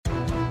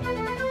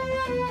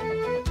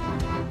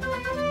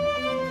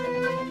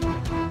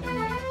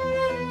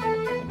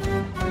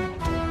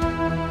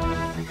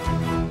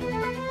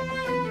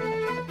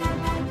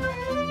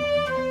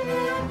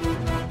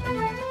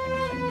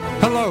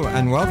Hello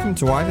and welcome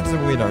to Wyverns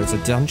and Widows,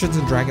 a Dungeons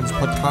 & Dragons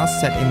podcast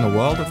set in the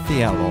world of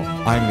Fielor.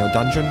 I'm your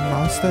Dungeon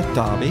Master,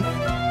 Darby.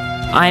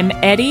 I'm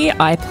Eddie,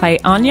 I play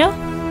Anya.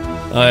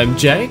 I'm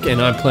Jake,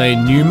 and I play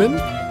Newman.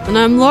 And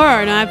I'm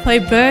Laura, and I play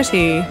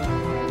Bertie.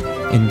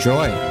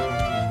 Enjoy.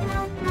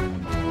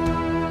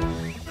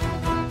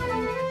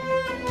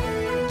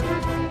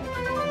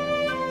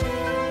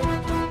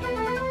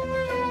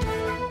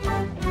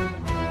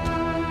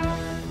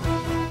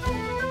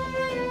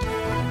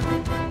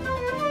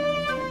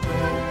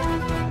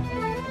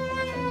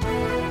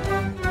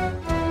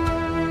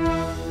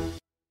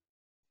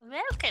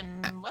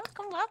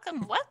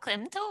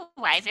 Welcome to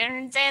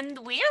Wyverns and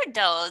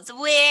Weirdos.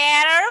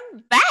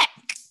 We're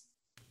back.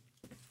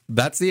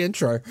 That's the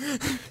intro.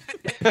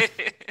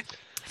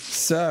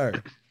 So,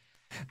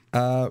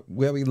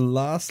 where we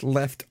last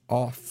left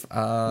off,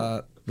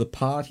 the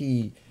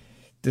party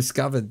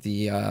discovered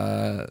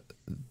the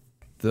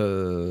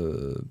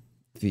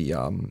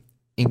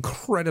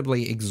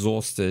incredibly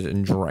exhausted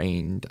and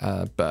drained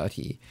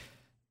Bertie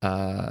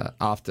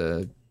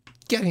after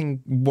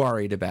getting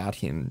worried about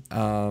him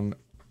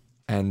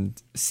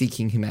and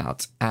seeking him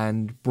out,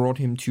 and brought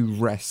him to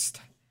rest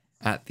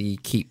at the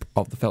keep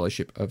of the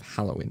Fellowship of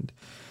Hallowwind.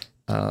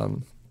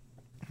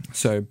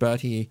 So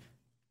Bertie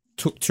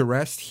took to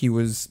rest. He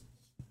was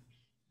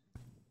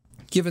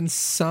given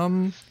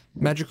some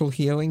magical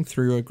healing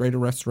through a greater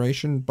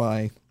restoration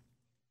by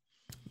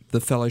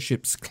the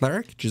Fellowship's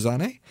cleric,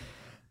 Jazane.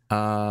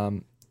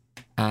 And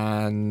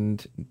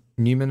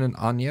Newman and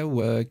Anya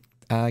were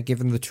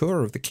given the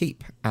tour of the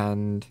keep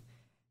and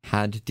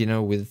had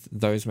dinner with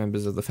those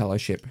members of the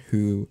Fellowship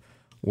who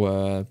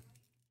were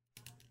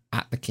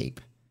at the keep.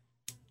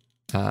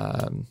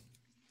 So,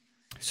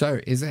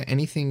 is there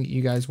anything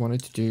you guys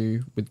wanted to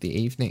do with the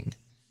evening?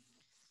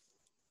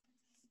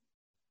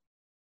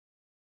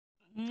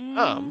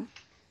 Not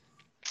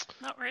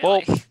really.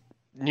 Well,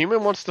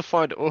 Newman wants to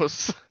find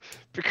Us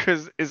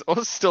because is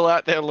Us still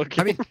out there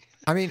looking?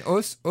 I mean,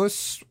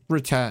 Us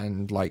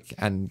returned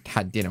and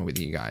had dinner with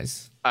you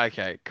guys.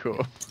 Okay,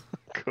 cool,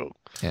 cool.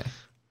 Yeah.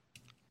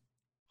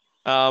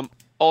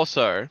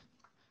 Also,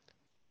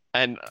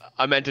 and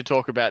I meant to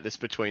talk about this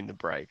between the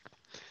break,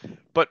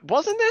 but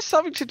wasn't there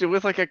something to do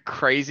with like a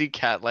crazy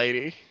cat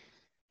lady?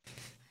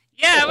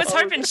 Yeah, I was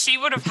hoping she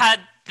would have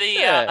had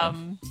Yeah.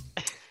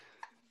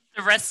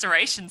 the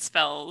restoration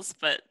spells,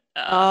 but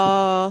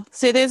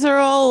See, these are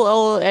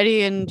all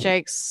Eddie and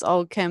Jake's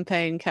old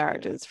campaign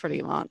characters,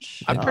 pretty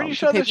much. I'm pretty The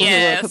sure there's people who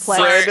Yeah, were so-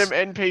 perplexed.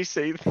 random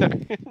NPC though.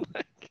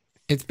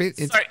 It's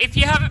so if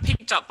you haven't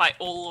picked up by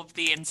all of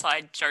the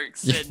inside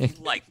jokes and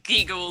like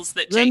giggles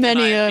that There are Jake and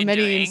I have been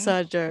many doing,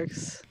 inside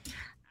jokes.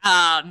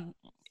 the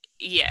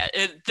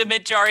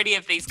majority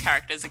of these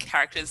characters are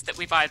characters that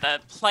we've either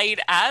played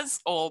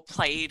as or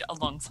played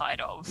alongside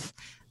of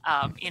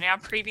in our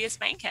previous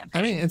main campaign.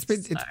 I mean, it's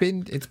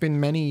been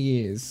many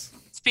years.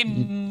 It's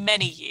been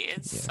many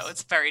years, so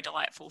it's very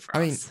delightful for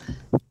us.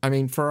 I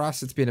mean, for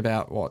us, it's been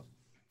about what,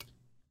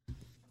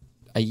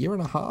 a year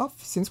and a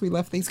half since we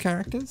left these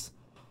characters.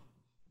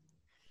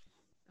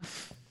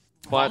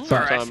 Quite some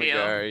Longer, I time feel.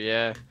 ago,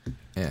 yeah.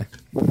 Yeah.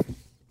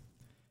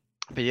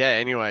 But yeah,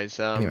 anyways,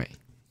 Anyway,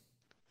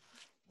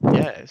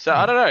 yeah. So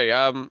I don't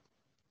know.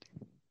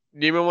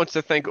 Newman wants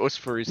to thank Us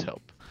for his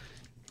help,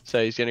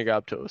 so he's gonna go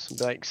up to us and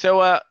be like,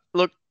 "So,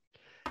 look,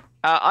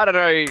 I don't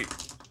know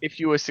if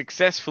you were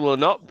successful or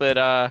not, but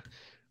I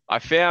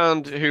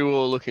found who we were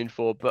looking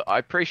for. But I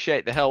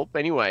appreciate the help,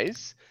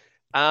 anyways.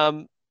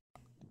 I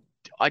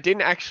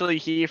didn't actually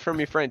hear from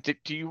your friend.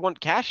 Do you want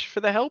cash for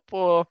the help,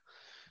 or I'm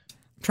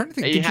trying to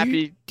think. Are you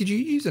happy? Did you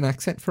use an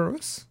accent for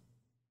us?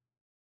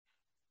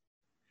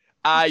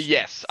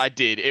 Yes, I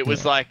did. It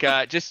was like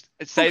just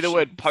say the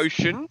word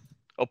potion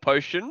or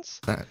potions,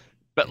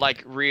 but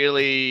like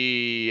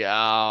really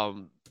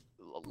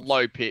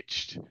low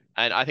pitched,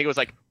 and I think it was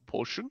like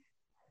portion.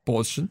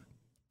 Portion.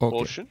 Okay.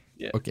 Portion.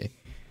 Yeah. Okay.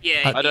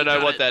 Yeah, I don't you know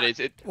got what it. that is.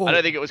 I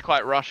don't think it was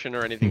quite Russian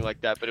or anything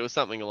like that, but it was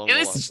something along It the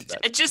was lines of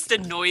that. just a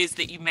noise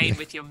that you made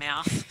with your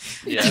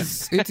mouth. Yeah.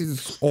 It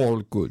is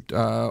all good.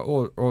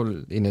 All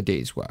in a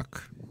day's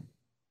work.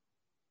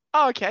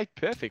 Oh, okay,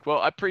 perfect. Well,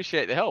 I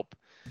appreciate the help.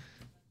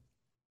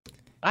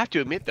 I have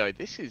to admit though,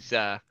 this is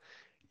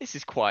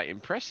quite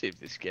impressive.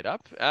 This get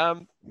up.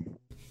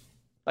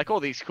 Like all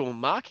these cool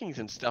markings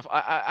and stuff.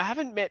 I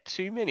haven't met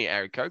too many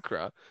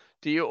Aarakocra.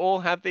 Do you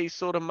all have these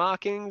sort of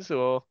markings,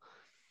 or?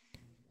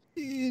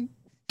 It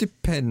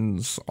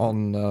depends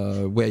on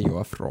where you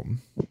are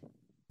from.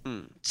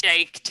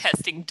 Jake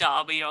testing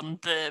Darby on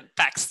the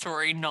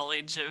backstory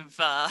knowledge of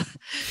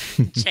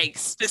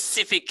Jake's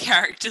specific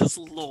character's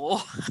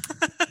lore.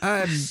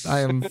 I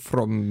am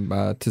from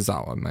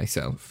Tazawa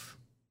myself.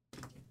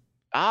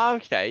 Ah,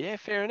 okay, yeah,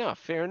 fair enough,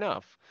 fair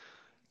enough.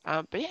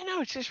 But yeah,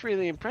 no, it's just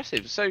really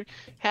impressive. So,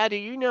 how do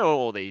you know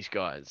all these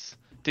guys?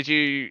 Did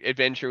you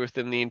adventure with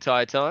them the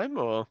entire time,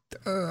 or?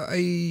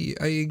 I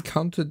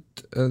encountered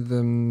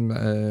them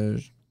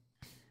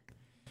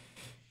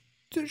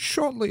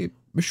shortly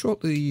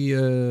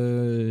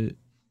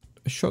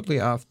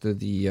after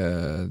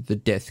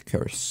the death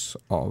curse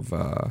of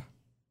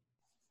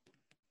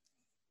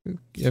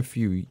a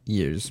few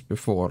years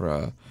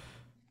before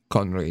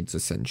Conrad's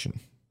ascension.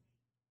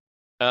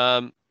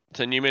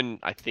 So Newman,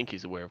 I think,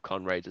 is aware of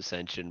Conrad's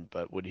ascension,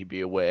 but would he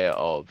be aware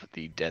of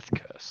the death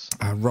curse?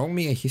 Roll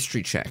me a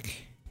history check.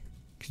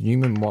 'Cause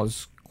Newman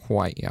was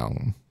quite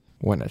young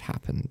when it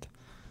happened.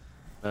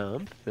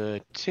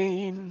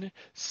 13,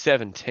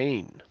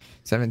 17.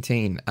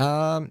 17.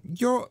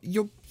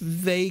 You're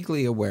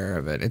vaguely aware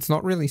of it. It's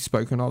not really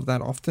spoken of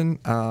that often.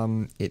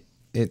 It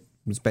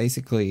was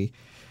basically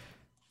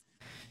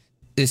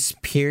this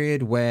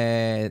period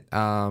where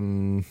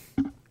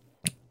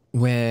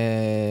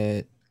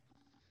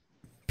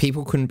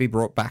people couldn't be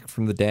brought back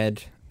from the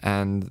dead,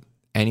 and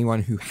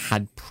anyone who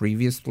had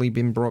previously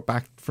been brought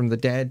back from the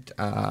dead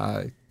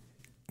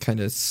kind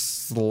of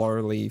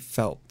slowly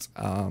felt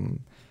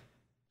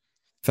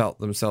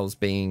themselves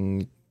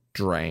being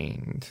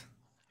drained.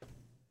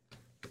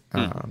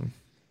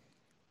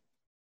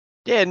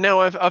 Yeah, no,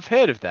 I've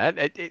heard of that.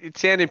 It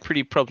sounded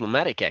pretty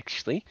problematic,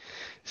 actually.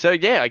 So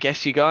yeah, I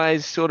guess you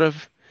guys sort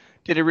of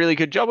did a really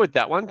good job with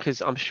that one,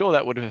 because I'm sure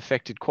that would have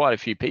affected quite a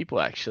few people,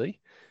 actually.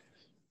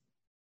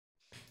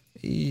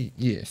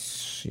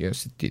 Yes,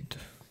 it did.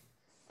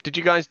 Did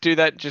you guys do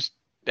that just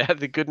out of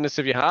the goodness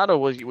of your heart, or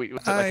was it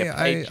like a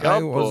paid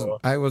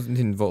job? I wasn't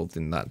involved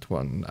in that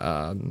one.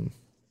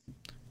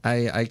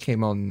 I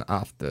came on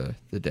after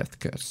the death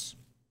curse.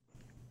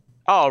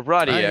 Oh,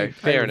 rightio.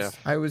 Fair enough.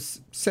 I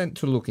was sent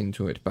to look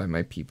into it by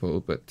my people,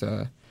 but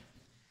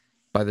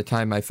by the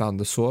time I found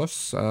the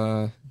source,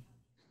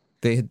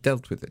 they had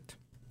dealt with it.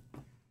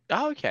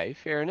 Oh, okay,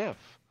 fair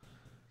enough.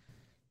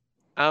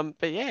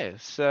 But yeah,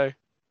 so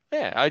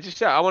yeah, I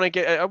want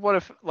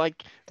to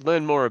like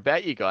learn more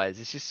about you guys.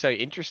 It's just so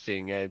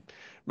interesting.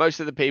 Most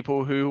of the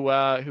people who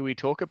we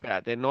talk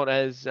about, they're not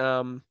as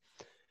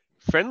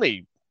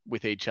friendly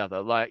with each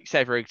other. Like,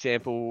 say for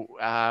example,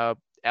 our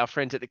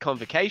friends at the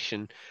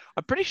convocation.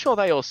 I'm pretty sure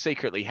they all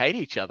secretly hate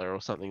each other or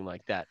something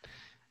like that.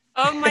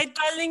 Oh, my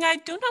darling, I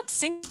do not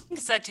think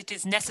that it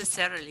is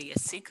necessarily a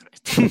secret.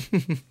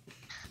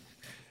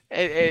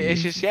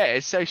 It's just, yeah,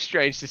 it's so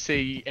strange to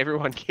see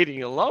everyone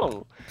getting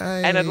along.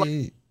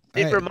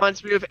 It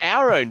reminds me of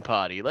our own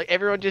party. Like,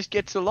 everyone just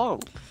gets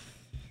along.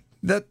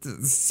 There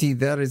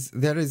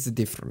is a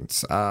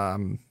difference. I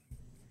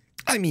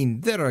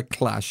mean, there are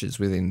clashes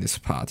within this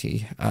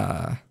party.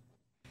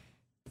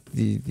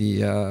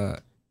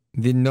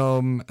 The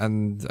gnome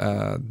and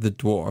the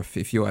dwarf,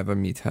 if you ever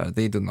meet her,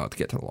 they do not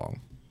get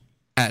along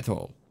at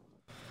all.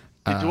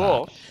 The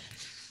dwarf?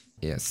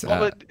 Yes.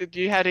 But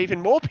you had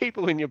even more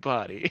people in your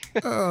party.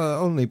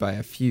 Only by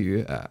a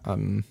few.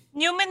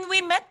 Newman,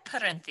 we met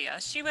Parenthia.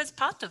 She was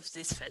part of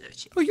this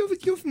fellowship. Oh,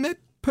 you've met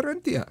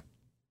Parenthia?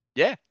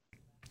 Yeah.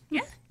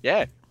 Yeah.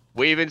 Yeah.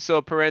 We even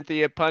saw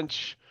Parenthia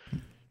punch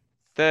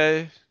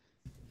the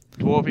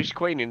dwarvish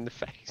queen in the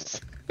face.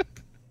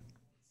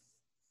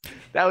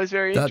 That was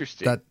very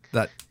interesting.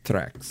 That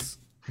tracks.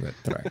 That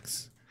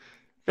tracks.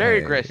 Very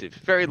aggressive.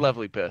 Very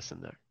lovely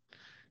person, though.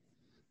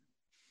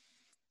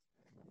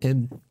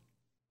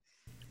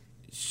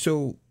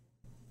 So,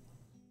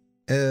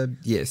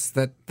 yes,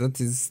 that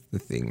is the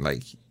thing.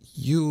 Like,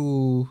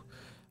 you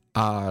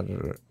are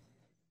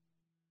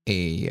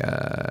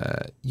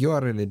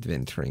an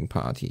adventuring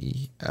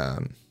party.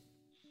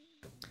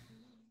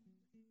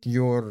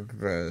 Your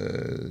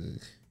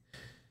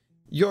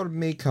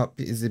makeup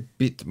is a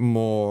bit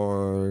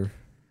more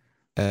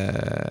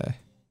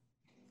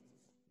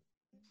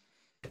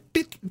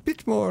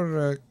bit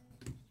more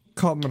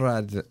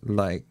comrade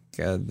like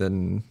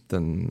than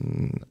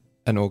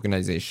an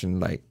organization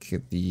like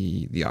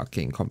the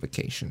Arcane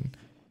Convocation.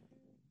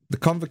 The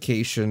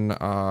Convocation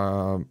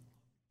are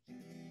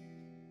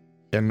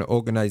an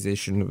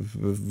organization of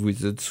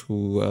wizards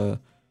who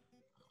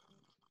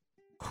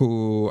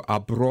are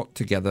brought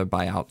together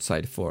by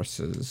outside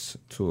forces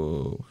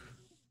to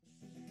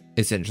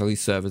essentially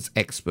serve as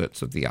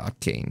experts of the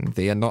arcane.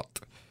 They are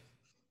not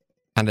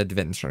an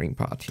adventuring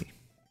party.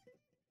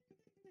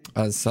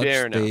 As such,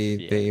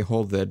 they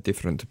hold their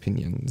different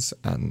opinions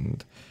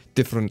and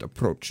different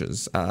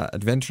approaches.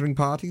 Adventuring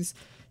parties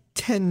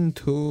tend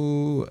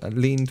to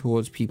lean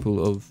towards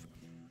people of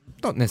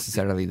not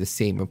necessarily the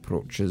same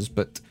approaches,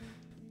 but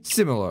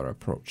similar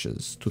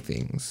approaches to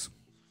things.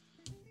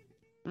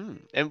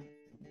 And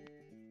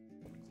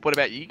what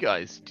about you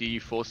guys? Do you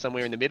fall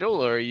somewhere in the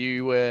middle, or are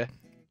you an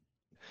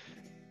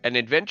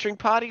adventuring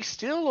party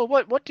still, or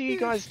what do you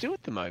guys do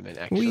at the moment?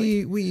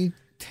 Actually, we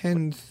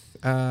tend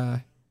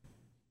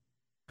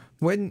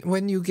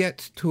when you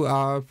get to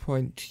our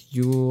point,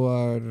 you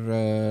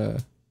are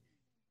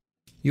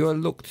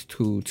looked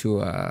to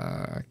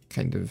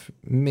kind of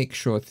make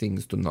sure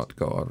things do not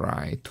go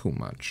awry too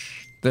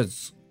much.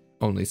 There's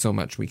only so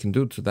much we can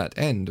do to that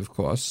end, of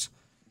course,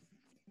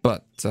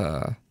 but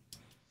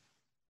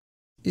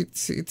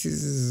it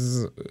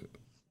is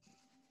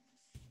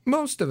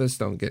most of us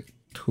don't get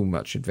too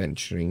much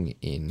adventuring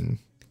in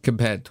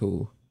compared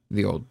to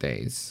the old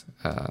days.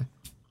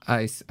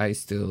 I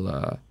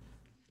still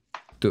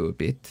do a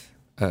bit.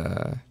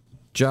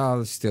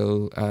 Jarl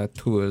still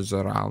tours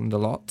around a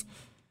lot.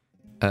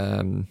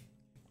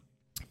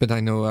 But I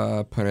know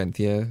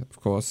Parenthia, of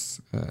course,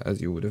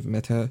 as you would have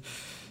met her,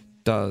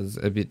 does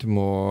a bit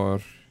more.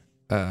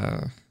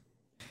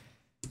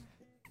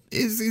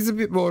 Is a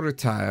bit more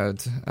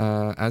retired.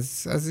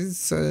 As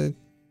is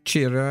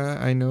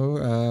Chira. I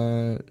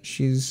know.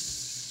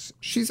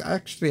 She's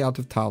actually out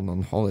of town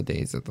on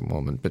holidays at the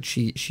moment, but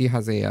she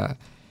has an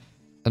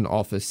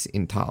office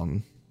in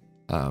town,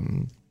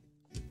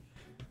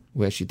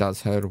 where she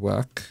does her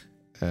work.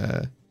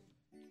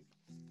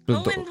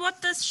 Oh, and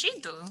what does she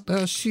do?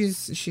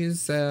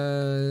 She's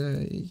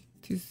I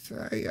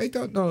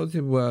don't know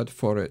the word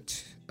for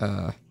it,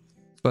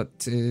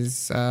 but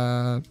is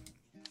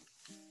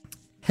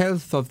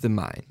health of the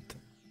mind.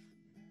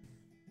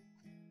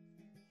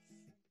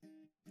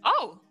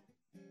 Oh,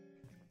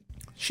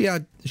 She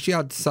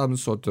had some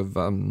sort of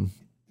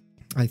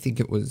I think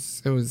it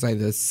was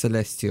either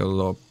celestial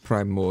or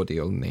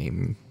primordial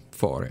name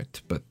for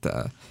it, but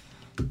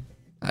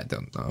I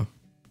don't know.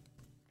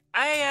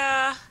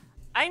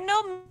 I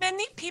know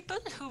many people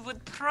who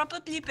would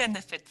probably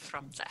benefit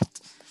from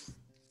that.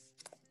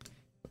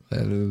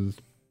 Well,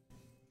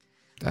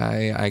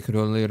 I could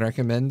only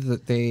recommend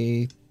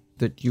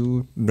that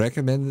you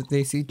recommend that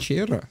they see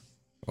Chira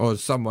or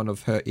someone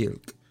of her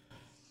ilk.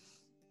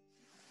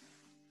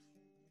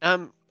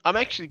 I'm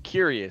actually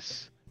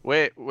curious.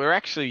 We're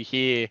actually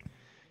here,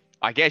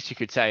 I guess you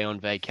could say, on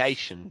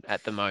vacation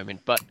at the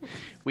moment, but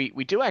we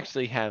do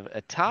actually have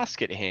a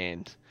task at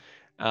hand.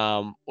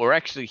 We're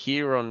actually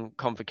here on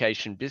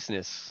convocation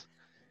business,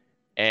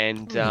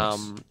 and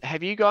Nice.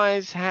 have you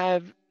guys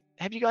had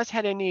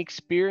any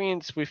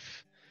experience with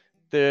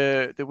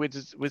the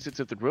Wizards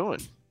of the Ruin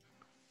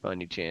by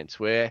any chance?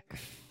 We're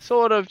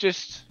sort of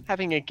just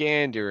having a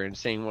gander and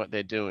seeing what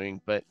they're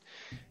doing, but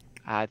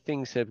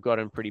things have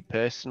gotten pretty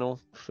personal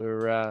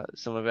for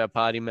some of our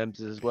party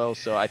members as well,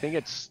 so I think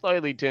it's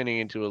slowly turning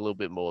into a little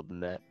bit more than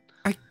that.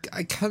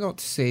 I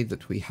cannot say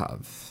that we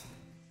have.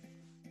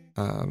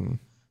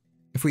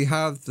 If we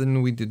have,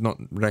 then we did not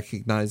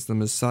recognize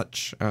them as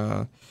such.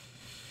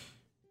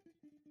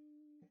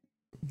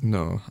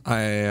 No, I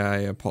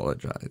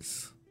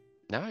apologize.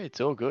 No, it's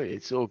all good.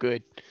 It's all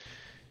good.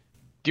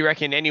 Do you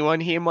reckon anyone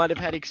here might have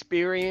had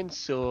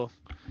experience, or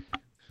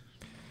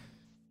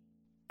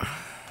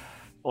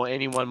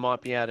anyone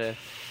might be able to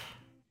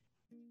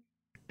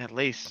at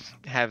least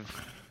have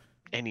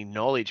any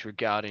knowledge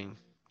regarding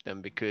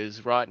them?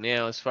 Because right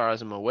now, as far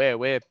as I'm aware,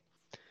 we're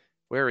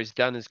as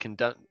done as can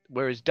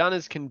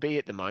be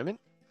at the moment.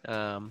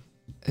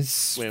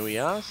 Where we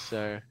are,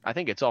 so I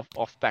think it's off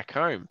back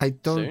home. I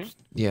don't. soon.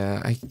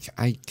 Yeah,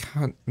 I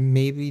can't.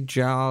 Maybe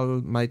Jal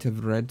might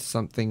have read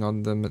something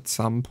on them at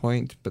some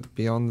point, but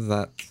beyond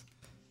that,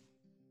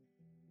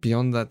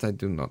 I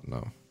do not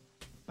know.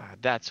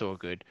 That's all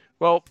good.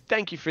 Well,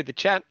 thank you for the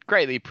chat.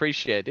 Greatly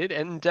appreciated.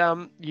 And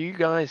you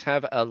guys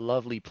have a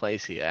lovely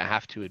place here, I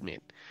have to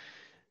admit.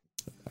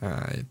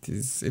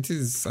 It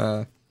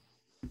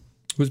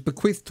was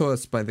bequeathed to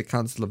us by the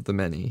Council of the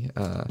Many.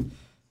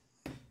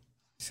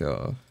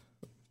 So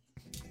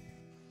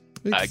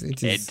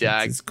it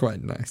is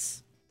quite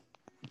nice.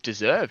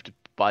 Deserved,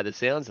 by the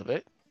sounds of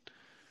it.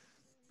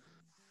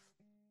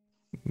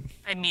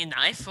 I mean,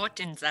 I fought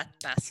in that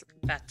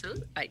battle.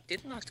 I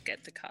did not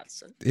get the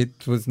castle.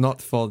 It was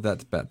not for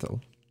that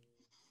battle.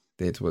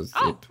 It was.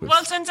 Oh, it was...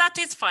 well, then that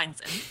is fine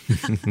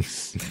then.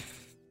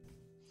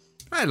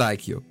 I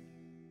like you.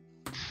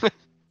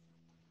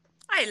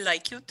 I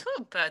like you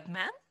too,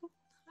 Birdman.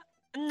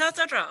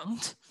 Another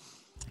round.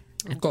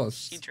 Of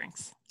course. He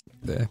drinks.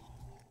 There.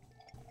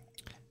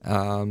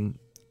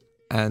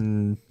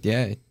 And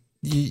yeah,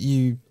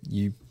 you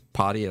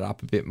party it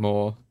up a bit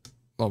more.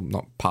 Well,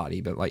 not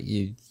party, but like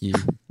you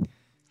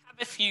Have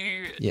a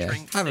few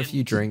drinks. have a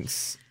few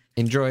drinks.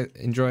 Enjoy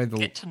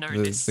Get to know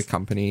this. the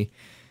company.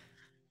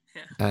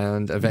 Yeah.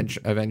 And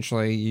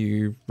eventually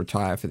you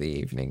retire for the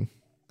evening.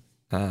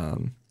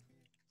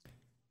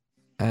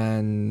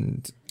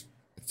 And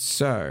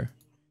so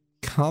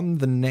come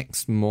the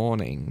next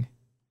morning,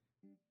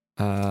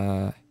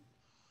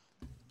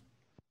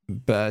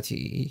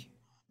 Bertie,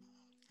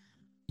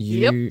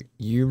 you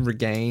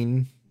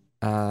regain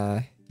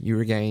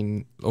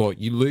or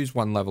you lose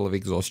 1 level of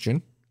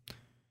exhaustion.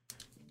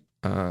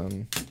 Oh,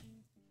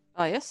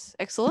 yes.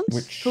 Excellent.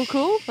 Which-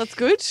 Cool. That's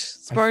good.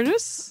 It's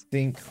bonus.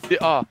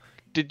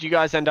 Did you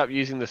guys end up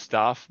using the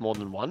staff more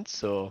than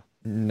once, or?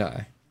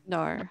 No,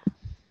 No.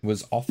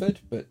 was offered,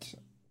 but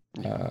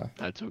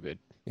That's all good.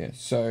 yeah.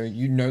 So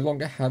you no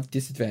longer have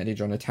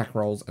disadvantage on attack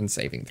rolls and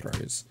saving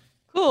throws.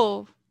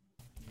 Cool.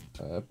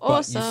 But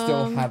you still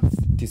Awesome.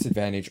 have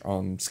disadvantage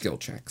on skill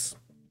checks.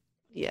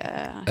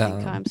 Yeah, I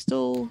think I'm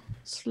still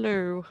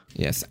slow.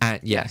 Yes,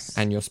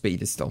 and your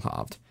speed is still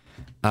halved.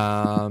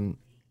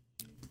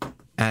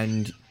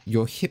 And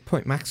your hit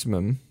point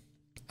maximum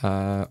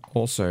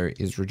also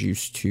is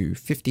reduced to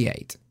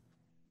 58.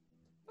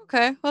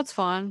 Okay, that's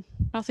fine.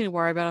 Nothing to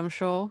worry about, I'm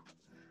sure.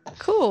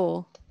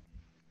 Cool.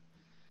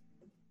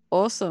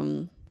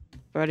 Awesome.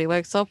 Brody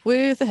wakes up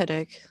with a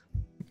headache,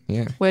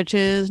 Yeah. which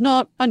is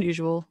not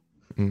unusual.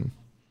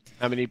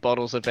 How many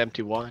bottles of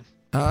empty wine?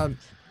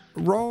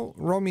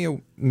 roll me a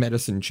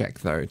medicine check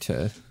though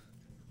to.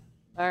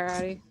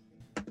 Alrighty.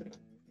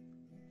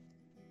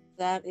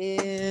 That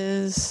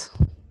is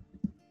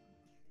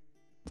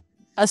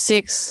a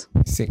 6.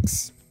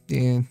 6.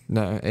 Yeah,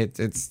 no,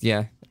 it's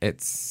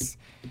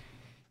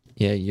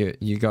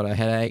you got a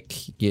headache.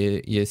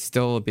 You're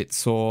still a bit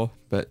sore,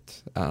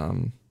 but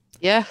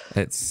Yeah,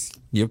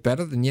 you're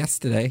better than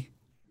yesterday.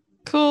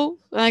 cool.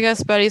 And I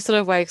guess Betty sort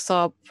of wakes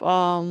up,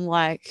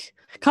 like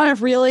kind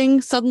of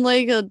reeling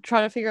suddenly,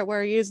 trying to figure out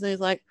where he is, and he's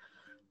like,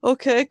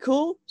 "Okay,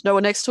 cool. There's no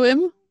one next to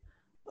him.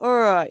 All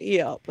right,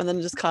 yep." And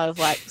then just kind of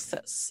like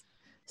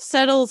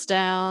settles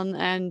down,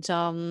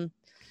 and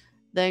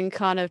then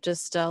kind of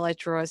just like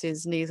draws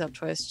his knees up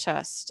to his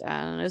chest.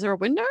 And is there a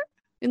window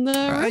in the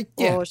room?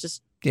 Yeah. Or it's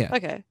just Yeah.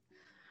 okay.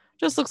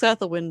 Just looks out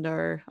the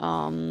window.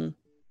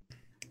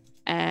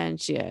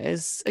 And yeah,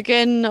 is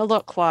again a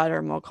lot quieter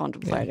and more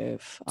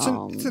contemplative.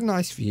 It's a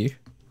nice view.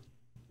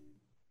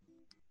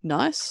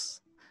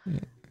 Nice. Yeah.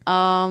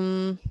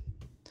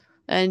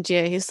 And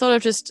yeah, he's sort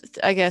of just,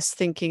 I guess,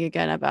 thinking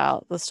again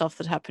about the stuff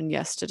that happened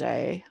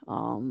yesterday.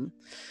 And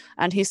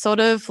he sort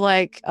of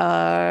like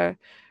skitters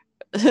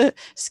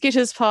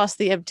past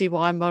the empty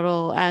wine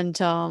bottle and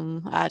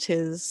at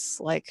his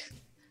like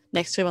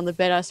next to him on the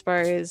bed, I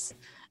suppose,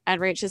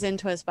 and reaches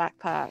into his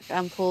backpack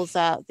and pulls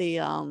out the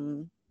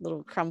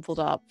little crumpled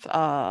up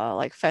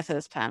like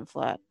Fethers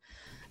pamphlet.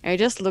 And he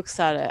just looks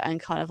at it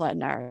and kind of like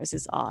narrows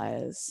his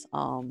eyes.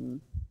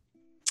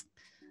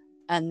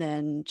 And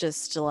then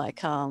just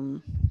like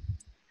like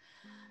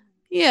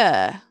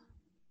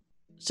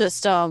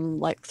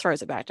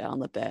throws it back down on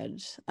the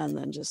bed and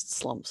then just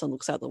slumps and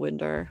looks out the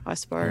window, I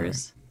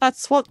suppose.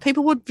 That's what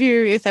people would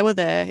view if they were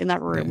there in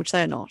that room, which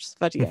they're not.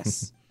 But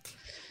yes.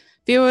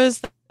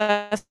 Viewers,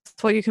 that's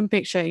what you can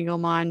picture in your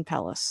mind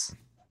palace.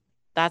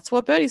 That's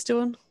what Birdie's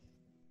doing.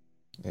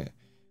 Yeah.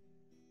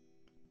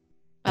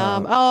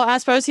 I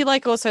suppose he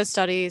like also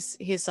studies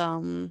his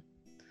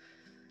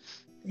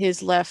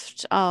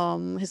left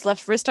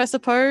wrist, I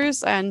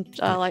suppose, and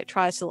like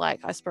tries to like,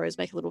 I suppose,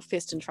 make a little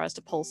fist and tries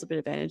to pulse a bit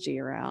of energy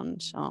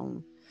around.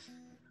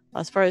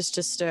 I suppose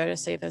to stir to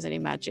see if there's any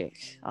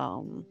magic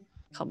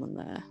coming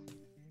there.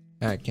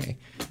 Okay.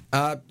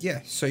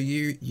 Yeah, so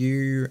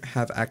you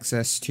have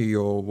access to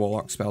your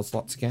warlock spell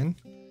slots again.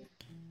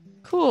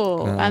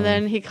 Cool. And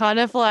then he kind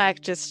of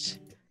like just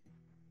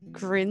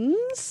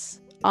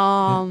grins,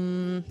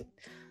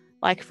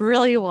 like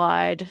really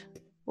wide,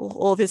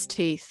 all of his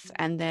teeth,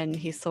 and then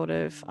he sort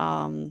of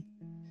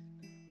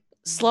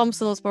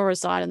slumps and looks more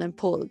resigned, and then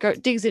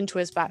digs into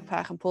his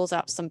backpack and pulls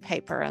out some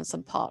paper and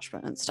some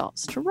parchment and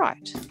starts to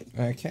write.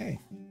 Okay.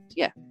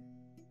 Yeah.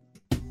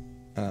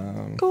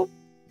 Cool.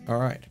 All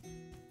right.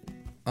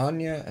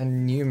 Anya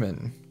and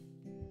Newman,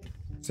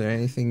 is there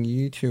anything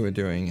you two are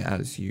doing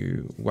as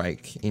you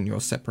wake in your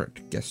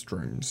separate guest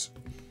rooms?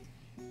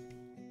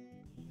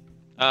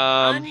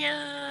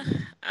 Anya,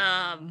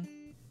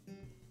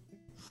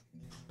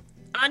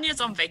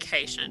 Anya's on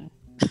vacation.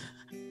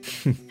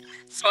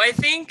 So I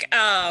think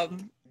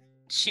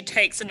she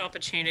takes an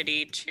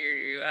opportunity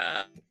to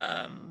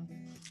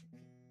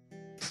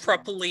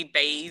properly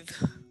bathe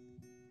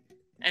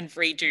and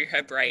redo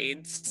her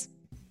braids.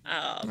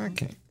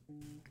 Okay.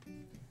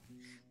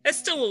 They're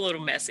still a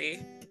little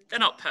messy. They're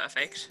not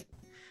perfect.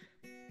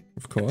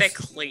 Of course. But they're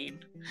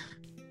clean.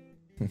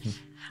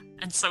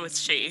 And so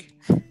is she.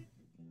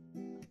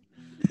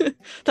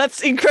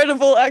 That's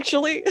incredible,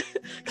 actually.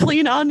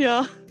 Clean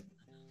Anya.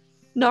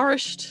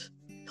 Nourished,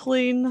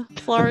 clean,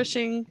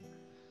 flourishing.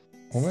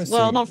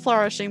 Not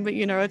flourishing, but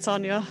you know, it's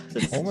Anya.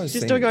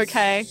 She's doing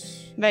okay.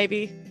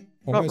 Maybe.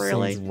 Not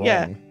really.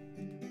 Yeah.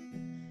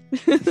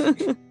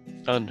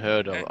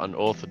 Unheard of,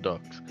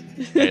 unorthodox.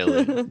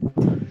 Alien.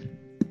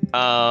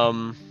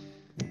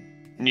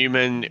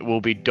 Newman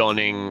will be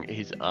donning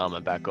his armor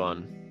back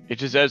on. It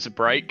deserves a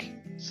break,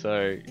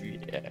 so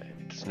yeah,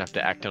 it doesn't have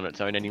to act on its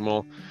own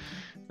anymore.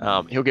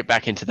 He'll get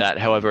back into that.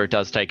 However, it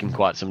does take him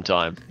quite some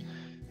time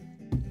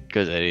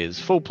because it is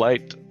full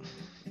plate.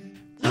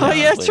 Oh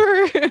yeah,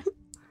 true.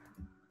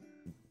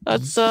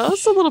 That's a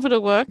little bit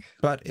of work.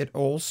 But it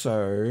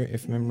also,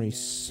 if memory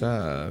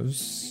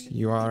serves,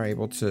 you are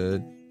able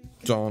to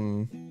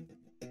don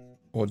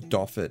or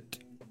doff it.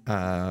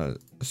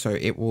 So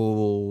it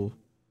will...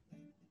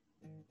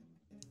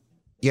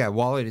 Yeah,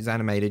 while it is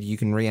animated, you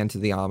can re-enter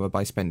the armor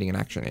by spending an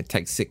action. It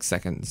takes 6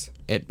 seconds.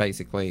 It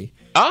basically...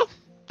 Oh,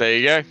 there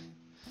you go.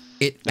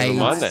 It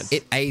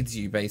aids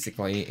you,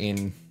 basically,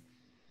 in...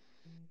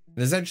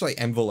 It essentially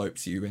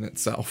envelopes you in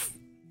itself.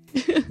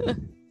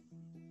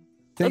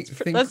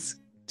 That's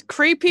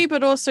creepy,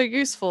 but also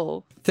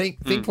useful.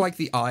 Think like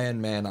the Iron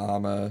Man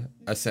armor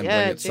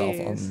assembling itself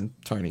on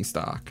Tony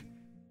Stark.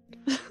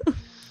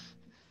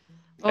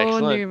 Oh,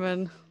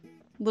 Newman.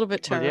 A little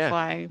bit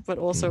terrifying, but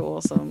also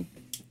awesome.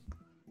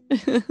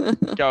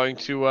 Going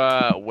to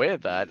wear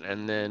that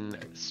and then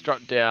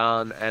strut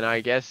down and I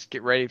guess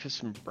get ready for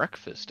some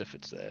breakfast if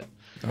it's there.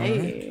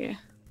 Hey.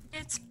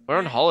 It's We're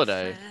on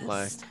holiday.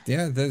 breakfast.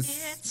 Yeah,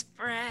 It's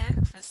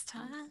breakfast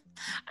time.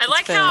 I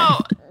like fair.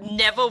 how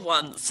never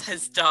once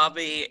has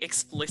Darby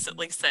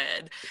explicitly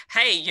said,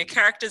 hey, your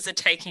characters are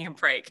taking a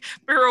break.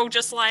 We're all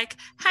just like,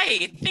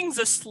 hey, things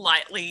are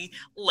slightly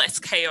less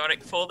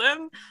chaotic for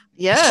them.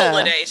 Yeah.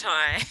 Holiday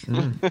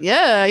time.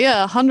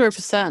 Yeah,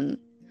 100%.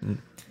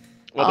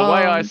 Well,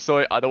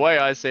 the way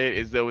I see it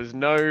is there was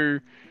no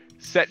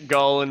set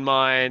goal in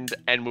mind,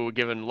 and we were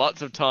given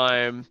lots of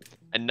time,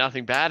 and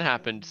nothing bad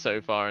happened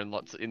so far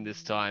in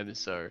this time.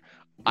 So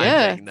I'm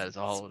Yeah. taking that as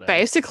a holiday.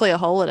 Basically a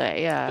holiday,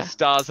 The yeah.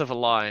 stars have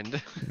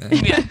aligned.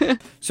 Yeah.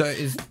 So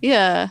is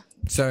Yeah.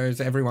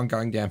 everyone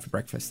going down for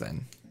breakfast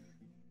then?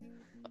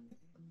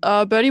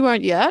 Birdie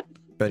won't yet.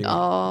 Birdie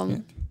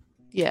won't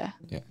Yeah.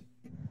 Yeah.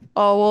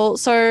 Oh well,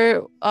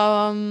 so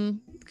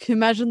can you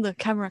imagine the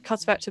camera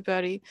cuts back to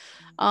Birdie?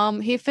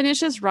 He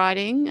finishes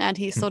writing and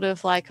he sort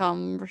of like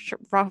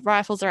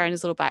rifles around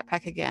his little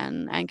backpack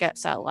again and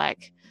gets out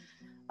like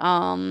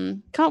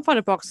can't find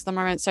a box at the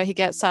moment, so he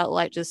gets out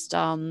like just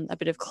a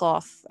bit of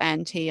cloth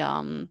and he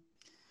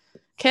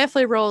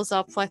carefully rolls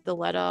up like the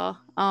letter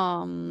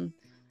and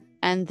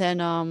then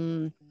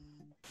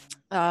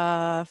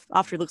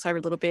after he looks over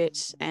a little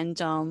bit and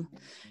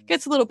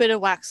gets a little bit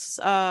of wax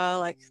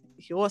like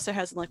he also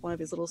has in like one of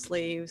his little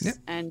sleeves. Yep.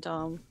 And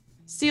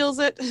seals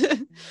it.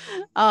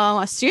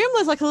 I assume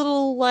there's like a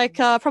little like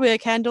probably a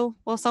candle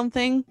or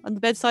something on the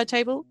bedside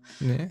table.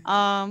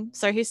 Yeah.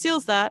 So he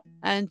seals that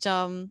and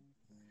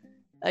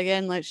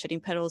again like shedding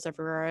petals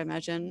everywhere, I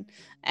imagine.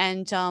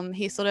 And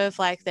he sort of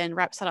like then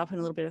wraps that up in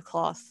a little bit of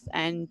cloth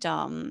and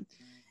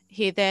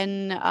he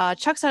then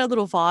chucks out a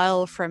little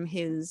vial from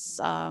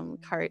his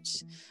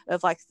coat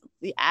of like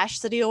the ash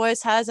that he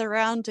always has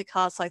around to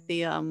cast like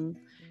the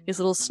his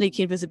little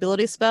sneaky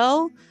invisibility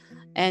spell.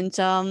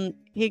 And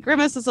he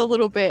grimaces a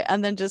little bit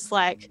and then just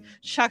like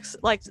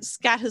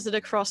scatters it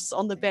across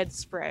on the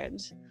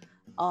bedspread.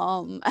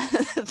 And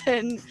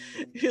then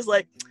he's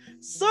like,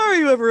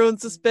 sorry whoever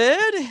owns this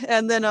bed.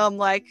 And then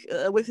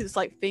with his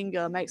like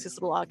finger makes this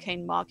little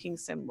arcane marking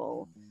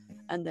symbol.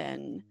 And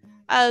then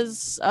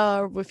as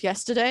with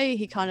yesterday,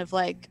 he kind of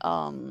like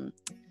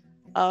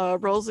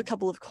rolls a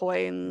couple of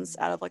coins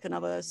out of like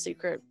another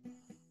secret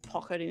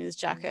pocket in his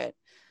jacket,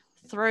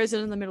 throws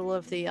it in the middle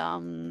of the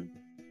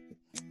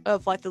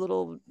of like the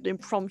little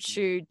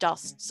impromptu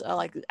dust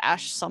like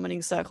ash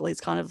summoning circle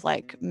he's kind of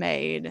like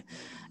made,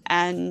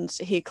 and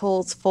he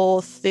calls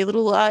forth the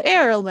little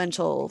air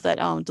elemental that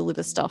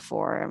delivers stuff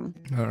for him.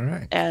 All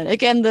right. And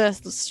again the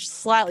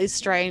slightly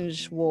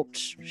strange warped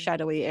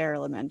shadowy air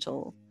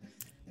elemental,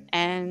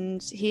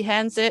 and he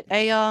hands it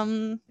a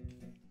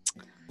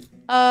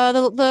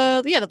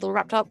the little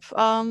wrapped up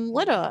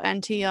letter,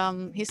 and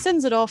he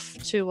sends it off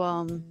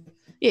to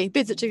he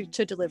bids it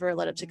to deliver a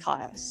letter to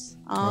Caius.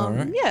 All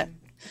right. Yeah.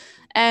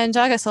 And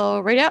I guess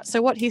I'll read out.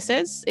 So what he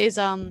says is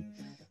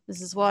this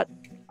is what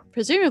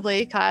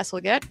presumably Caius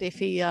will get if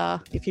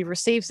he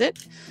receives it.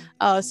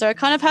 So it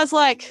kind of has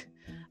like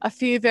a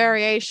few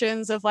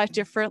variations of like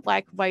different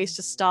like ways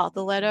to start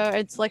the letter.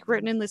 It's like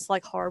written in this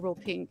like horrible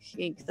pink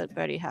ink that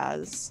Birdie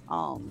has.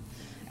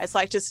 It's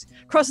like just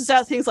crosses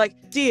out things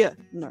like dear,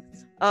 no.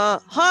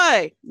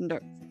 Hi, no.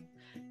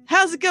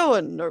 How's it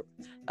going? No.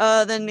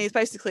 Then he's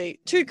basically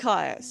to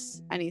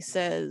Caius and he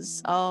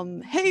says,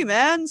 hey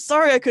man,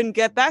 sorry I couldn't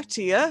get back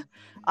to you.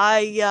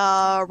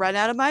 I ran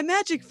out of my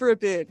magic for a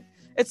bit.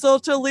 It's all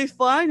totally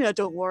fine.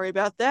 Don't worry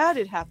about that.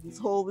 It happens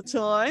all the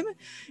time.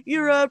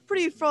 You're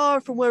pretty far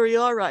from where we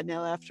are right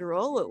now, after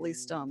all. At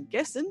least I'm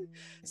guessing.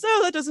 So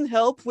that doesn't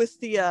help with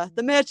the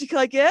magic,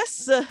 I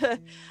guess.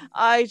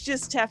 I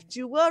just have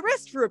to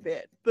rest for a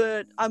bit.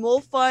 But I'm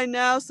all fine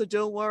now, so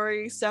don't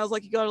worry. Sounds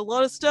like you got a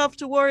lot of stuff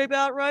to worry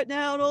about right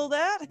now and all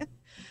that.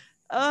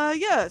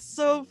 Yeah.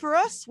 So for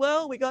us,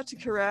 well, we got to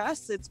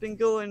Karas. It's been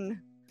going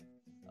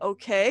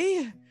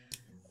okay.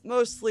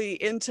 Mostly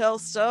intel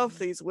stuff.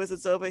 These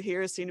wizards over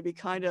here seem to be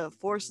kind of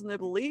forcing their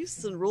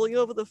beliefs and ruling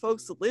over the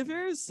folks that live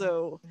here,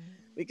 so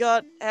we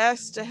got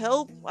asked to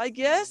help, I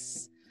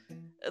guess.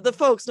 The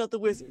folks, not the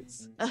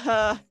wizards.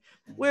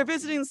 We're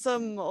visiting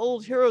some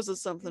old heroes or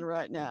something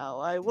right now.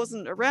 I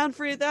wasn't around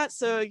for any of that,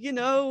 so, you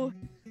know,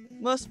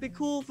 must be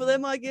cool for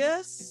them, I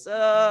guess.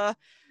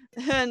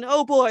 And,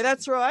 oh boy,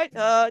 that's right,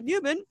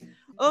 Newman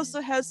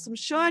also has some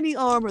shiny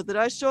armor that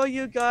I show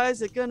you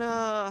guys are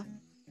gonna...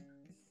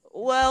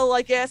 Well,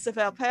 I guess if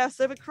our paths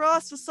ever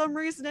cross for some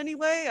reason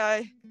anyway,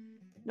 I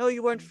know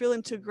you weren't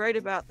feeling too great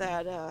about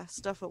that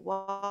stuff at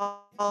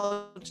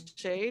Wild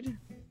Shade.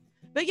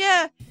 But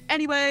yeah,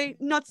 anyway,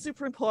 not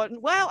super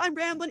important. Wow, I'm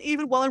rambling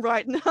even while I'm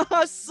writing.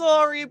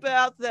 Sorry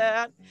about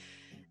that.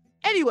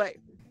 Anyway,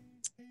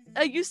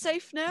 are you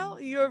safe now?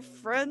 Your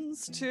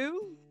friends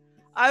too?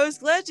 I was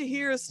glad to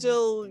hear you're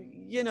still,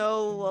 you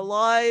know,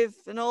 alive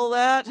and all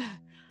that.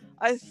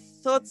 I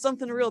thought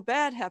something real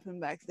bad happened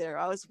back there.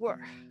 I was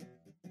worried.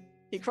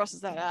 He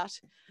crosses that out.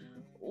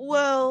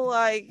 Well,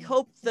 I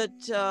hope that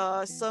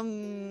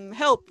some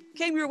help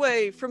came your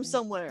way from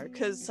somewhere,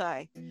 because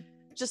I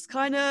just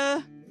kind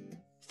of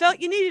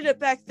felt you needed it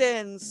back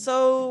then,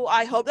 so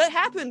I hope that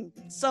happened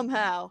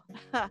somehow.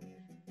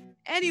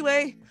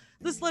 Anyway,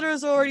 this letter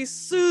is already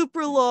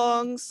super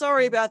long.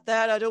 Sorry about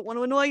that. I don't want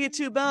to annoy you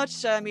too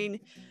much. I mean,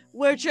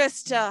 we're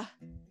just,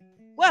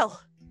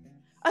 well,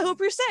 I hope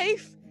you're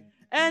safe.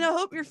 And I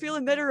hope you're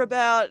feeling better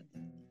about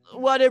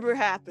whatever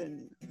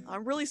happened.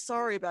 I'm really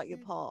sorry about your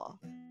paw.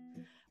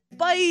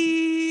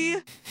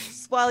 Bye!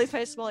 Smiley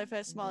face, smiley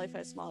face, smiley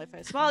face, smiley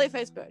face, smiley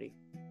face, Birdie.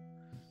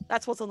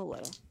 That's what's on the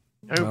letter.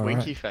 Oh, All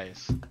winky right.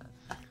 face.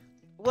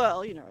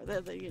 Well, you know,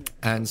 they're you know.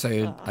 And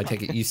so I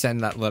take it you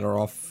send that letter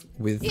off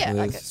with Yeah,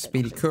 the I guess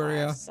speedy that's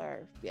courier, fast, so,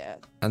 yeah.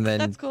 and then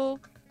That's cool.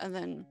 And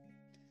then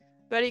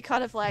Birdie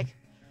kind of like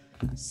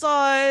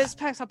sighs,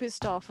 packs up his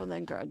stuff, and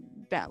then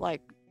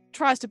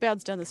tries to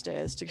bounce down the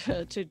stairs to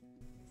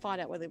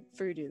find out where the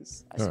food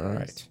is. I All suppose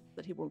right.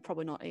 that he will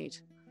probably not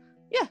eat.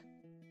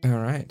 all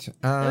right. we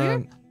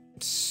go.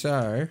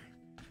 So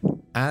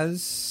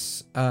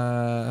as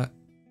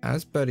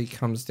Birdie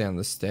comes down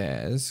the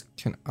stairs,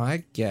 can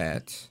I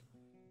get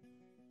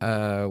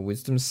a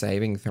wisdom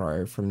saving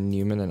throw from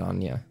Newman and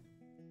Anya?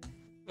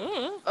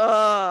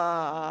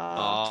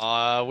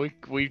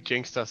 We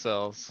jinxed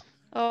ourselves.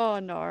 Oh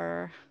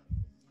no.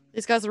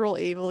 These guys are all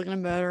evil. They're gonna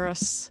murder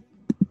us.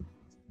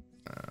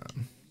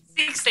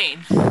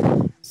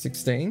 16.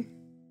 16.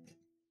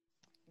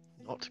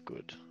 Not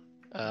good.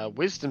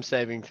 Wisdom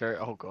saving throw.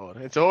 Oh god,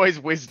 it's always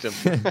wisdom.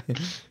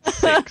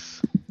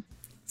 6.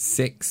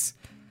 6.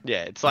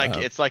 Yeah, it's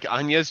like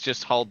Anya's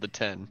just hold the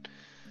 10.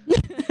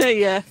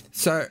 Yeah.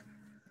 So,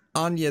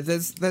 Anya,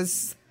 there's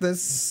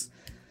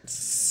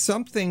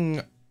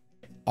something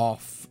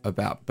off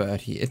about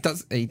Bertie.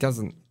 He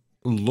doesn't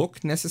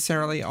look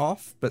necessarily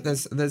off, but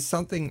there's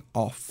something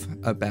off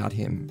about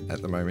him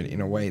at the moment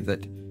in a way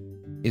that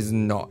is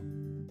not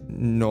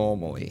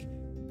normally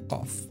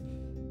off.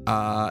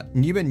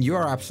 Newman, you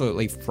are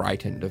absolutely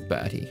frightened of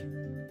Bertie.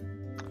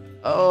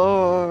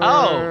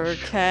 Oh.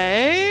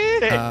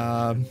 Okay.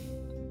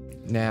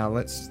 Now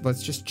let's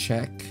just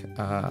check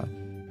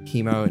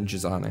Hemo and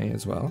Jazane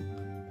as well.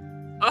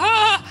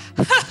 Oh!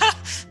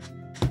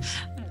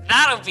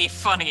 That'll be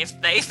funny if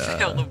they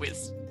fail the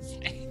wisdom.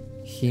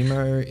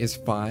 Hemo is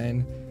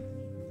fine.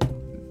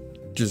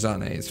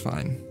 Jazane is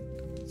fine.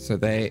 So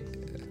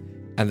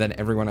and then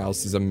everyone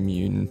else is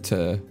immune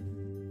to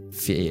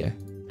fear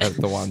of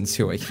the ones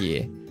who are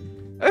here.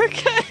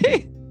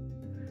 Okay.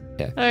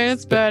 Yeah. I mean,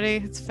 it's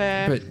Birdie. It's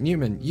fair. But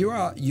Newman, you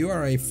are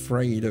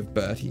afraid of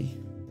Bertie.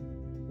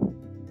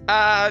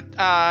 Look,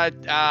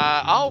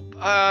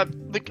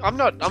 I'm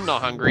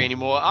not hungry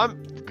anymore.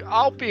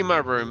 I'll be in my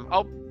room.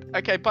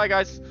 Okay, bye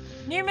guys.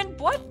 Newman,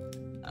 what?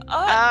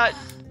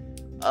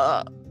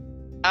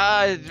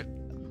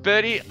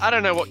 Bertie, I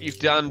don't know what you've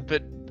done,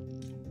 but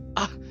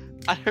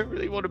I don't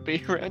really want to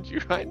be around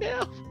you right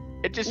now.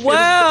 It just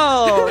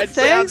Wow, it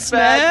thanks, sounds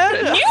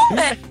bad, man.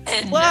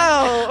 Newman!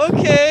 Wow.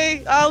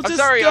 Okay. I'm I'm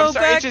sorry.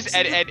 Back It's just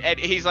Ed.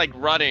 He's like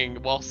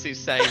running whilst he's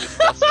saying this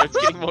stuff, so it's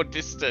getting more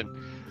distant.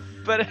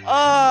 But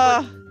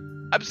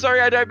I'm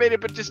sorry, I don't mean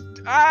it, but just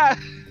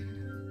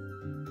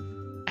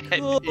And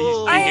Cool.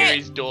 you hear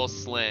his door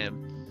slam.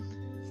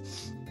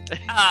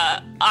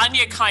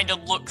 Anya kind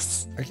of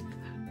looks Okay.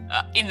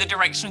 in the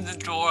direction of the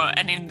door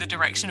and in the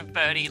direction of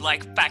Birdie,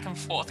 like back and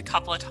forth a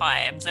couple of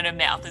times, and her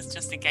mouth is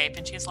just agape,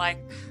 and she's like,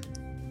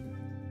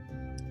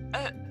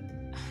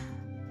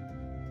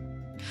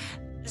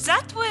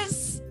 that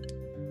was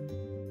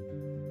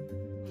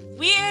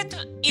weird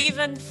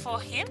even for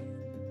him.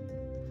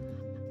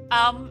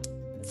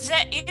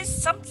 There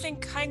is something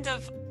kind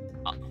of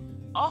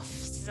off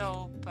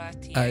though,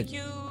 Bertie. Are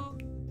you...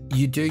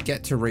 You do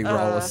get to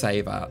re-roll a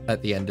saver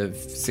at the end of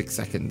 6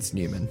 seconds,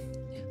 Newman.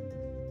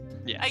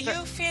 Yeah. Are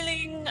you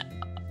feeling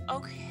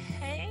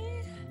okay?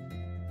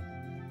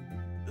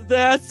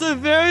 That's a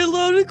very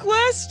loaded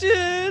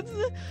question.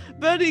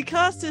 Birdie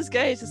casts his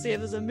gaze to see if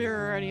there's a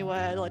mirror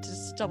anywhere. I'd like to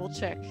just double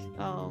check. He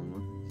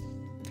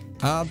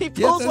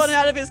pulls one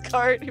out of his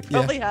coat. He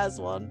probably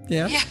has one.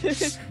 Yeah.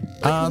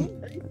 Yeah.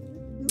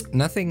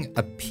 Nothing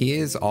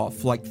appears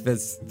off. Like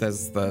there's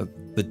the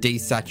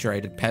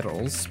desaturated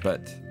petals,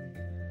 but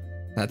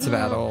that's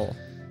about all.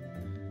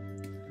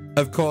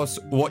 Of course,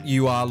 what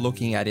you are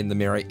looking at in the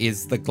mirror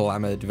is the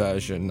glamoured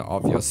version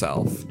of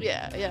yourself.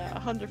 Yeah,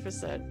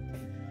 100%.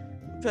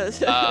 But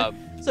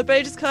so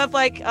Birdie just kind of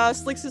like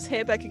slicks his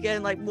hair back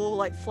again, like more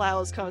like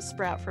flowers kind of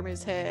sprout from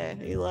his hair.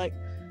 He well,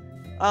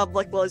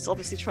 he's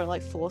obviously trying to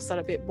like force that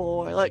a bit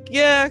more. Like,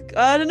 yeah,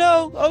 I don't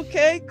know.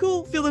 Okay,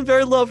 cool. Feeling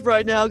very loved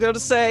right now, gotta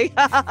say.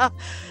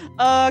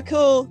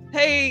 Cool.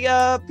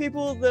 Hey,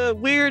 people, the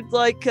weird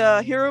like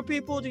hero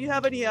people, do you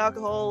have any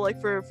alcohol like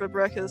for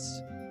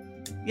breakfast?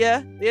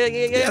 Yeah.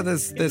 Yeah,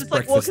 there's He's just,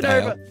 like, breakfast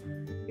walking ale. over.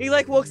 He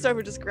like walks over,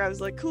 and just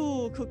grabs like,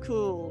 cool,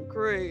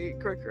 great.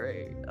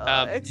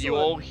 You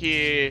all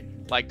hear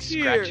like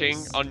scratching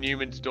Cheers. on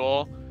Newman's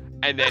door,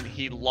 and then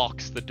he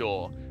locks the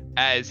door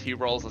as he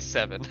rolls a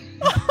 7.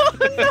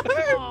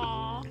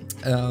 Aw.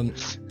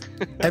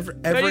 Every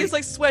Birdie's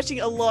like sweating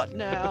a lot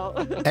now.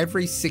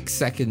 every 6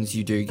 seconds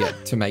you do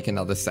get to make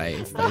another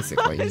save,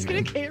 basically. He's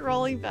gonna Newman. keep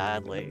rolling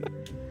badly.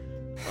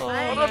 Oh,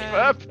 I- On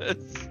man.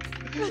 purpose.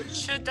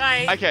 Should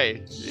I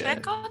Okay. Yeah.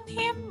 check on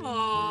him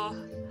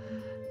or?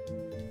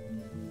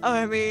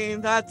 I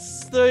mean,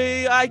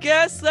 I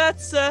guess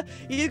that's,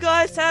 you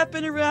guys have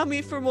been around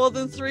me for more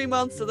than 3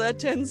 months, so that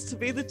tends to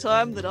be the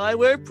time that I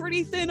wear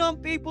pretty thin on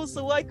people,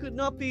 so I could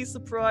not be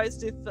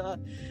surprised if,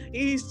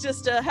 he's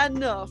just, had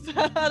enough.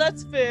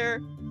 That's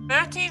fair.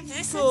 Bertie,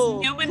 this Cool,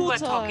 is Newman cool we're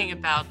talking time.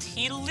 about.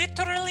 He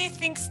literally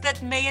thinks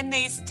that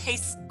mayonnaise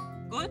tastes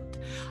good.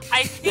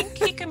 I think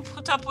he can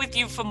put up with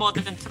you for more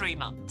than 3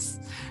 months.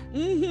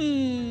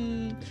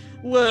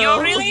 Well...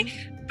 You're really...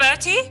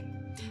 Bertie?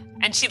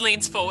 And she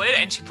leans forward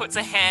and she puts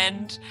a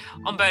hand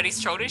on Bertie's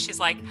shoulder.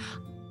 She's like,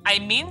 I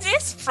mean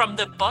this from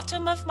the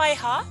bottom of my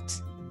heart.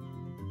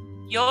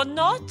 You're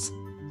not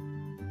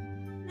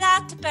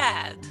that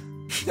bad.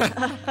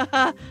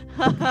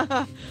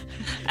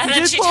 And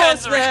then she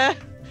turns around.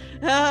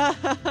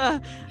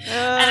 And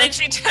then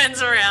she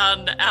turns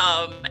around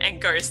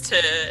and goes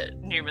to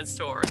Newman's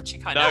door, and she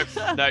kind of.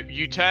 No,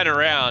 you turn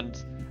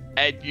around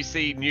and you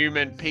see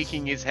Newman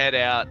peeking his head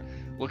out,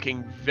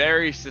 looking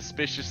very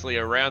suspiciously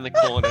around the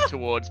corner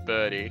towards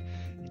Bertie.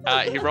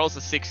 He rolls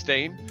a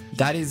 16.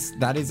 That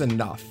is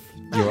enough.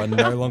 You are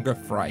no longer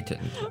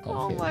frightened of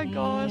Oh him. my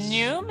gosh.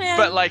 Newman.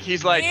 But like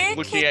he's like here,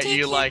 looking at kitty,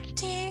 you like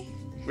kitty.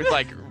 with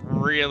like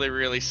really,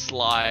 really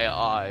sly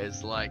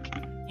eyes, like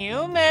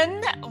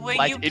Newman, were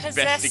Like you possessed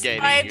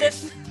investigating by you.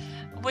 the?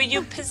 Were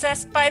you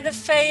possessed by the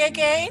Fae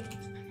again?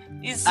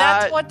 Is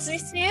that Uh, what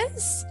this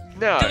is?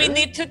 no. Do we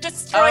need to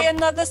destroy Um,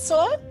 another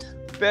sword?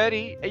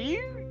 Bertie, are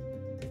you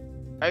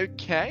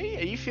okay?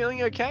 Are you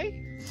feeling okay?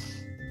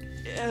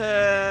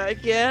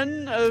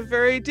 Again, a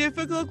very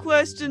difficult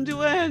question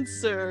to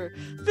answer.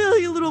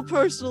 Feeling a little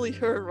personally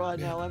hurt right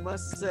now, I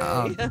must say.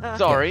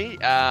 Sorry.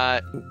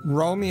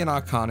 Roll me an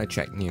Arcana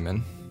check,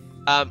 Newman.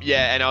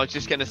 Yeah, and I was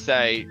just gonna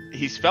say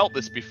he's felt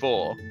this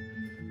before,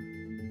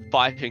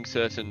 fighting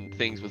certain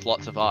things with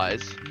lots of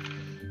eyes.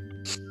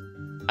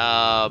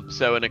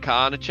 So an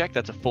Arcana check,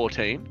 that's a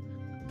 14.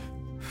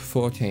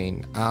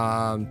 14.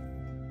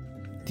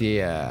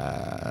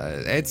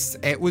 Yeah,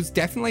 it was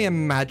definitely a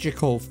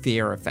magical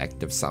fear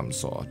effect of some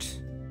sort.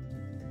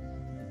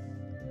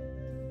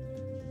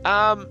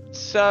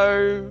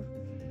 So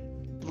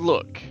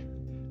look,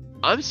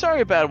 I'm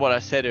sorry about what I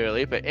said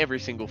earlier, but every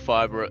single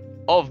fiber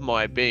of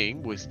my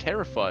being was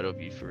terrified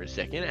of you for a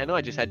second, and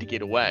I just had to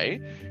get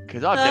away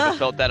because I've never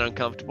felt that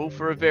uncomfortable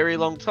for a very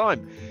long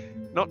time.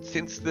 Not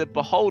since the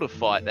Beholder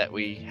fight that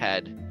we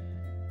had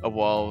a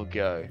while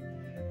ago.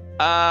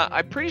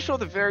 I'm pretty sure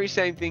the very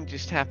same thing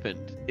just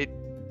happened.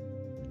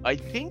 I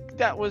think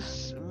that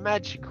was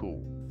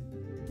magical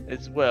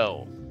as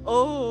well.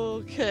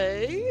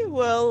 Okay,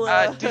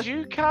 well, Did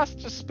you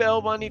cast a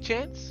spell by any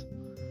chance?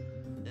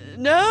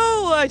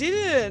 No, I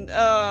didn't.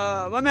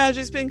 My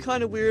magic's been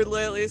kind of weird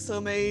lately, so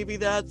maybe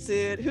that's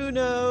it. Who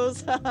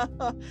knows?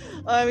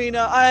 I mean,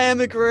 I am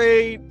a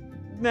great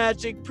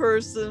magic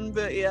person,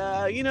 but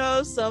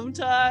yeah,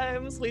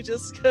 sometimes we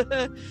just we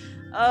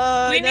need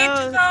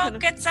to go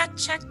get that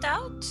checked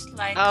out.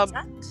 Like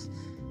that.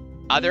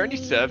 Are there any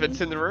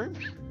servants in the room?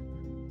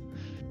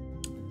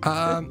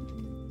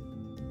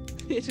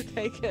 to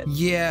take it.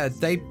 Yeah,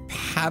 they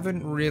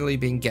haven't really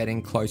been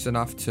getting close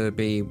enough to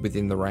be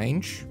within the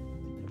range.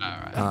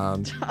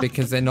 Alright.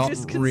 Because they're not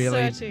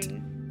really.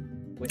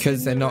 Disconcerting.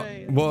 Because they're Within the not.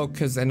 range. Well,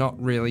 because they're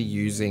not really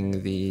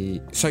using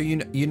the. So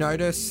you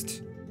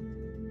noticed.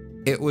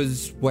 It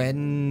was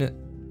when,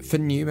 for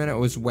Newman, it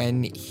was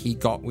when he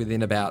got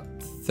within about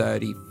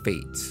 30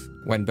 feet.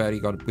 When Bertie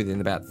got within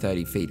about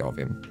 30 feet of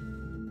him.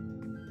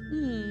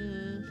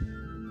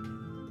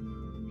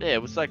 Yeah,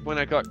 it was like when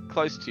I got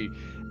close to you.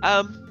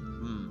 How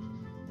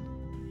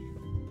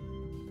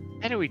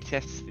do we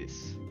test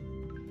this?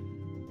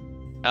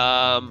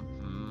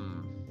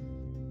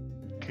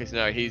 Because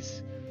no,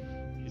 his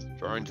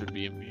drones would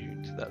be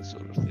immune to that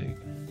sort of thing.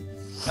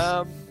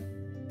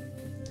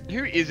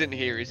 Who isn't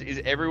here?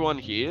 Is everyone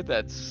here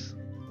that's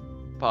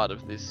part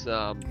of this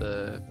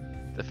the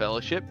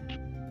fellowship?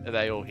 Are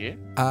they all here?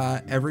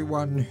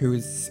 Everyone who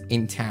is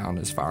in town,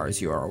 as far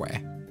as you are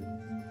aware.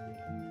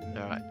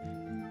 All right.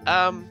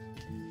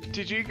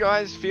 Did you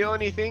guys feel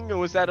anything, or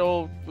was that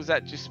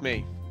just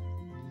me?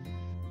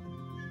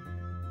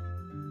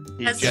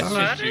 He As gestures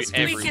far to as we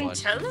can everyone.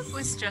 tell, it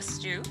was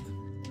just you.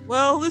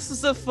 Well, this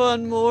is a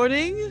fun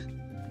morning.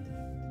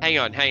 Hang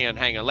on.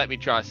 Let me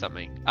try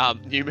something.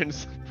 Newman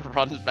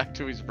runs back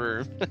to his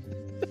room,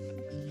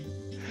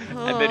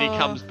 and then he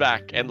comes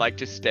back and like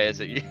just stares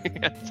at you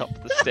at the top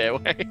of the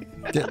stairway.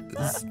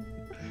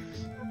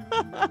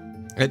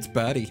 It's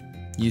Bertie.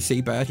 You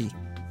see Bertie.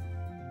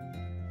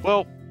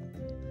 Well,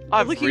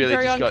 I've looking really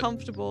very just got.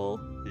 uncomfortable.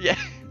 Yeah,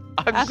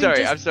 I'm Having sorry.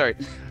 just I'm sorry.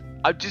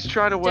 I'm just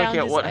trying to work downed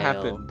out his what ale.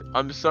 happened.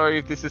 I'm sorry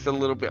if this is a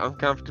little bit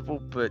uncomfortable,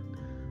 but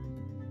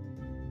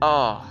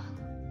I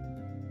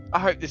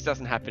hope this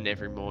doesn't happen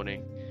every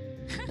morning.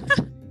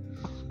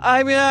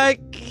 I mean, I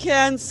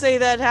can't say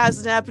that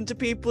hasn't happened to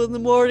people in the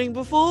morning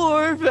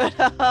before, but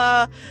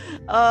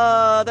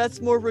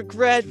that's more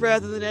regret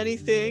rather than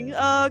anything.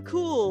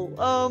 Cool.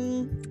 Well,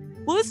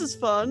 this is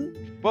fun.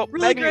 Well,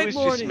 Really maybe it great was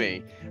morning. just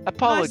me.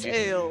 Apologies. Nice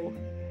ale.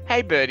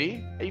 Hey,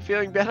 Bertie, are you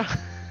feeling better?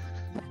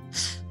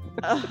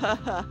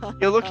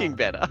 You're looking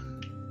better.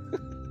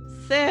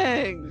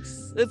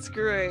 Thanks. It's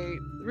great.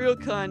 Real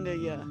kind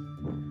of you.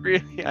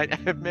 Really, I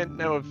meant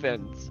no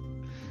offense.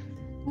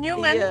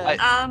 Newman, Yeah.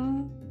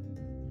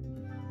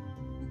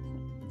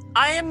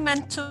 I am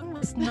mental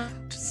was not,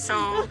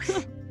 so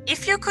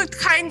if you could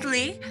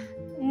kindly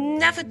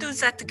never do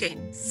that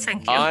again.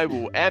 Thank you. I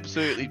will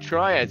absolutely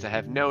try, as I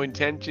have no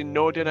intention,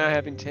 nor did I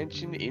have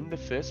intention in the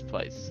first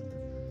place.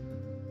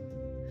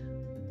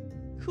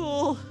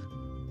 Cool.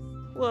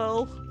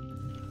 Well,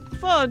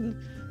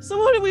 fun. So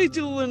what are we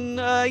doing?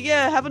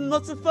 Having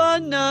lots of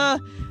fun.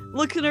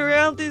 Looking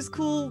around this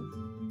cool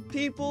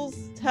people's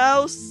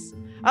house.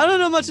 I don't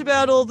know much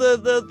about all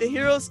the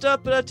hero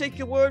stuff, but I take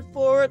your word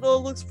for it.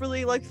 All looks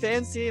really like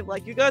fancy.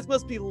 Like you guys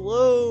must be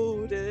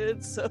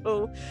loaded,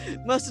 so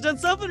must have done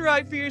something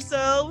right for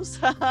yourselves.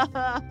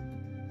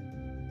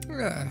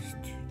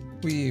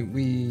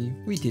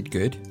 We did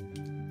good.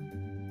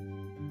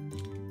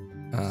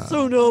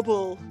 So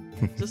noble.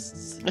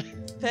 Just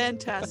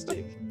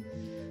fantastic.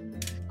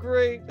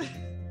 Great.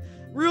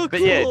 Real But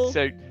cool. yeah,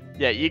 so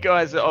yeah, you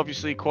guys are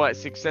obviously quite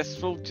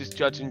successful, just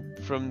judging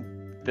from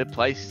the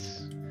place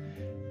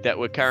that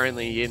we're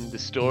currently in, the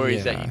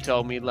stories that Yeah. you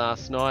told me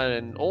last night,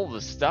 and all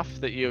the stuff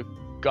that you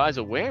guys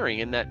are wearing,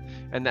 and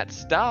that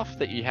staff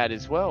that you had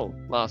as well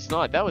last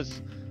night.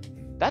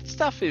 That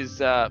stuff is,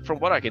 from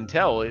what I can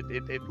tell,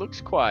 it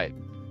looks quite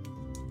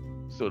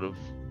sort of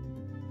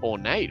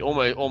ornate,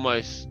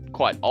 almost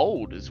quite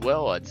old as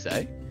well, I'd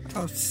say.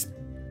 Oh,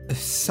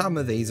 some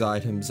of these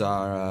items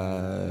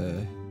are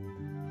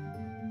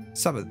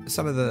some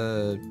of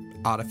the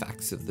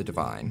artifacts of the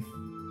divine.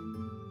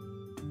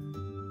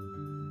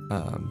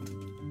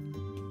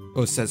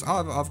 Or says,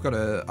 I've got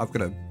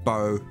a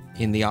bow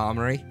in the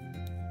armory.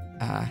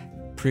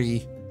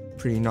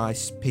 Pretty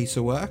nice piece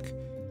of work.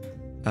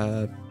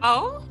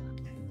 Oh?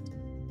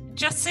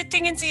 Just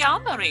sitting in the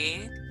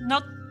armory,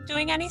 not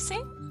doing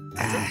anything?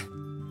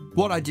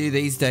 What I do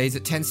these days,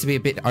 it tends to be a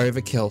bit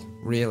overkill,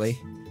 really.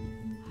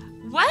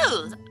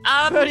 Well,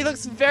 Birdie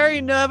looks very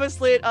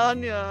nervously at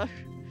Anya.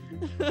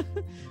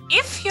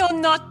 if you're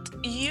not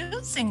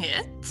using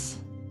it,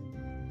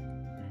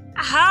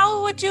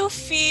 how would you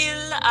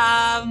feel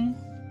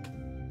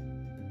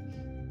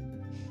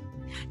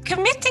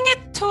committing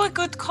it to a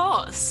good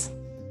cause?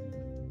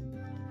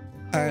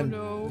 And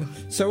no.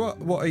 so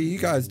what are you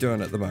guys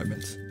doing at the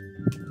moment?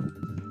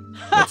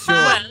 What's your,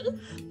 Well,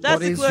 That's what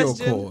the is your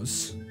question.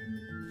 cause?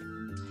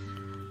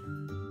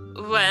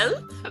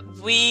 well,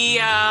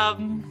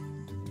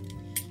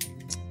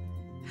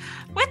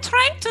 we're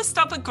trying to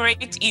stop a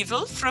great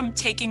evil from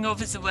taking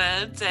over the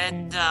world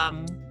and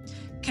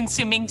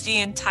consuming the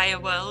entire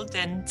world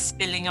and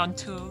spilling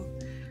onto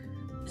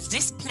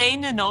this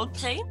plane and all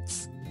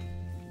planes.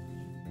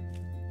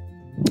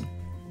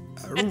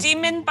 A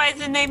demon by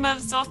the name of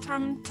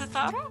Zothram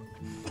Tathara?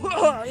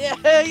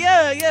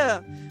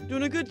 yeah.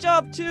 Doing a good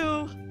job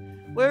too.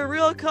 We're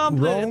real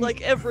competent Wrong. at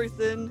like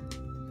everything.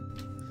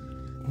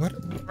 What?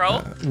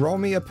 Roll? Roll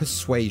me a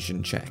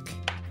persuasion check.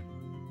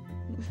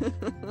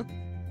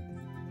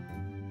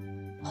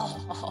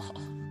 Oh.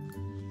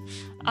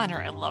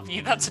 Honor, I love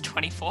you. That's a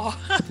 24.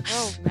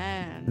 Oh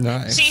man.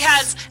 Nice. She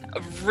has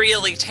a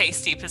really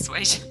tasty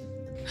persuasion.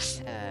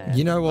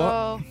 You know what?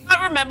 Oh, I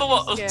don't remember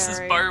what Ux's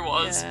Scary, bow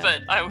was, yeah.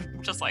 but I was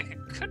just like, it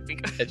could be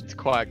good. It's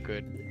quite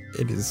good.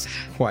 It is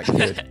quite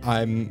good.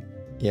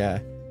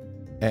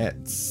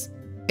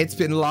 It's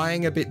been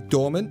lying a bit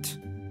dormant,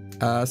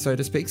 so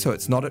to speak, so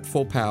it's not at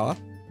full power.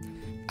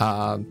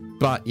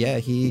 But yeah,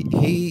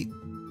 he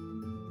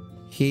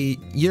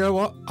you know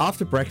what?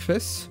 After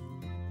breakfast,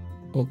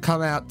 we'll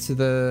come out to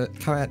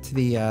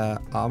the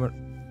armor.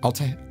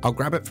 I'll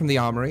grab it from the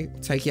armory,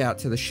 take you out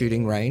to the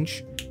shooting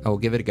range, and we'll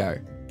give it a go.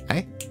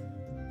 Hey?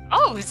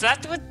 Oh,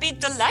 that would be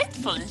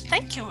delightful.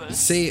 Thank you.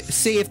 See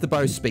if the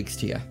bow speaks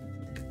to you.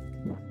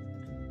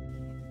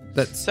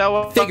 That's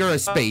So, figure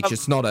of speech.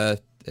 It's not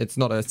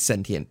a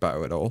sentient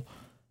bow at all.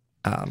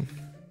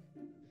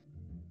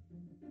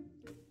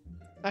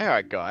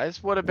 Alright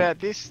guys, what about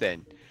this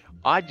then?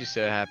 I just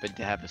so happen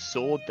to have a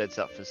sword that's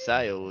up for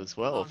sale as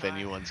well, Oh, if no.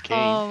 anyone's keen.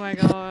 oh my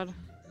god.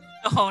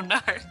 Oh no.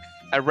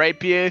 A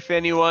rapier, if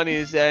anyone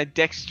is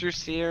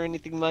dexterous here or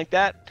anything like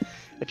that.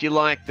 If you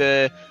like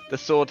the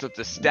swords of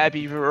the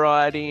stabby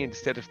variety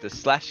instead of the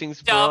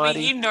slashings Darby,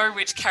 variety. you know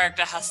which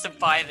character has to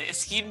buy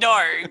this. You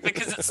know,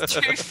 because it's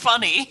too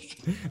funny.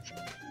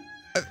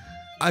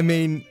 I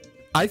mean,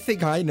 I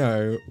think I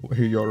know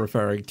who you're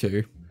referring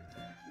to.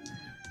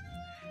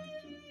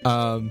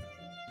 I'm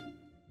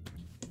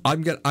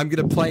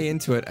gonna play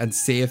into it and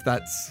see if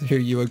that's who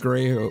you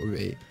agree who it would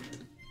be.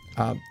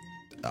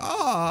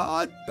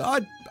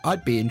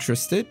 I'd be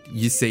interested.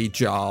 You see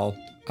Jarl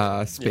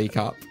speak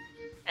up.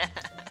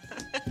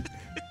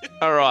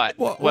 Alright,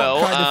 What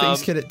well, kind of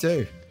things can it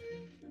do?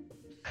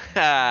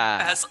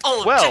 As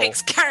all Well- of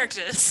Jake's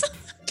characters.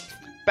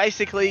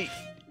 basically,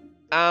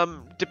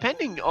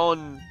 depending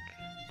on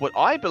what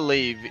I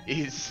believe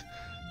is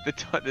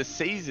the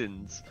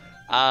seasons,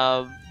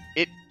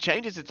 it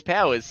changes its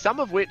powers, some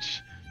of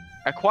which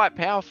are quite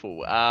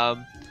powerful.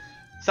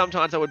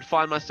 Sometimes I would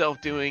find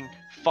myself doing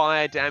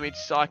fire damage,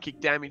 psychic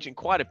damage, and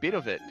quite a bit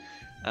of it.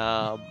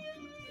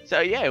 So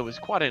yeah, it was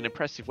quite an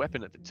impressive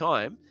weapon at the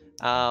time.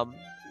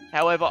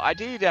 However, I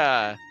did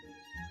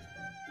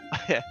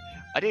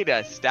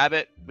stab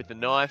it with a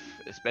knife,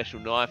 a special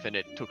knife, and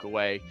it took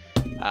away.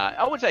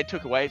 I wouldn't say it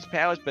took away its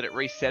powers, but it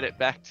reset it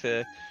back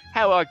to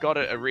how I got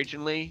it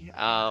originally.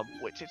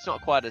 Which it's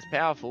not quite as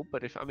powerful,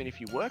 but if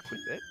you work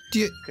with it,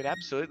 it could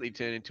absolutely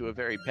turn into a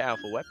very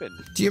powerful weapon.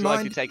 Do you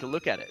mind? Like to take a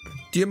look at it?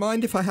 Do you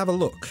mind if I have a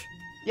look?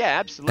 Yeah,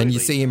 absolutely. And you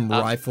see him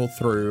rifle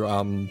through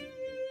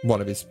one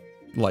of his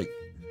like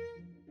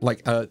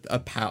a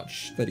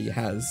pouch that he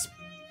has,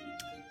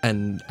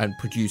 and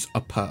produce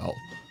a pearl.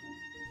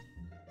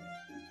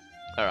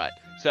 All right.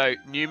 So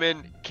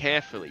Newman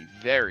carefully,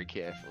 very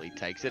carefully,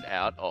 takes it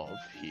out of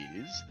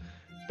his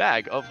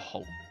bag of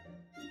holding.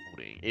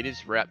 It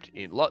is wrapped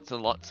in lots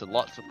and lots and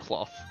lots of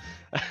cloth.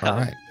 All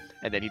right.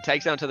 And then he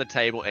takes it onto the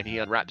table and he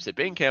unwraps it,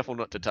 being careful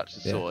not to touch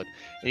the sword.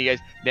 And he goes,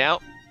 "Now,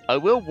 I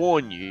will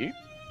warn you,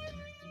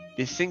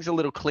 this thing's a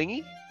little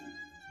clingy.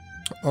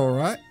 All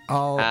right.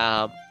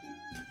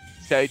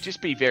 So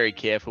just be very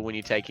careful when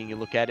you're taking a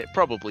look at it.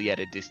 Probably at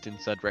a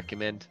distance, I'd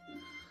recommend."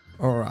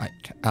 All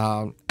right.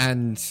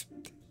 And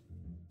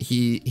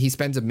he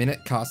spends a minute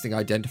casting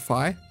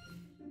Identify.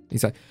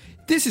 He's like,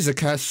 "This is a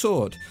cursed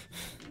sword."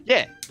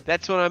 Yeah,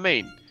 that's what I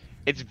mean.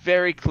 It's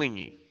very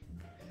clingy.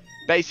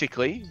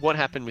 Basically, what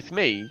happened with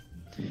me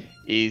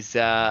is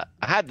I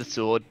had the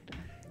sword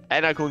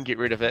and I couldn't get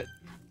rid of it.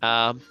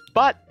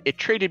 But it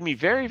treated me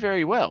very,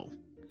 very well.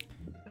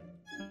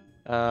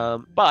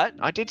 But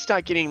I did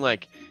start getting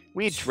like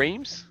weird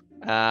dreams.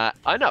 I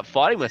ended up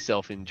fighting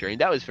myself in dream.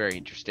 That was very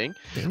interesting.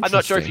 I'm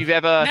not sure if you've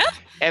ever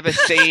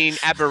seen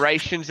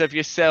aberrations of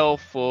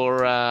yourself or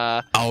you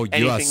are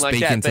anything speaking like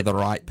that, to the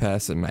right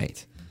person,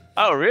 mate.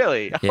 Oh,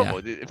 really? Yeah.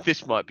 Oh,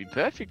 this might be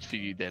perfect for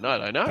you then. I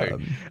don't know.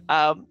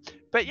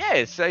 But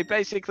yeah, so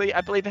basically,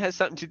 I believe it has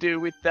something to do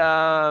with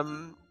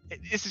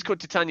this is called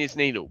Titania's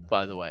Needle,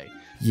 by the way.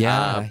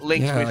 Yeah,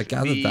 linked with I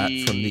gathered that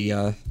from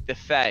the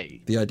Fae.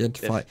 the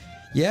Identify.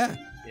 Yeah.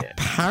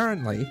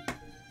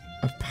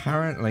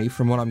 Apparently,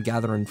 from what I'm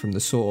gathering from the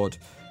sword,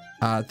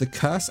 the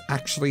curse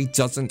actually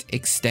doesn't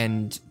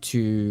extend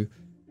to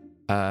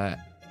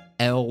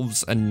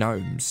elves and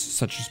gnomes,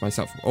 such as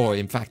myself, or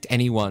in fact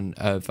anyone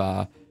of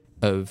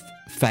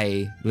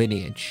Fae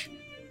lineage.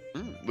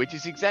 Which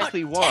is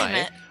exactly Damn why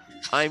it.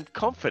 I'm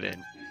confident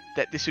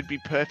that this would be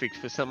perfect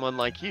for someone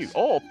like you,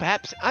 or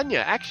perhaps Anya.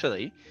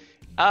 Actually,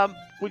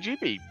 would you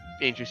be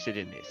interested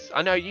in this?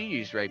 I know you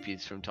use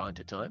rapiers from time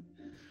to time.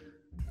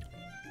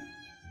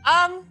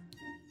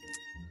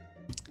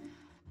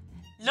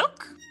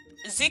 Look,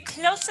 the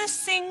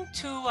closest thing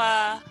to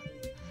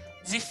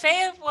the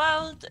Fae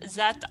world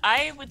that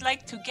I would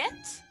like to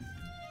get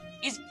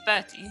is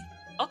Bertie.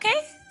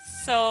 Okay?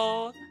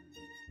 So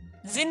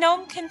the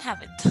gnome can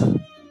have it.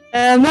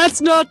 And that's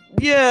not,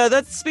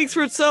 that speaks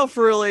for itself,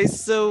 really.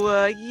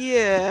 So,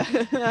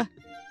 yeah.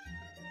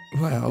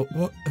 Well,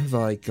 what have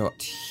I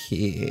got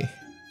here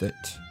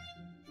that...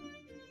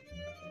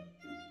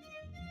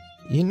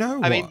 You know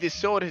what? I mean, this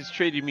sword has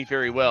treated me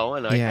very well,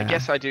 and I Yeah.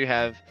 guess I do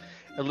have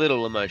a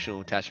little emotional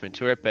attachment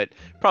to it, but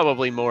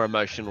probably more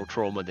emotional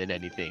trauma than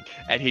anything.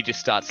 And he just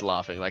starts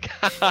laughing, like,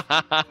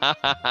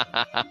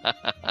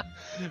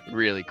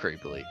 really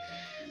creepily.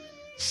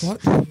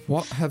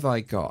 What have I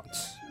got?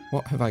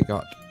 What have I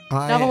got? In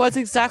other words,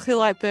 exactly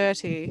like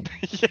Bertie.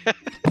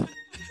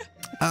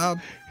 I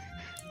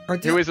Who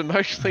do, is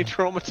emotionally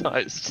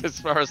traumatized, as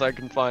far as I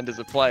can find as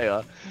a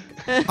player.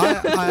 I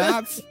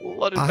have A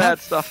lot of I bad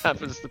have- stuff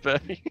happens to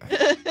Bernie.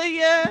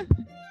 Yeah.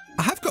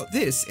 I have got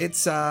this.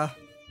 It's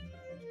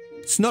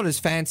not as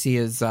fancy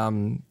as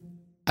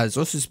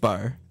Us's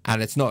bow,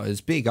 and it's not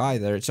as big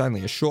either. It's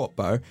only a short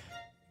bow,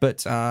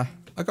 but I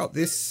got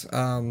this.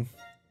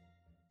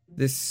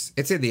 This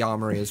it's in the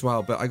armory as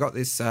well, but I got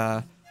this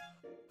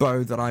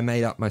bow that I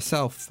made up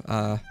myself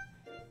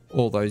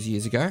all those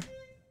years ago.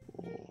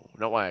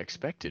 Not what I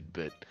expected,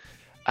 but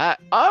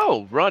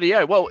oh,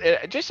 rightio. Well,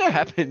 it just so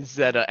happens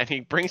that, and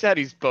he brings out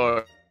his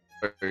bow,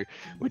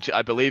 which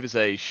I believe is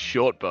a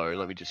short bow.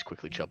 Let me just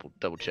quickly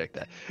double check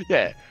that.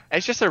 Yeah,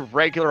 it's just a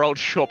regular old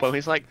short bow.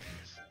 He's like,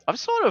 I'm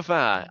sort of,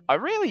 I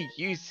rarely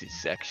use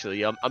this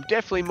actually. I'm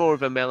definitely more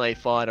of a melee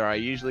fighter. I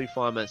usually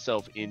find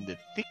myself in the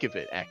thick of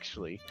it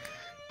actually.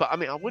 But I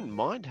mean, I wouldn't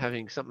mind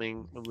having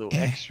something a little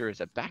extra as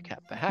a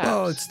backup, perhaps.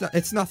 Well,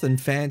 it's nothing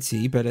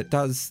fancy, but it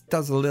does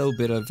a little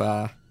bit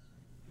of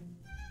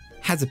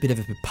has a bit of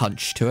a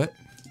punch to it.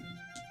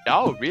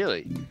 Oh,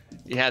 really?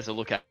 He has a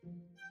look at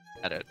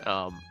it.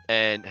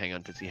 And hang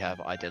on, does he have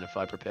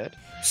Identify prepared?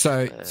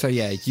 So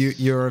yeah,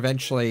 you're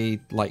eventually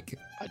like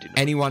I do not.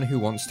 anyone who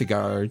wants to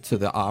go to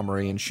the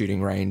armory and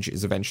shooting range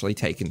is eventually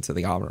taken to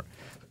the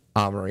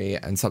armory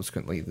and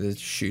subsequently the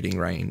shooting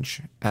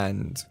range.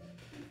 And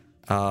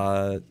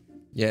so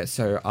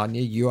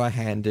Anya, you are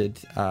handed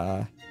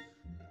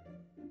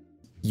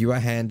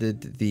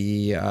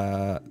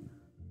the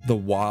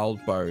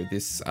wild bow,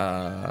 this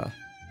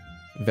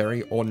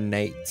very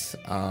ornate,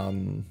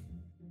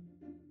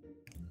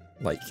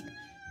 like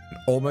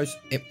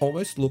it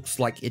almost looks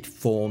like it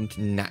formed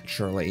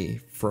naturally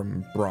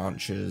from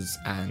branches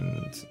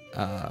and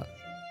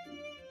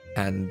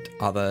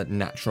other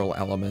natural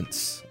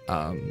elements.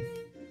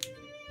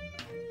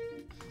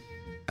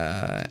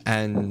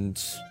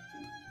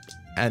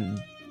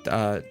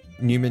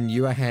 Newman,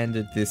 you are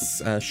handed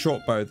this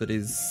short bow that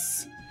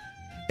is.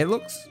 It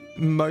looks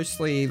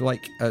mostly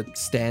like a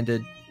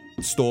standard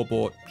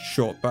store-bought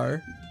short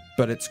bow,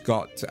 but it's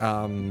got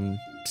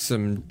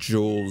some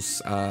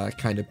jewels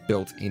kind of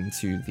built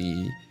into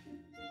the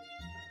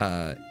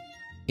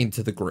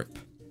grip.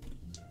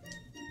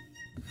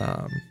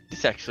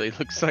 This actually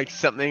looks like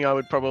something I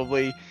would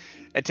probably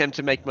attempt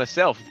to make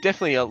myself.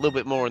 Definitely a little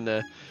bit more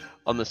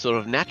on the sort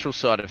of natural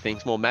side of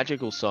things, more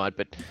magical side.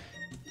 But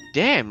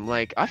damn,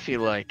 like I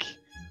feel like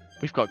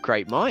we've got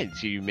great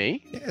minds, you,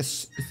 me.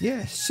 Yes,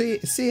 yeah.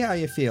 See how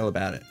you feel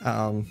about it.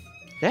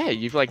 Yeah,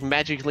 you've like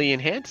magically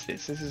enhanced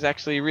this. This is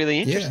actually really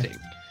interesting.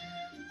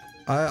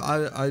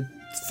 I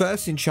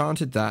first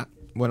enchanted that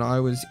when I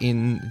was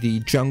in the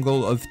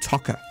jungle of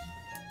Tokka.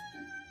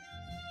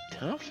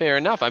 Oh, fair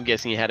enough. I'm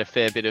guessing you had a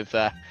fair bit of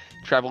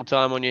travel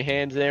time on your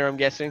hands there, I'm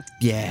guessing.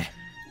 Yeah.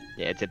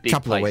 Yeah, it's a big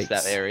Couple of place,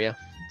 weeks. that area.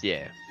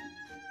 Yeah.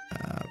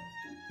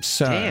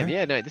 So. Damn,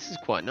 yeah, no, this is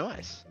quite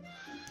nice.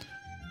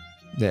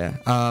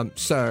 Yeah.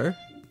 So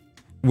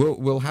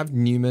we'll have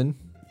Newman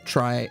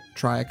try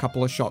a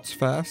couple of shots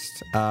first,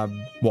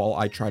 while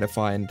I try to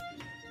find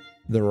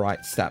the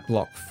right stat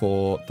block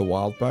for the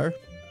wild bow.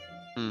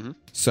 Mm-hmm.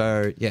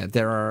 So yeah,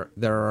 there are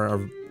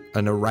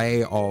an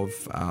array of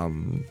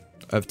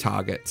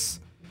targets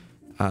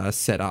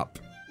set up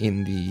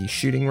in the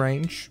shooting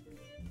range.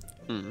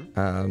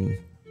 Mm-hmm.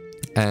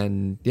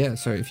 And yeah,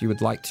 so if you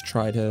would like to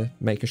try to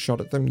make a shot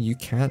at them, you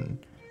can.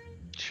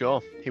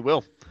 Sure, he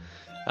will.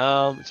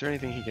 Is there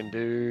anything he can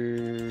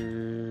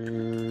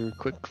do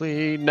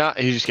quickly? No,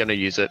 he's just going to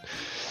use it.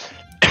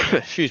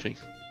 Excuse me.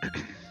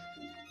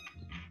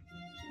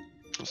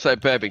 So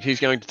perfect. He's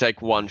going to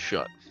take one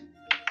shot,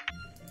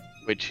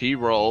 which he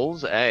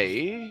rolls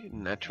a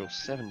natural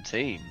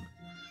 17.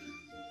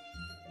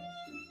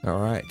 All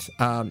right.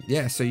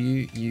 Yeah. So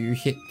you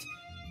hit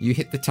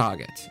the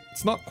target.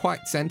 It's not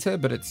quite center,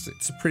 but it's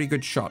a pretty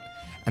good shot.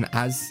 And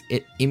as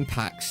it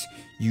impacts,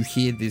 you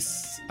hear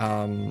this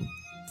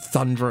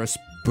thunderous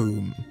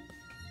boom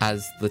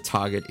as the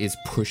target is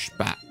pushed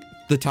back.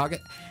 The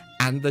target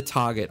and the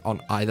target on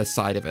either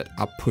side of it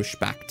are pushed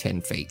back 10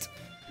 feet.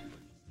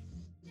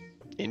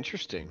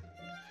 Interesting.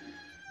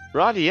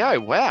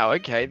 Rightio. Wow.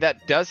 Okay,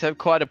 that does have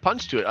quite a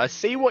punch to it. I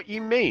see what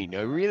you mean.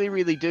 I really,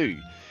 really do.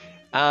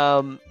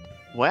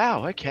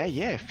 Wow. Okay.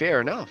 Yeah. Fair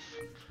enough.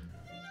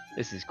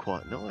 This is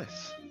quite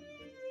nice.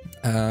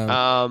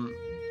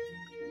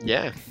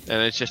 Yeah,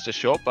 and it's just a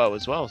short bow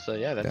as well. So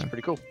yeah, that's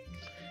pretty cool.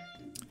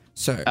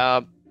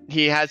 So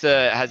he has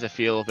a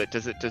feel of it.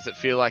 Does it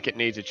feel like it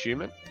needs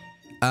attunement?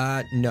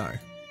 no.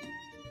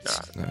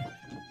 No.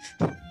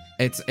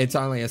 It's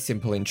only a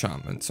simple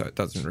enchantment, so it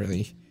doesn't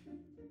really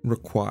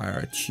require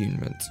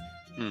attunement.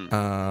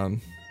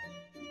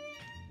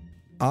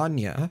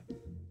 Anya.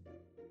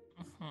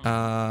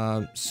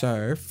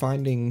 So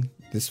finding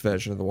this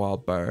version of the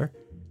wild bow.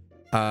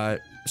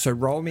 So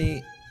roll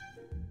me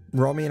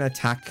an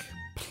attack.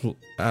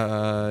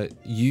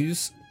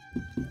 Use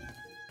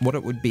what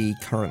it would be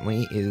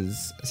currently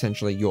is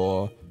essentially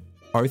your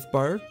oath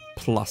bow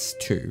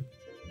 +2.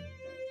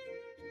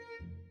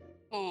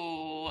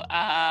 Ooh,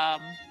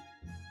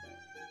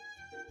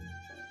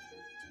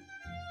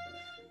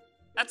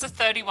 that's a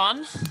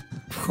 31.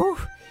 Whew.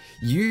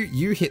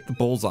 You hit the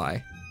bullseye.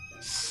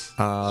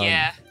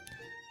 Yeah.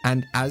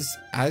 And as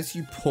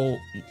you pull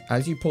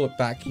it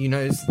back, you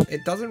notice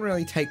it doesn't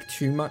really take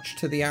too much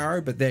to the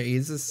arrow, but there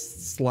is a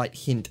slight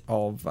hint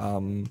of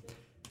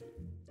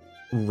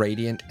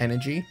radiant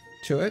energy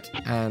to it,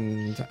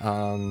 and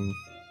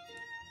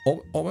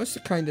almost a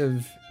kind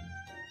of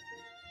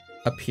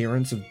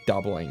appearance of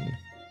doubling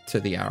to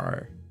the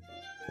arrow,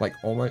 like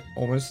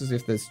almost as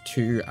if there's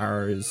two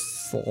arrows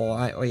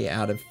slightly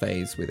out of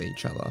phase with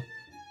each other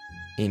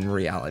in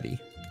reality.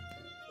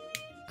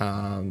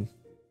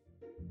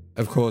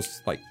 Of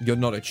course, like, you're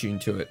not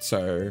attuned to it,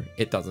 so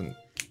it doesn't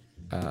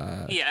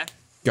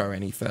go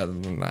any further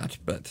than that,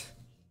 but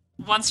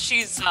Once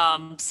she's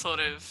sort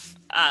of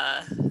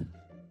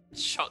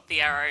shot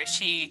the arrow,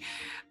 she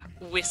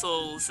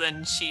whistles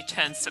and she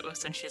turns to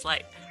us and she's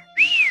like,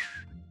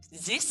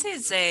 "This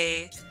is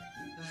a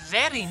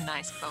very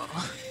nice bow."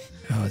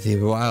 oh, the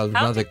wild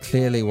How mother did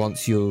clearly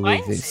wants you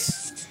Find with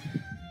this.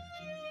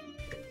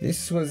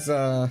 This was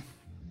if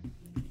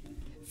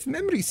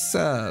memory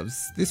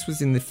serves, this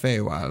was in the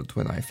Feywild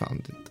when I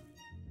found it.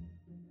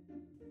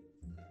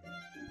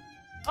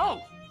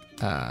 Oh.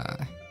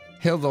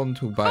 Held on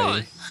to by...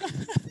 Oh.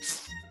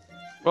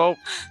 Well,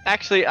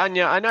 actually,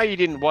 Anya, I know you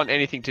didn't want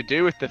anything to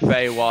do with the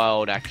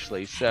Feywild,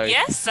 actually. So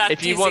Yes, that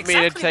if you is want me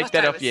to exactly take what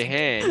that I off was your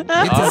thinking. hand,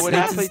 I is- would it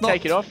is happily not-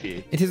 take it off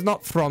you. It is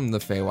not from the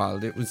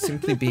Feywild. It was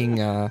simply being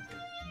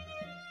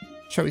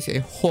shall we say,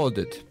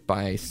 hoarded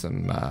by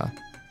some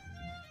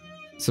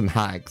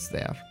hags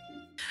there.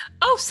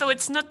 Oh, so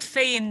it's not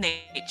fey in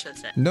nature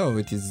then? No,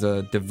 it is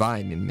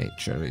divine in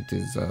nature.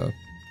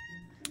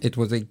 It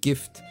was a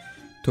gift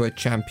to a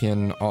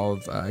champion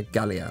of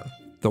Galliel,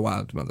 the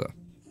Wild Mother.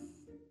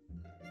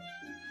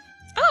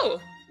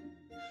 Oh.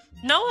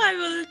 No, I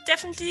will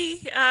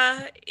definitely,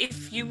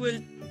 if you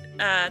will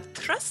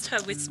trust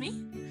her with me,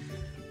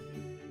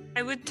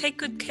 I would take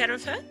good care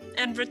of her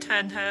and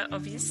return her,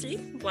 obviously,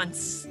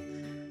 once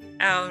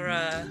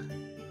our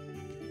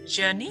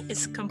journey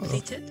is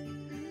completed.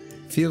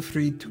 Feel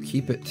free to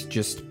keep it.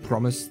 Just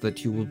promise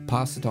that you will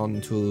pass it on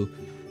to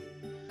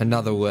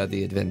another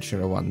worthy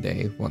adventurer one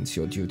day, once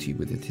your duty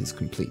with it is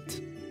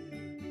complete.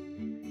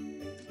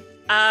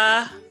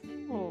 I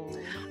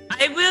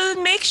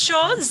will make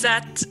sure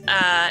that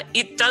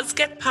it does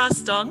get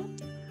passed on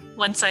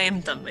once I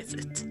am done with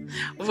it.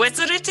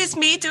 Whether it is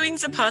me doing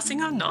the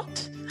passing or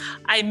not,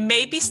 I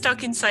may be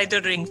stuck inside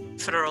the ring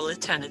for all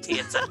eternity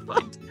at that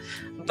point.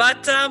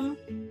 But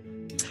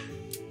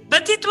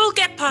it will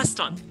get passed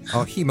on.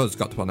 Oh, Hemo's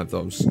got one of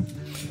those.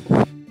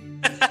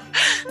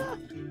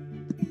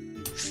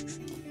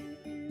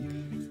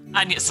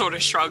 Anya sort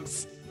of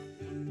shrugs.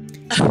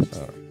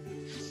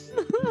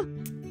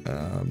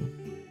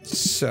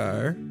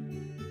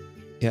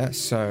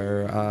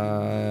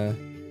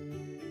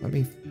 Let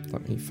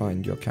me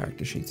find your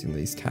character sheets in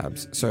these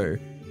tabs.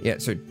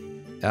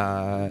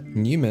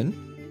 Newman,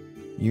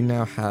 you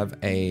now have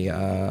a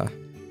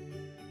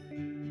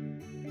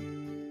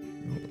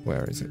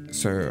where is it?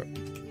 So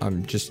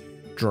I'm just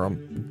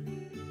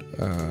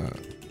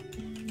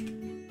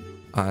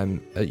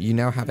you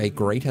now have a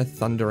greater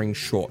thundering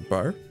short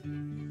bow.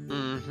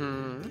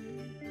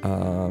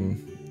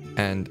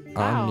 And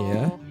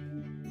Anya,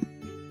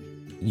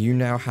 you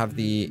now have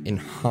the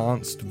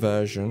enhanced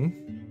version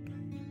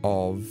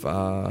of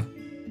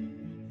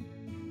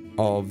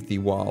the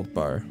wild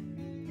bow.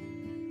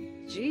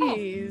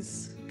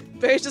 Jeez.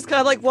 Barry's just kind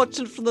of like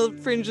watching from the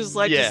fringes,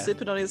 like just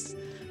sipping on his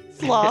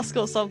flask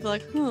or something,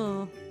 like,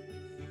 huh.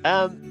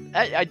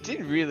 I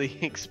didn't really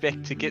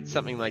expect to get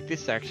something like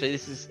this. Actually,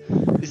 this is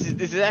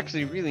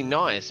actually really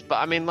nice. But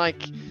I mean,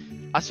 like,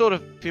 I sort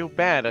of feel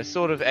bad. And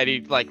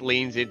he like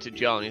leans into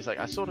John. He's like,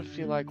 I sort of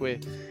feel like we're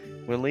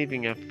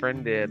leaving a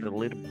friend out a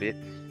little bit.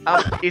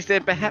 Is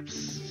there perhaps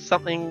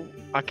something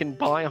I can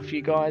buy off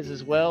you guys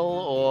as well,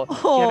 or do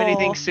you have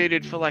anything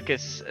suited for like a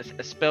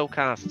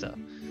spellcaster?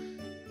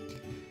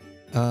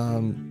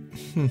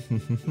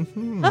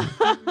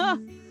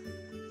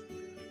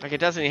 Like, it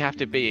doesn't have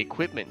to be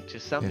equipment,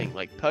 just something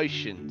like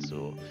potions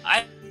or...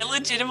 I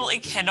legitimately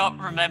cannot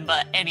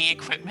remember any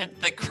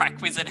equipment that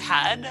Crack Wizard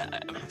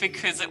had,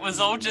 because it was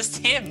all just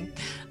him.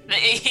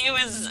 He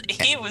was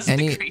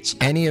the creature.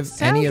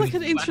 Sounds like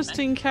an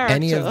interesting character.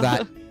 Any of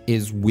that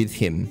is with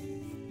him,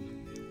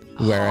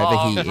 wherever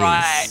he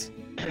is.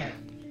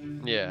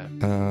 Yeah.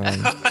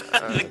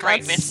 The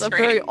great That's mystery. a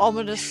very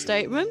ominous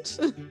statement.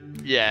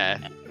 Yeah.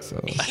 So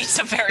He's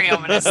a very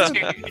ominous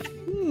dude.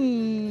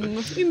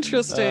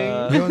 Interesting.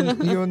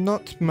 you're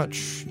not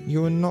much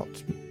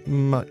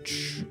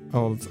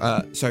of.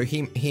 So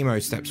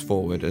Hemo steps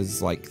forward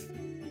as like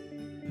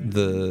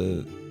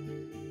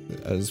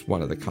as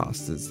one of the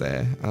casters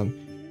there.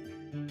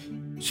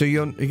 So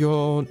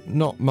you're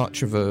not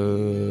much of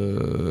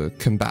a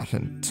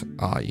combatant,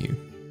 are you?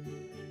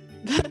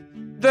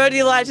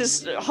 Bertie like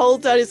just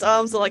holds out his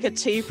arms like a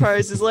T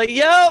pose. Is like,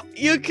 yep,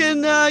 you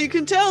can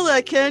tell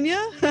that, can you?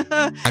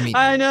 I mean,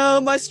 I know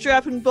my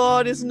strapping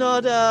bod is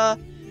not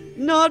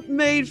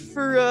made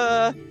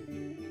for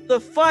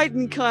the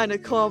fighting kind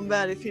of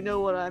combat, if you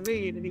know what I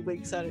mean. And he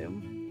winks at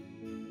him.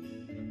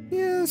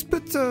 Yes,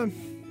 but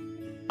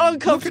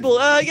uncomfortable.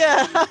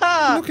 Yeah.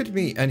 Look at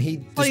me, and he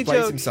Funny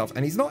displays joke. himself,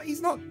 and he's not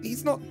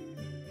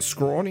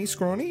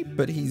scrawny,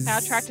 but he's How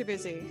attractive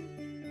is he?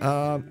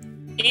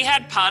 He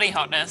had party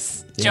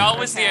hotness. Yeah. Joel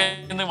was the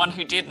only one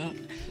who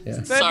didn't.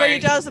 Yeah. But he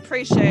does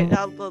appreciate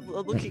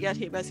looking at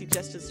him as he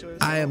gestures to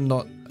himself. I am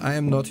not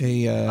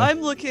a.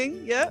 I'm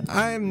looking. Yeah.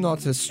 I am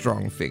not a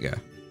strong figure.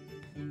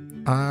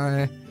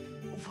 Well.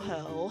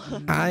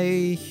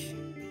 I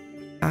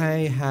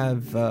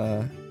have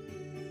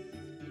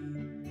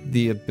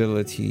the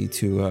ability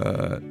to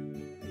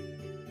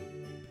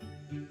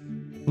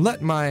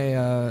let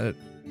my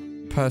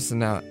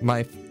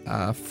my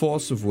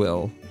force of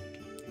will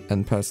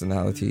and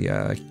personality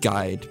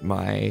guide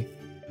my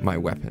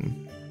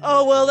weapon.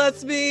 Oh well,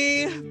 that's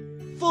me.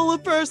 Full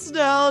of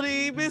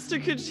personality,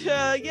 Mr.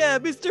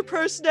 Mr.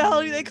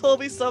 Personality. They call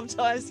me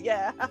sometimes.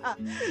 Yeah.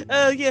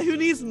 Who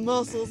needs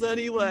muscles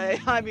anyway?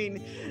 I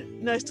mean,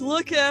 nice to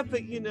look at,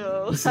 but you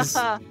know.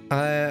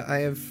 I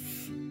have.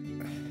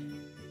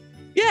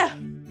 Yeah.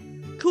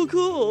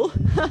 Cool.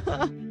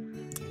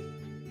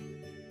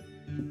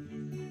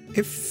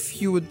 If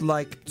you would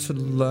like to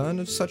learn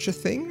of such a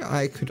thing,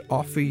 I could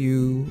offer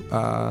you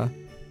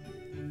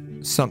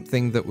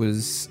something that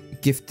was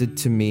gifted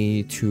to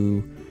me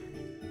to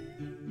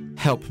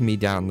help me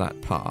down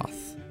that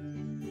path.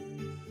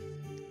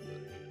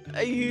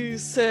 You you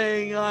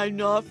saying I'm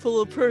not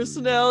full of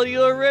personality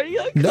already?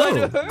 I No, kind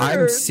of hurt.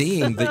 I'm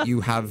seeing that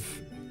you have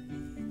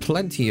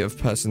plenty of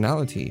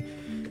personality,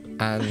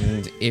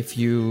 and if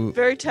you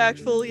Very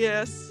tactful,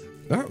 yes.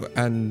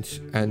 and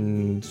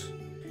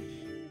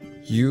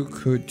you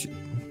could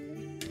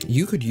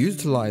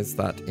utilize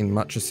that in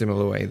much a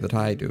similar way that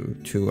I do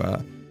to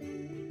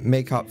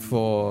make up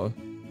for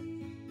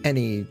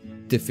any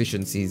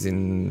deficiencies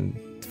in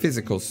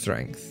physical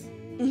strength.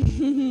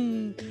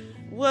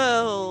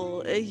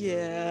 Well,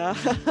 yeah.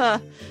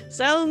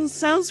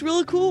 sounds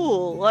really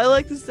cool. I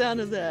like the sound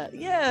of that.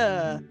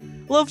 Yeah.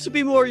 Love to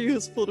be more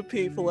useful to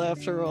people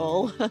after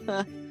all.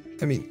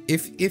 I mean,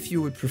 if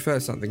you would prefer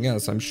something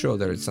else, I'm sure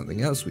there is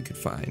something else we could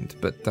find,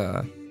 but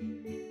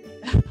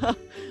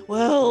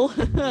well,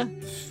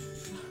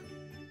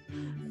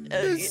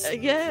 Yes.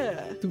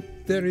 yeah.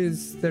 there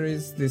is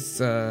this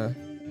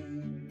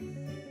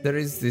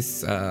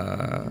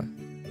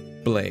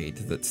blade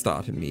that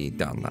started me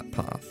down that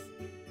path.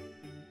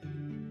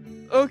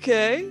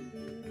 Okay.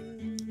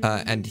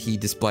 And he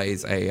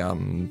displays a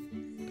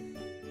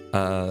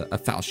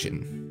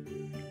falchion.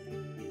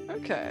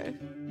 Okay.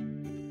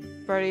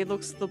 Brady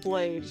looks at the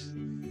blade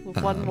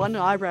with one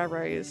eyebrow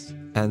raised.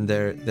 And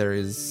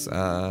there's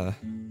a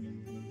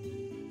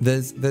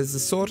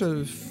sort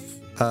of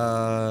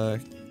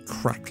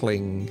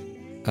crackling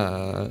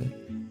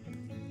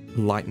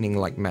lightning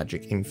like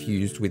magic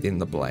infused within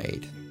the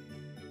blade.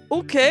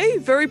 Okay,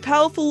 very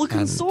powerful looking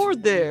And-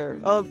 sword there.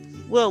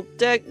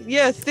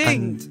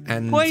 Thing.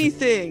 And Pointy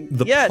thing.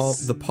 the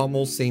Yes. the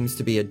pommel seems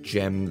to be a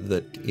gem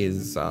that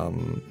is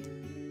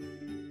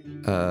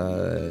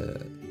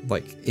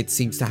like it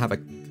seems to have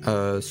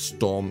a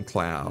storm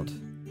cloud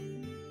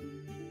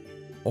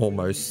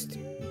almost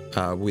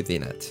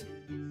within it.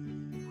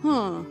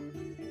 Huh.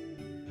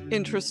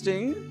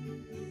 Interesting.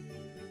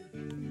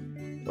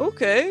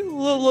 Okay,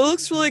 well, it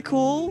looks really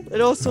cool.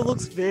 It also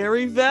looks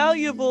very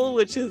valuable,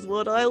 which is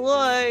what I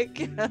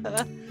like.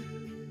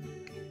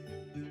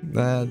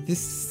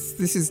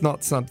 This is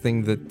not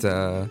something that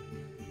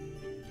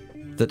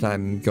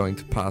I'm going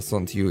to pass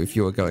on to you if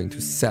you are going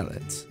to sell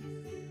it.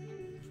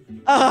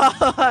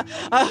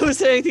 I was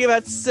saying anything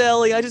about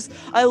selling.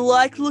 I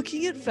like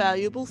looking at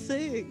valuable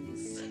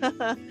things.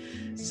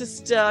 It's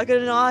just, I got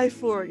an eye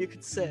for it, you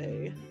could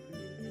say.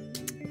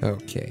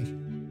 Okay.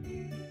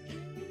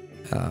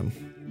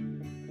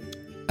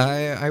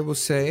 I will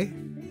say,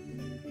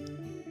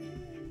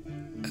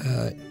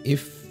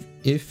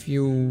 if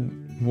you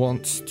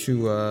want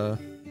to,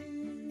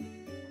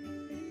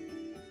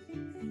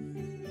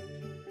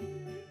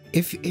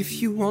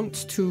 if you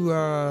want to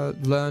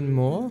learn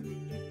more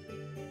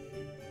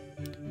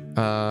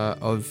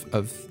of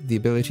the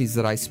abilities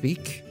that I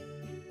speak,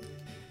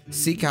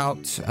 seek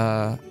out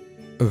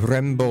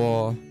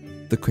Rembor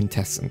the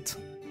Quintessent.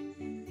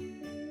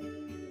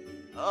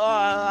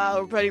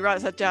 Brady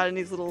writes that down in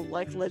his little,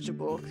 ledger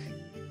book.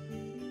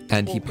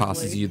 And he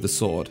passes Awkwardly. you the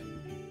sword.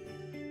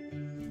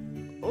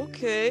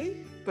 Okay.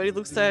 Brady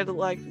looks at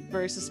it,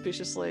 very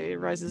suspiciously,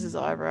 raises his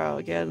eyebrow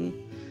again.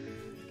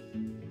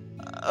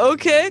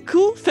 Okay,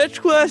 cool.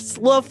 Fetch quests.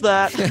 Love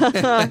that.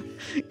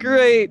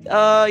 Great.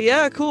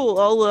 Yeah, cool.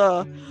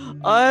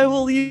 I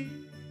will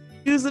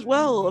use it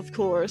well, of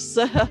course.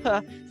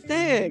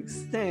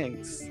 Thanks.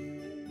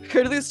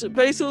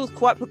 Brady still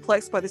quite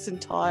perplexed by this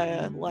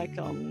entire,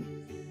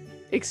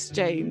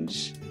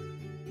 exchange.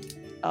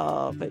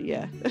 But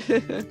yeah.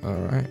 All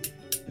right.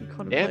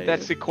 Yeah,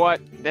 that's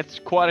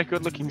quite a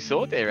good looking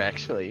sword there,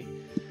 actually.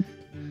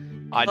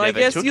 I never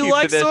guess took you you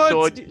like for the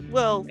swords. sword.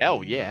 Well,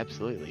 Oh yeah,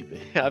 absolutely.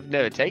 But I've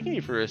never taken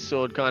you for a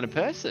sword kind of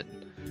person.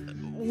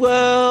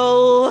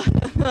 well,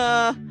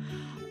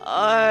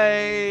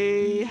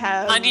 I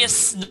have. Anya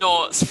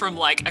snorts from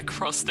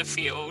across the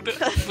field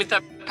with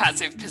a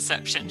passive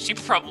perception. She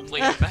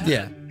probably overheard.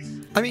 Yeah.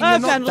 I mean, you're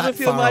I've not handled a that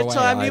few of far my away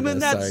time, either, Newman.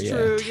 That's so, yeah.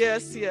 true.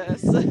 Yes.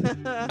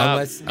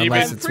 Unless you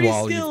mean- it's Pretty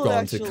while you've skilled, gone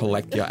actually. to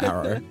collect your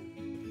arrow.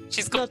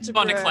 She's Not gone to to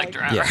brag. collect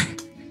her arrow. Yeah.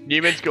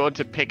 Newman's gone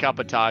to pick up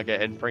a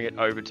target and bring it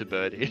over to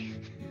Birdie.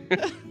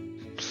 Give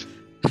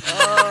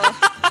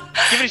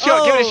it a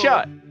shot. Give it a Oh.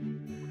 shot.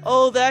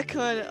 Oh, that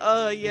kind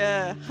of.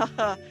 Yeah.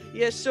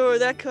 Yeah, sure.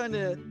 That kind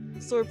of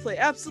swordplay.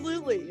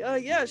 Absolutely.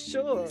 Yeah,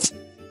 sure.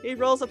 He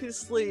rolls up his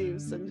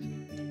sleeves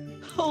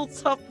and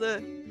holds up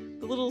the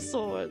little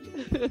sword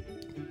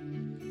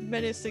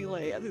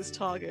menacingly at his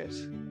target.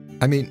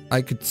 I mean,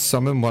 I could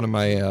summon one of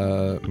my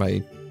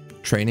my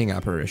training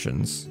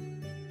apparitions.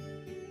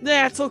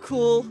 That's so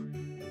cool.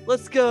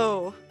 Let's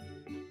go.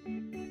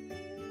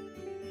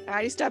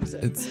 He stabs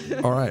it. It's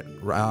all right.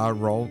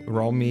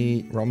 Roll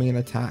me an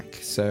attack.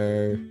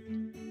 So,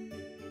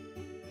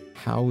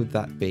 how would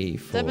that be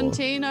for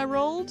 17 I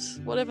rolled.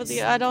 Whatever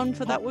the add-on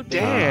for that would be.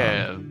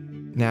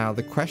 Damn. Now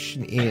the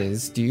question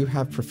is, do you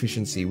have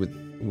proficiency with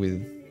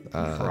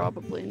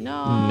Probably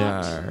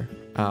not.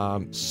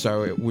 No.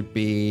 So it would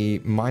be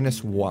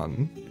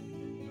 -1.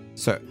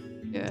 So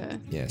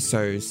Yeah.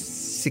 so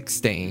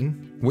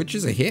 16, which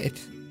is a hit.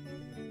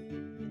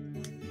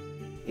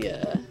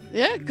 Yeah.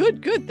 Yeah,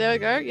 good. There we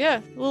go.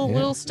 Yeah, Yeah.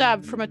 little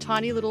stab from a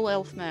tiny little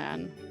elf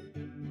man.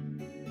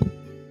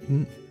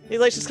 Mm. He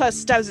like just kind of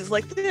stabs it. It's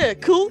like, yeah,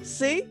 cool.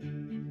 See,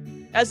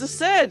 as I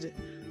said,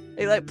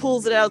 he like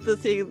pulls it out the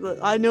thing.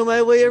 I know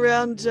my way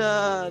around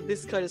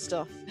this kind of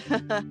stuff.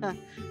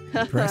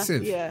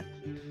 Impressive. Yeah.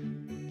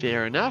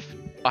 Fair enough.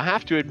 I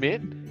have to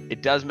admit,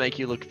 it does make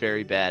you look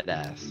very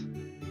badass.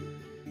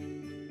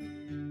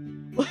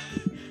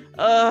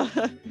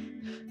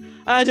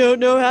 I don't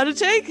know how to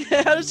take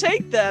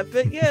that,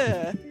 but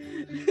yeah.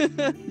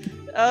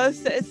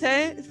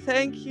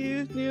 Thank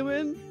you,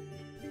 Newman.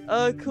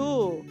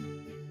 Cool.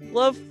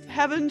 Love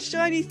having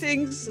shiny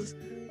things.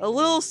 A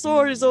little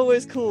sword is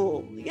always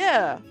cool.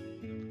 Yeah.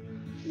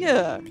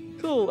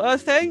 Cool.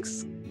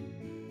 Thanks,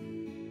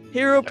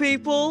 hero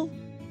people,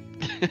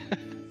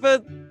 for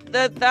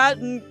that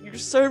and your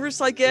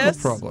service, I guess.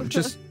 No problem.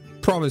 Just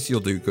promise you'll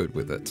do good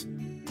with it.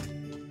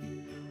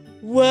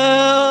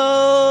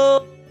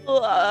 Well,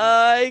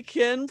 I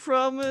can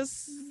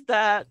promise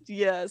that,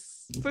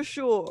 yes, for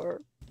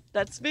sure.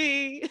 That's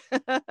me.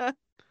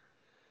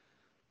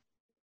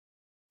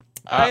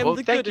 I am well,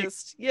 the thank you.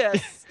 goodest,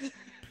 yes.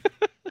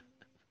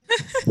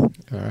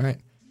 All right.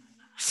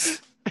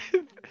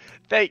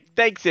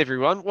 Thanks,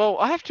 everyone. Well,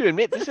 I have to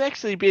admit, this has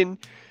actually been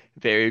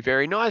very,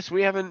 very nice.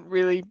 We haven't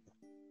really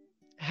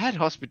had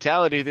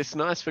hospitality this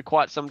nice for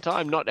quite some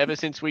time. Not ever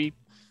since we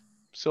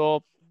saw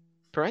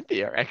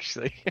Parenthea,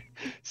 actually.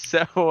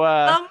 So,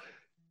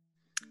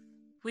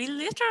 We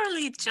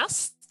literally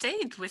just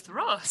stayed with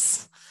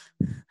Ross.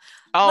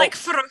 oh, Like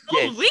for a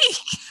whole yes. week.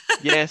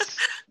 yes,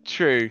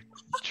 true.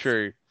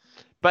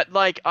 But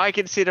like, I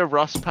consider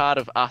Ross part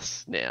of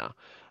us now.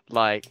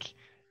 Like,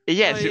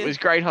 yes, Oh, yeah. it was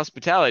great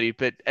hospitality,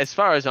 but as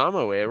far as I'm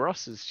aware,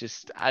 Ross is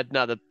just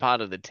another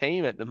part of the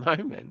team at the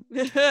moment.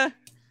 There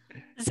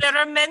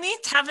are many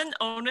tavern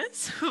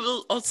owners who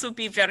will also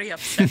be very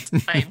upset,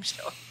 I'm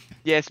sure.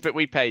 Yes, but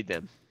we paid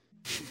them,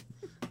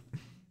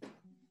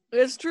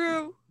 It's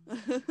true.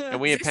 and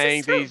we are This is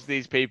paying true.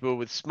 these people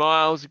with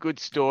smiles, good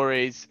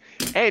stories,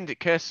 and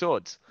cursed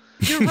swords.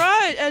 You're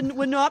right, and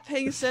we're not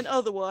paying a cent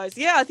otherwise.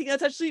 Yeah, I think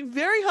that's actually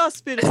very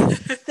hospitable.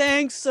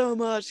 Thanks so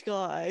much,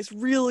 guys.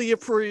 Really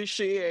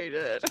appreciate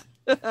it.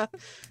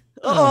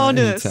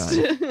 Honest.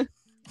 anytime.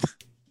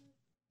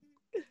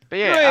 But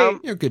yeah,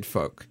 Great. You're good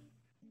folk.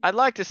 I'd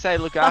like to say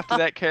look after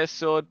that cursed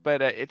sword,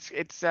 but it's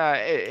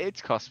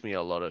cost me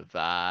a lot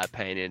of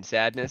pain and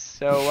sadness.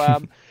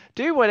 So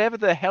do whatever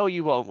the hell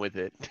you want with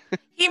it.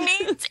 He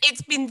means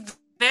it's been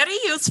very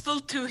useful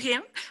to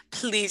him.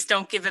 Please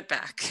don't give it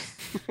back.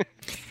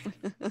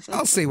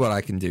 I'll see what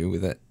I can do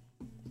with it.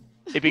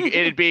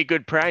 It'd be a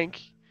good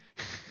prank.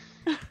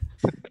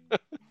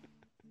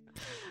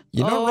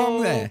 You're not wrong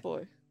Oh, there.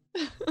 boy.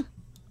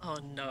 Oh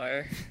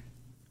no.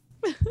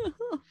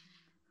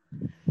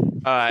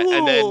 All right,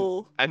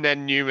 Cool. and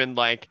then Newman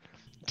like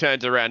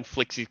turns around,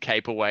 flicks his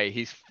cape away.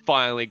 He's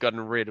finally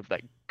gotten rid of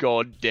that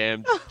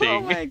goddamn Oh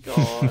thing. my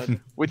god.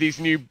 With his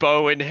new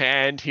bow in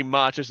hand, he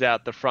marches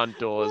out the front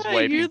doors, Why are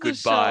waving you the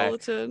goodbye.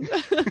 charlatan?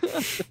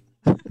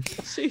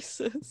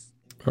 Jesus.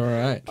 All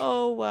right.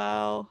 Oh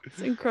wow. It's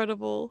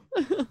incredible.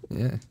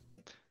 Yeah.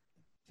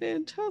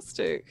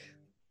 Fantastic.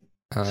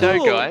 So,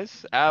 Cool.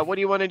 guys, what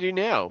do you want to do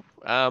now?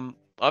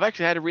 I've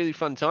actually had a really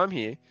fun time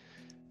here,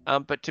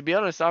 but to be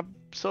honest, I'm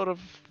sort of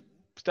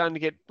starting to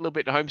get a little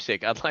bit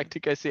homesick. I'd like to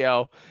go see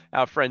our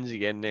friends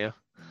again now.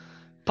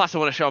 Plus, I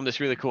want to show them this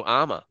really cool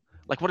armor.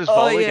 Like, what is Oh,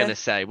 Vola yeah. gonna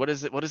say? What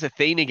is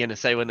Athena gonna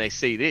say when they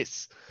see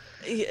this?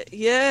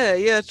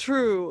 Yeah,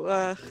 true.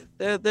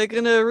 They're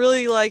gonna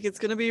really like. It's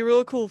gonna be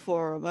real cool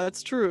for them.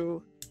 That's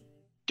true.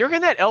 Do you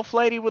reckon that elf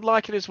lady would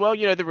like it as well?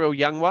 You know, the real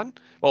young one?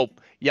 Well,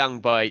 young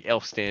by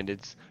elf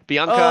standards.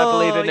 Bianca, I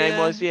believe her name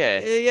was. Yeah.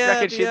 Yeah,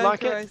 Reckon she'd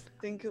like Bianca, it?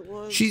 I think it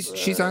was.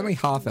 She's only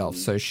half elf,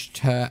 so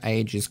her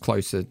age is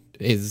closer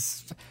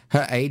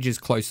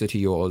to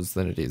yours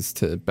than it is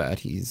to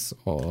Bertie's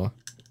or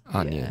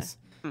Anya's.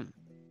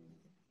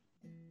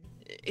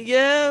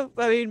 Yeah,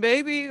 I mean,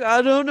 maybe.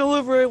 I don't know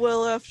her very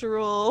well after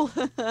all.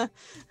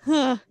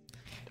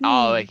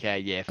 Oh, okay.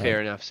 Yeah,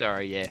 fair enough.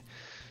 Sorry, yeah.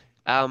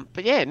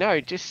 But yeah, no,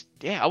 just,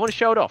 yeah, I want to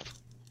show it off.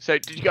 So,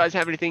 did you guys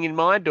have anything in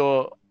mind,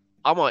 or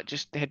I might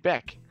just head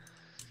back?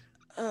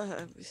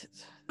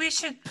 We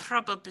should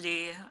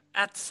probably,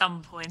 at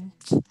some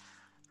point,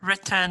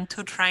 return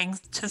to trying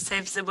to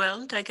save the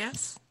world, I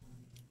guess.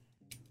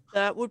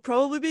 That would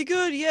probably be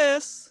good,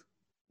 yes.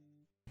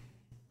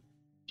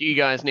 Do you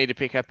guys need to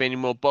pick up any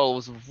more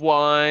bottles of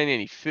wine,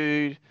 any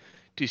food,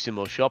 do some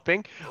more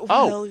shopping?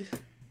 Well,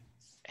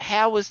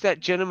 How was that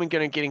gentleman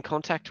going to get in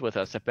contact with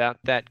us about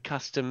that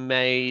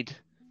custom-made piece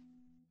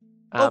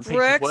of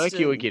work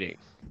you were Braxton. getting?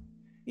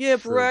 yeah,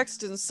 True.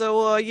 Braxton.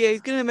 So, yeah,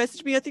 he's gonna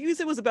message me. I think he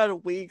said it was about a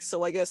week,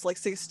 so I guess like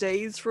 6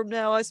 days from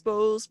now, I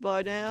suppose,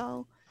 by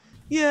now.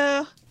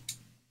 Yeah.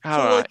 All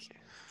So, right. like,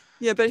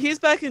 yeah, but he's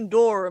back in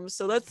Durham,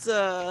 so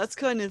that's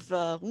kind of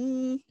a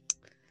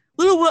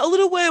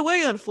little way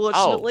away,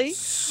 unfortunately.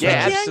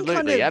 Yeah, Again, absolutely,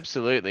 kind of-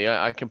 absolutely.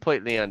 I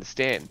completely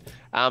understand.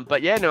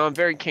 But yeah, no, I'm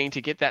very keen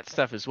to get that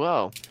stuff as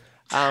well.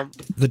 The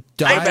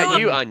How about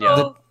diadem, you,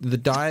 Anya? the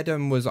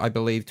diadem was, I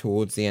believe,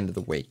 towards the end of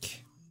the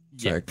week.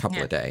 So a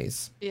couple of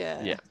days.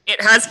 Yeah. Yeah.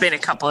 It has been a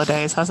couple of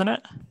days, hasn't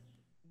it?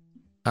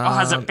 Or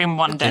has it been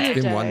one day?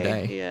 It's been one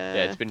day. Yeah.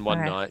 Yeah, it's been one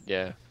Okay. night.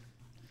 Yeah.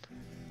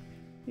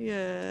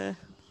 Yeah.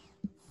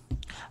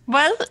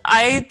 Well,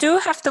 I do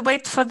have to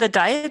wait for the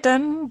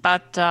diadem,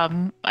 but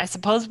I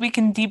suppose we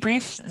can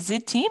debrief the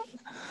team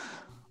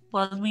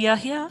while we are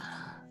here.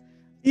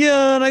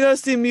 Yeah, and I gotta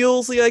see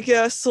Mulesy, I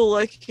guess. So,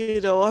 like,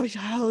 you know,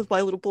 how's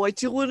my little boy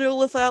doing it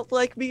without,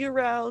 like, me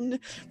around?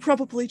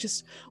 Probably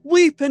just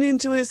weeping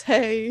into his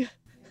hay.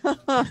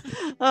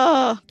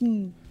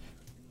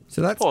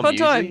 So that's Poor Fun Musey.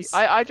 times.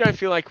 I don't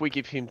feel like we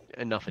give him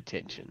enough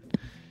attention.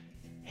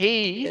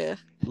 He Yeah.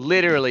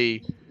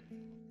 literally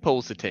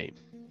pulls the team.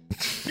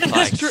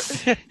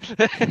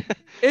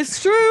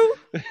 It's true.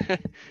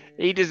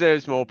 He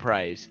deserves more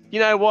praise. You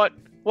know what?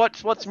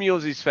 What's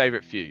Mulesy's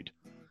favorite food?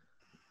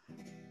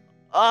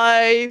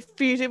 I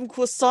feed him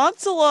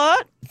croissants a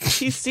lot.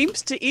 He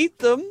seems to eat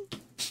them.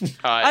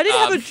 I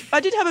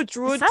did have a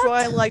druid that-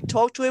 try and like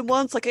talk to him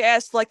once. Like I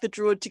asked like the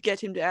druid to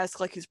get him to ask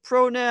like his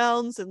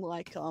pronouns and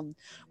like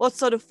what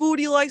sort of food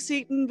he likes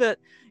eating, but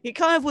he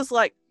kind of was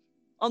like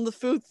on the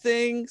food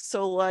thing.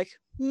 So like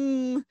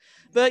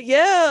but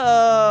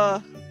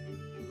yeah,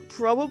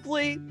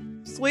 probably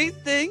sweet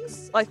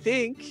things. I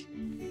think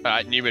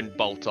Newman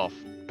bolts off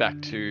back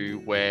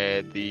to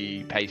where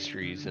the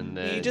pastries and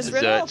the he just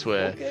ran desserts off.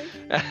 were, Okay.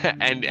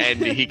 and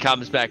he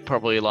comes back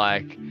probably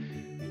like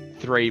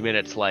 3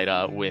 minutes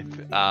later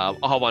with a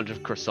whole bunch of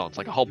croissants,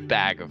 like a whole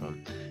bag of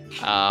them.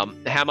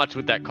 How much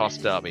would that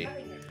cost, Darby?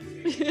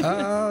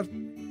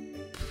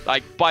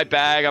 Like by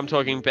bag, I'm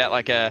talking about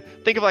like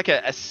think of like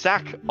a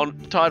sack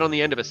tied on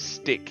the end of a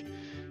stick.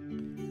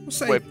 we'll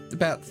say We're-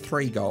 about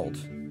 3 gold.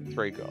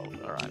 3 gold.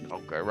 All right, I'll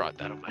go write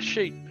that on my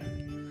sheet.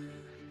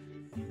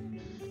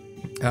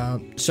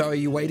 So are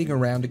you waiting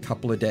around a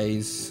couple of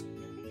days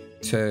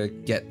to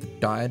get the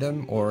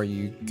diadem, or are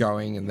you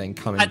going and then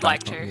coming I'd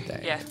back like on to, the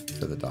day yeah.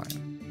 for the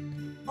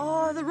diadem?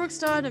 Oh, the Rook's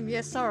diadem.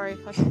 Yeah, sorry,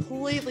 I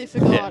completely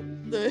forgot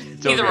the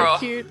all Either good. or.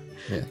 cute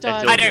Yeah.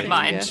 diadem. I don't thing,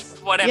 mind.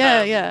 yeah.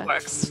 Whatever Yeah.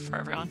 works for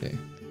everyone.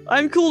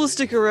 I'm cool to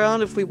stick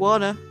around if we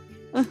wanna.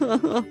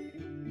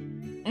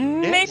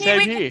 Maybe same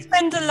we here. can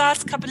spend the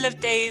last couple of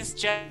days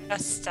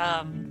just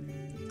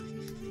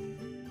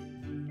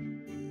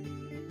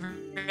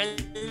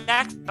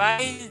relax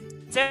by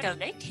the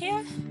lake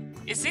here.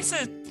 Is this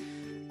a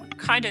what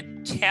kind of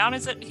town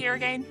is it here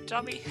again,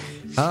 Dobby?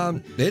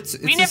 It's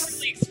We a never s-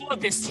 really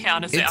explored this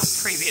town as our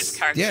it's- previous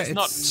characters. yeah,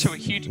 Not it's- to a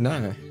huge.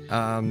 No,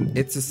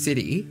 it's a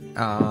city,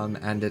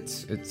 and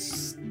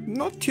it's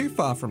not too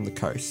far from the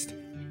coast.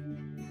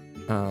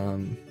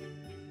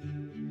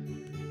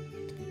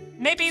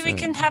 Maybe we so-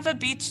 can have a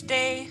beach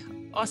day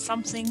or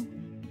something.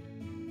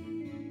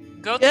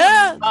 Go to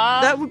Yeah, the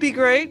bar. that would be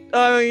great.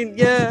 I mean,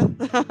 yeah.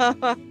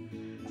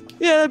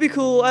 Yeah, that'd be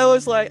cool. I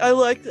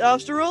like,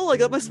 after all, I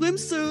got my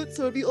swimsuit,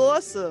 so it'd be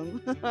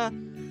awesome.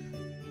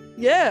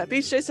 Yeah,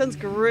 beach day sounds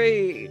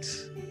great.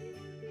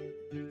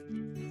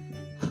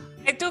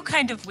 I do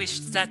kind of wish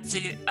that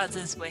the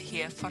others were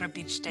here for a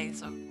beach day,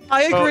 though.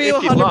 I Well, agree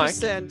if you'd like.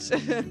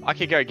 100%. I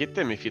could go get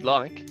them if you'd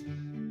like.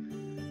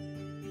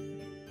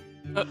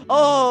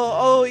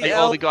 Oh, Like yeah.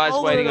 all the guys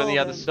I'll waiting learn on the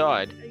all other them.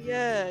 side.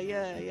 Yeah.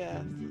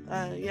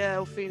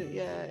 I'll feed it.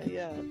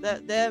 Yeah.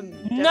 Them.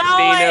 No,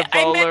 Fina, I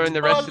Bowler, meant and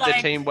the rest more of the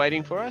like- team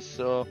waiting for us,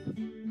 or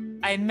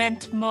I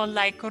meant more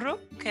like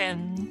Rook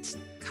and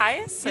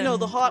Caius. You know,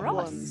 the and hot Ross.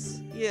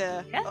 ones.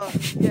 Yeah.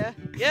 Yeah.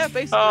 Yeah,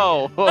 basically.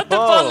 oh, But the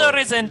bowler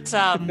isn't,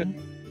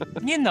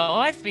 you know,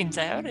 I've been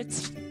there.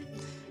 It's,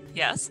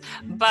 yes.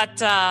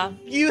 But,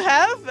 You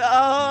have?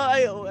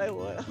 oh,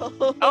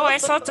 I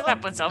thought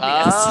that was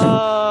obvious.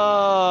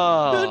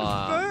 Ah,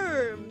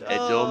 Confirmed.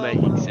 it's all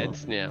making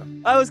sense now.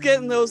 I was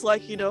getting those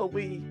like, you know,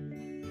 we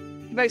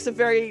makes a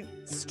very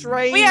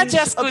strange. We are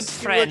just good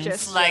obscure friends.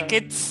 gesture. Like,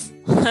 it's.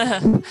 We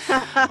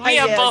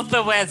are Yeah. both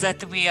aware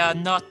that we are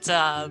not,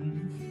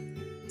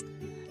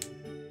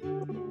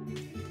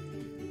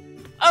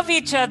 of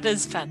each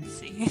other's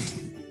fancy.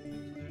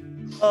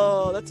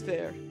 Oh, that's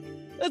fair.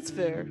 That's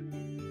fair.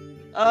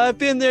 I've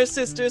been there,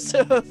 sister.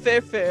 So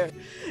fair.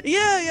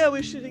 Yeah,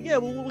 we should. Yeah,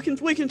 well,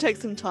 we can take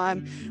some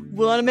time.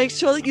 We want to make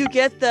sure that you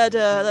get that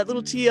that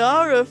little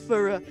tiara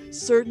for a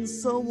certain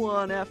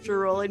someone.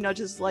 After all, and not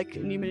just like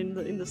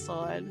Neiman in the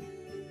side,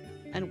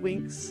 and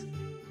winks.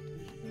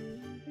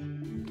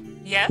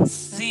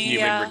 Yes, the,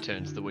 Newman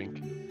returns the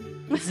wink.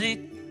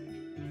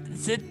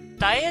 the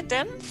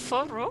diadem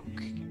for Rook?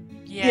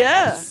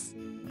 Yes.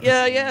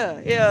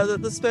 Yeah.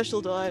 The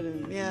special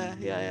diadem.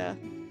 Yeah.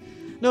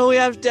 No, we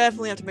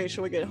definitely have to make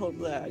sure we get hold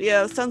of that.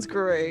 Yeah, that sounds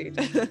great.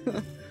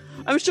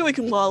 I'm sure we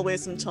can while away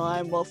some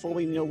time before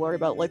we, worry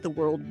about like the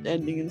world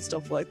ending and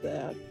stuff like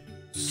that.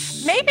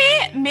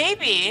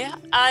 Maybe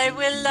I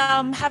will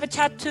have a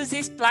chat to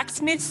this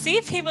blacksmith, see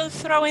if he will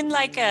throw in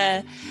like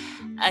a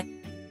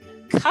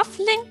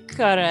cufflink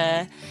or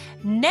a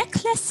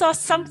necklace or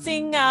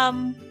something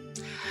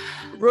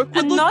Rook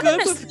would look good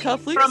with Anonymously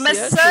cufflinks. from a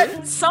yeah,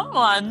 certain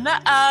someone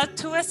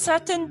to a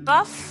certain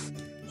buff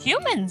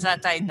human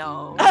that I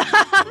know.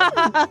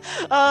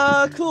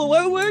 Cool.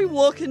 Where are we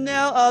walking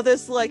now?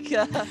 There's like,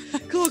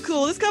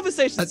 cool. This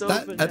conversation's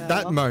over now. At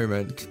that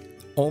moment,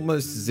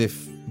 almost as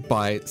if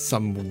by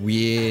some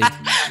weird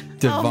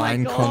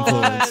divine God.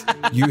 confluence,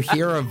 you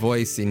hear a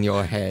voice in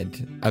your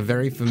head, a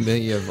very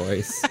familiar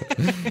voice,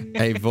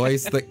 a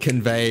voice that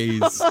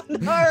conveys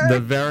No. the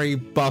very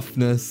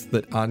buffness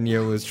that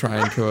Anya was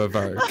trying to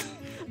evoke.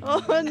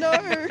 Oh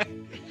no.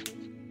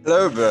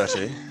 Hello,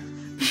 Bertie.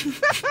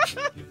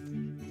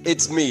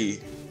 It's me,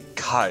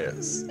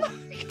 Caius.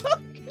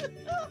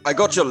 I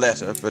got your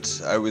letter,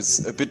 but I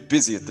was a bit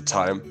busy at the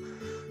time.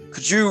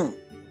 Could you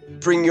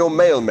bring your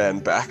mailman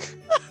back?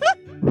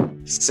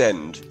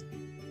 Send.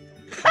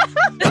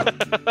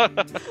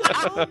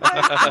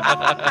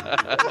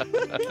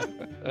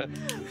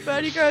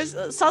 Bertie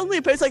goes suddenly.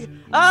 Bertie's like,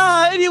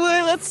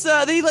 anyway, let's.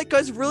 Then he like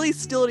goes really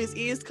still, and his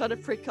ears kind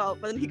of prick up,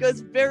 and then he goes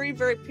very,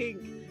 very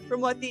pink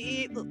from like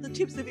the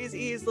tips of his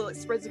ears that like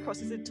spreads across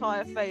his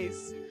entire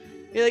face.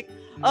 You're like,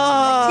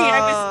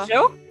 I was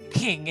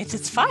joking. It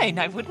is fine.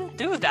 I wouldn't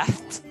do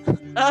that.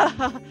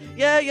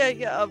 yeah.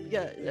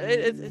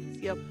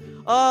 Yep.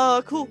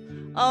 Cool.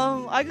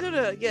 I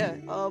gotta,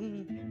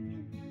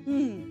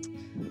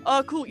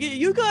 cool.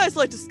 You guys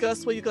like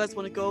discuss where you guys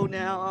want to go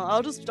now.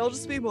 I'll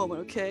just be a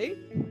moment, okay?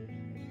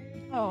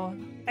 Oh,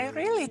 I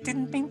really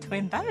didn't mean to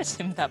embarrass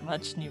him that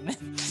much,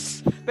 Newman.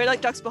 Ray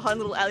like ducks behind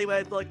a little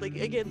alleyway, like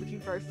again looking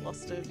very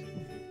flustered.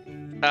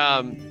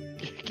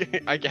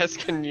 I guess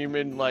can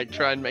Newman like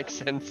try and make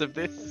sense of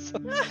this?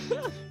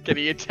 Can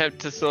he attempt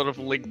to sort of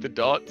link the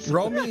dots?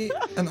 Roll me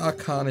an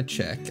Arcana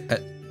check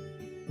at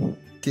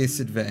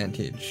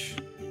disadvantage.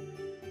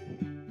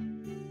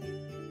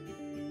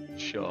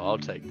 Sure, I'll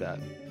take that.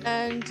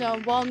 And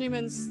while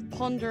Newman's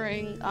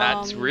pondering,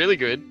 That's really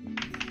good.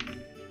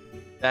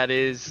 That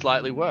is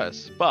slightly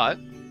worse, but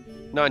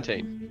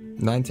 19.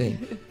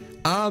 19.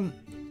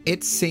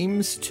 It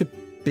seems to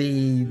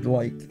be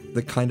like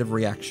the kind of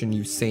reaction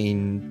you've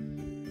seen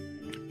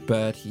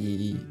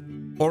Bertie,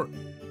 or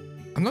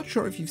I'm not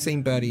sure if you've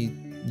seen Bertie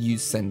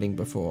use sending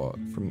before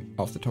from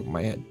off the top of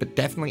my head, but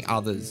definitely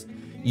others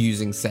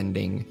using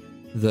sending,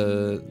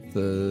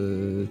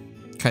 the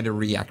kind of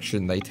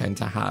reaction they tend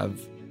to have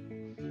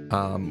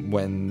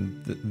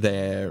when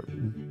they're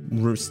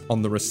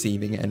on the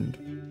receiving end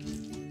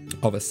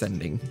of a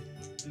sending.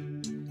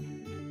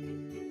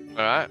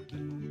 All right.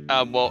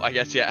 Well, I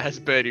guess, as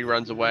Bertie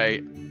runs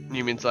away,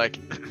 Newman's like,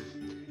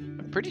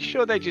 I'm pretty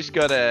sure they just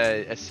got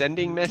a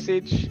sending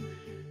message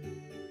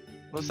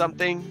or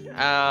something.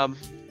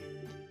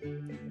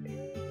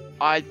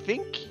 I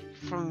think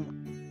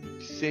from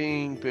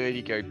seeing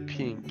Bertie go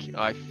pink,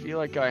 I feel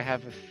like I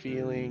have a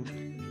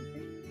feeling.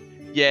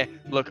 Yeah,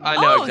 look, I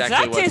know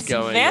exactly what's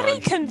going on. That is very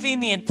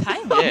convenient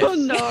timing. Yes, Oh,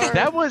 no.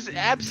 that was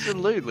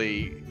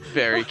absolutely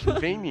very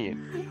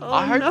convenient. Oh,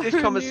 I hope no, this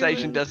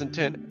conversation Newman. doesn't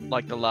turn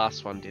like the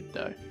last one did,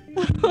 though.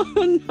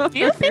 Oh, no. Do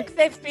you think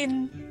they've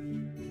been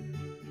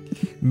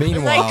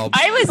Meanwhile,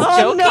 like I was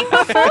Oh, joking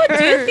no. before?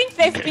 Do you think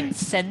they've been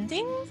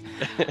sending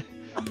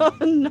Oh,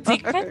 no.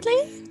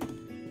 secretly?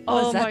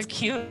 Oh, my that's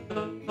cute.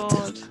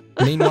 God.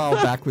 meanwhile,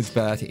 back with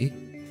Bertie.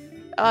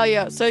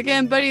 Yeah. So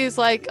again, Buddy is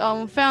like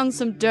found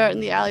some dirt in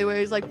the alleyway.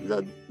 He's like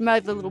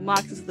made the little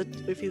markers with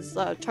his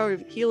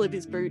heel of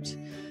his boot,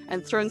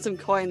 and thrown some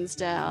coins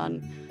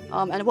down.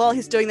 And while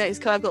he's doing that, he's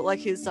kind of got like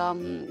his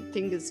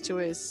fingers to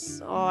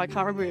his I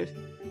can't remember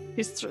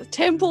his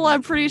temple.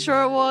 I'm pretty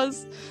sure it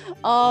was.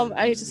 And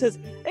he just says,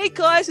 "Hey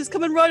guys, he's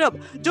coming right up.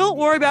 Don't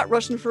worry about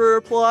rushing for a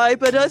reply,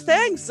 but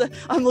thanks.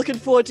 I'm looking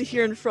forward to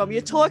hearing from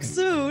you. Talk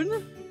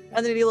soon."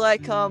 And then he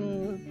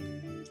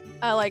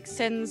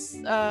sends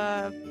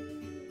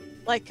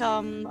I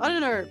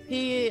don't know,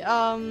 he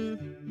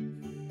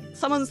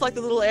summons like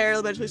the little air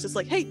elemental who's just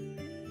like, "Hey,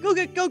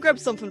 go grab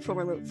something from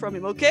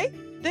him, okay?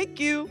 Thank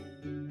you."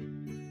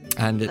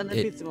 And And then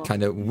beats it him off.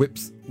 kind of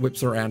whips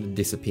around and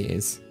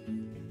disappears.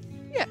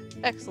 Yeah,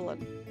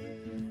 excellent.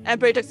 And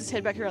Brady tucks his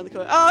head back around the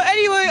corner. "Oh,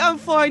 anyway, I'm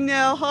fine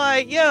now. Hi,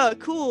 yeah,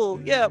 cool,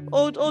 yeah,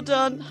 all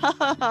done. Ha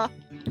ha ha.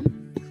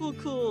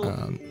 Cool.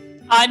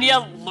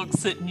 Anya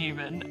looks at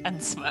Newman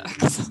and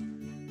smirks.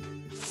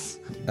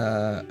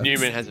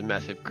 Newman has a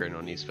massive grin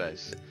on his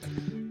face.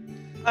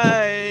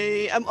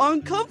 I am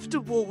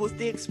uncomfortable with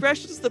the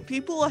expressions that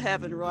people are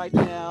having right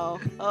now.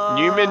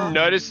 Newman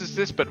notices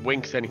this but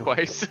winks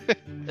anyways.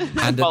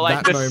 And But at like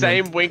that the moment,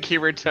 same wink he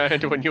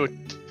returned when you were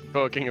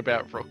talking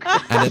about Rook.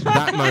 and at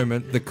that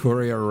moment, the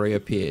courier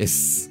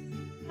reappears.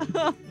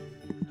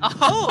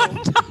 Oh,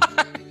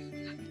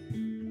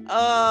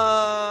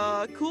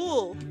 no.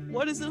 Cool.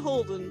 What is it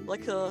holding?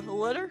 Like a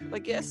letter, I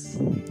guess?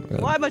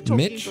 Why am I talking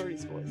Mitch? in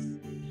Birdie's voice?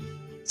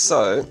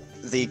 So,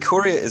 the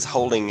courier is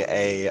holding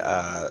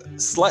a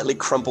slightly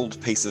crumpled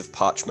piece of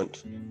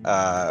parchment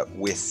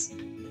with...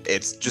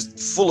 It's just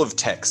full of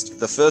text.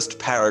 The first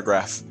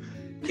paragraph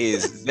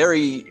is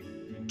very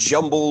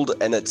jumbled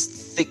and it's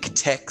thick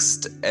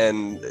text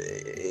and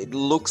it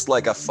looks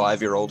like a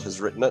 5-year-old has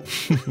written it.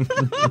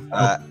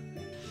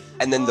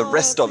 And then the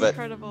rest that's of it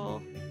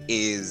incredible.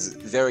 is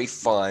very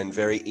fine,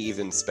 very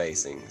even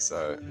spacing.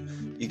 So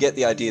you get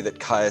the idea that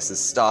Caius has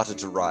started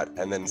to write,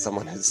 and then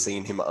someone has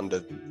seen him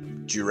under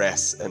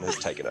duress and has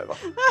taken over.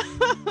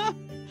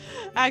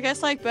 I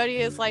guess like Bertie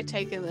is like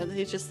taken and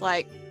he's just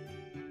like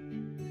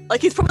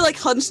he's probably like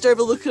hunched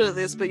over looking at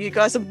this, but you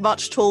guys are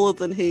much taller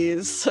than he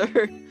is, so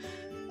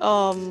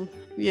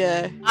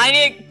yeah.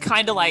 Anya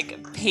kind of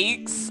like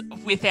peeks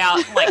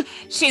without like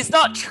she's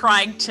not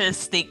trying to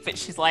sneak, but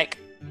she's like,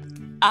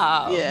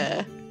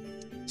 Yeah.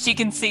 She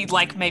can see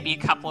like maybe a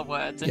couple of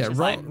words, and Yeah, she's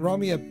like roll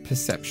me a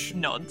perception.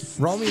 nods.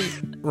 Roll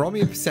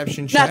me a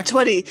perception check. Nat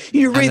 20.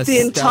 You and read a the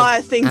stealth-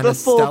 entire thing and a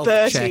before stealth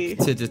Bertie.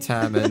 check to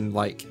determine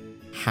like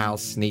how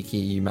sneaky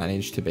you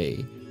manage to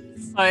be.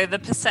 So the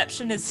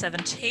perception is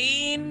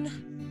 17,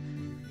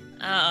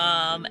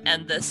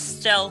 and the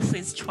stealth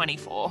is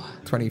 24.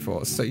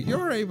 24. So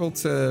you're able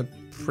to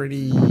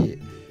pretty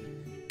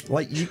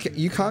like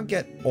you can't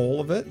get all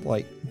of it,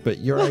 like, but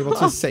you're able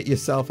to set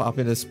yourself up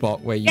in a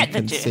spot where you Get the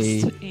can gist.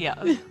 see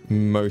Yeah.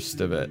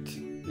 most of it.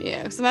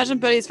 Yeah, because imagine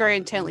Bertie's very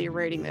intently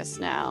reading this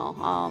now.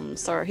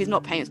 So he's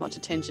not paying as much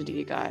attention to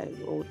you guys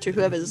or to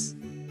whoever's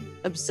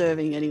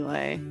observing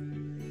anyway.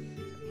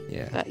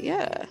 Yeah. But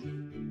yeah,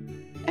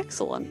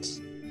 excellent.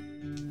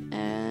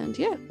 And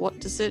yeah, what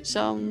does it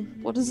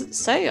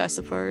say? I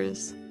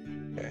suppose.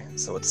 Okay,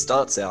 so it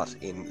starts out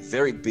in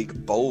very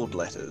big bold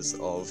letters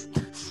of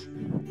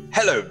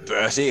 "Hello,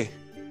 Bertie.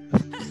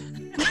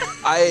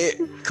 I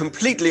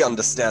completely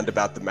understand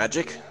about the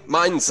magic.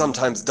 Mine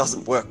sometimes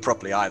doesn't work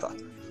properly either.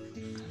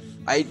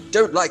 I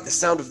don't like the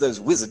sound of those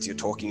wizards you're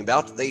talking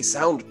about. They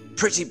sound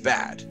pretty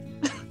bad.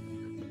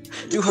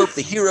 I do hope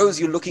the heroes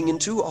you're looking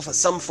into offer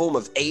some form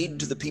of aid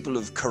to the people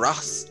of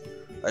Karas.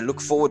 I look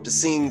forward to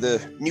seeing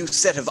the new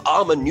set of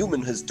armor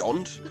Newman has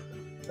donned,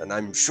 and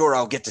I'm sure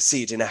I'll get to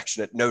see it in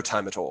action at no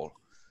time at all.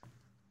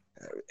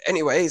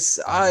 Anyways,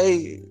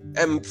 I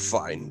am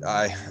fine.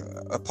 I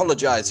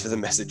apologize for the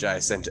message I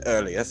sent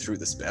earlier through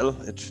the spell.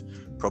 It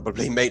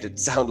probably made it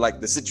sound like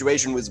the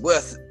situation was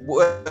worse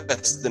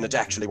than it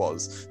actually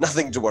was.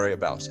 Nothing to worry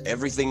about.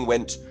 Everything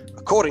went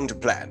according to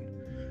plan.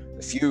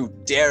 A few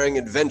daring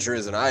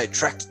adventurers and I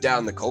tracked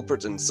down the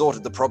culprit and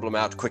sorted the problem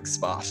out quick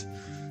smart.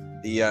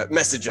 The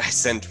message I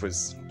sent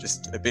was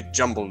just a bit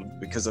jumbled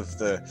because of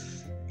the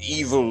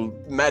evil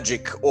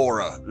magic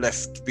aura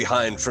left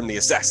behind from the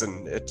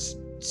assassin. It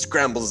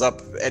scrambles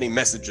up any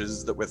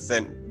messages that were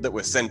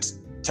sent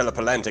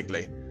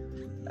telepalantically.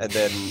 And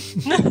then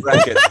in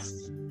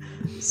brackets,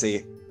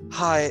 see,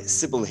 "Hi,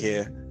 Sybil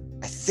here.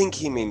 I think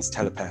he means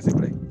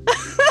telepathically.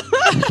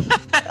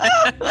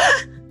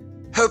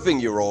 Hoping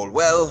you're all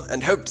well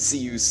and hope to see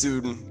you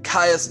soon.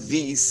 Caius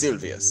V.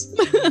 Silvius."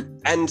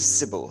 And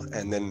Sybil,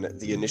 and then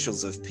the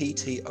initials of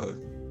PTO.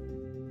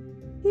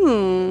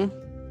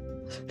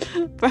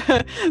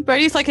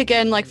 Brady's like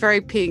again like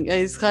very pink.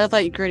 He's kind of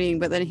like grinning,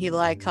 but then he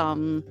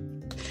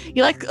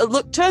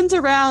turns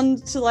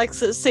around to like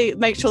see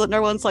make sure that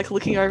no one's like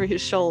looking over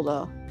his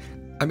shoulder.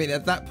 I mean,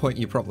 at that point,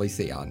 you probably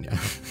see Anya.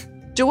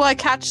 Do I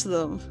catch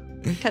them?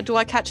 Do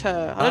I catch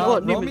her? I don't know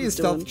what roll me a Newman's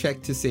stealth doing.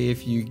 check to see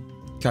if you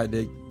kind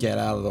of get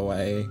out of the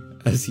way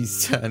as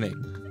he's turning.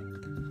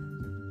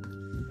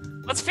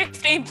 What's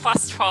 15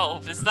 plus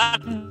 12? Is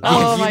that?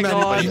 Oh my You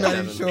god.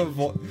 managed to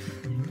avoid.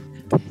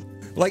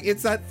 Like,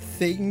 it's that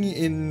thing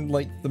in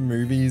like the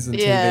movies and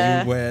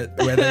Yeah. TV where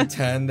they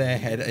turn their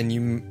head and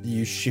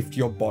you shift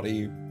your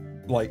body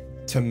like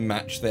to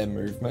match their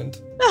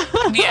movement.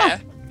 Yeah.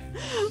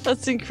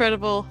 That's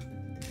incredible.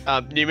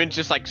 Newman's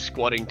just like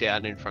squatting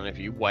down in front of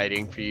you,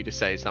 waiting for you to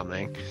say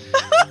something.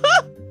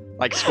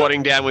 Like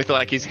squatting down with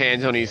like his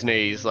hands on his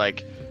knees,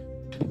 like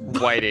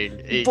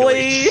waiting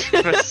eagerly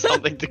for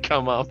something to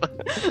come up.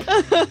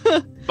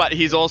 But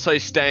he's also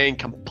staying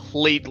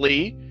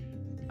completely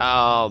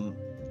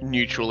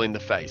neutral in the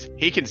face.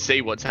 He can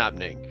see what's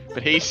happening,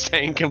 but he's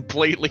staying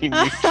completely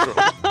neutral.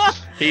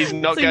 He's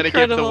not going to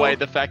give away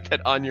the fact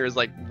that Anya is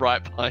like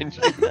right behind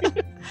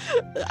you.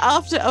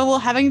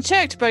 Having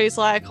checked, but he's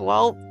like,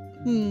 well,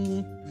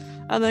 and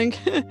then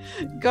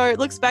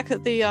looks back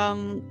at the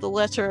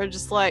letter and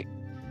just like,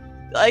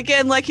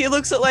 again, like he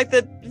looks at like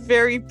the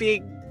very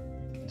big,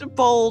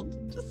 bold,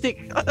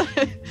 thick,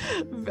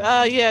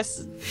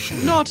 yes,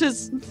 not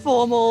as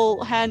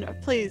formal hand.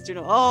 Please do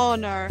not. Oh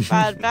no,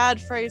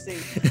 bad phrasing.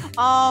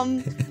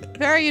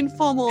 Very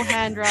informal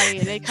handwriting,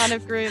 and he kind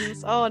of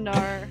grins. Oh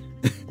no.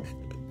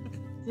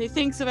 He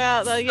thinks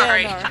about the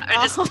Sorry, no.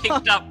 I just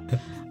picked up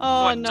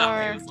Oh what no.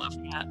 Dummy was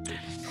laughing at.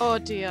 Oh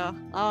dear.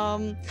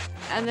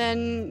 And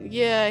then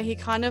he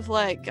kind of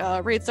like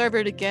reads over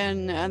it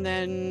again, and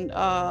then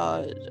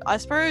I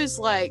suppose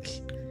like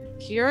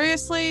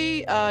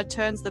curiously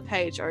turns the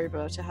page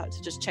over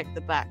to just check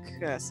the back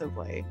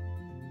cursively.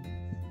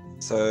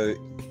 So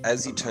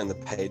as you turn the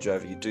page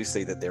over, you do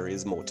see that there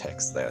is more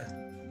text there.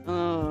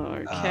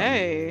 Oh,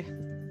 okay.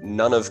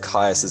 None of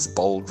Caius's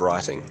bold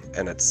writing,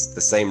 and it's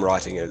the same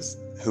writing as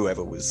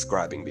whoever was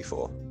scribing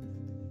before.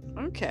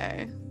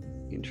 Okay.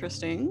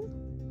 Interesting.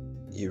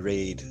 You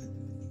read,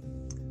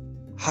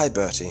 "Hi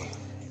Bertie,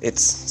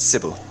 it's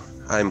Sybil.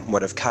 I'm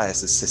one of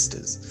Caius's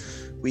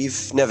sisters.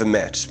 We've never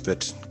met,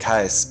 but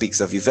Caius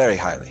speaks of you very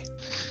highly.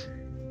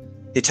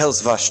 He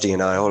tells Vashti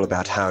and I all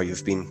about how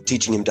you've been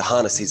teaching him to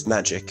harness his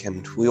magic,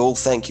 and we all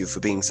thank you for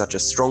being such a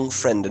strong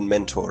friend and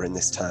mentor in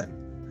this time.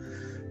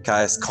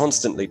 Caius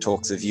constantly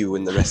talks of you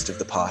and the rest of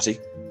the party,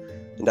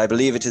 and I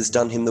believe it has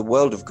done him the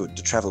world of good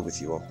to travel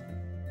with you all.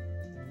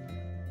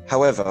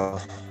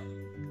 However,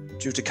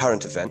 due to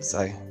current events,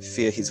 I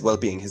fear his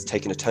well-being has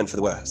taken a turn for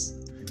the worse.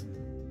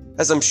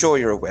 As I'm sure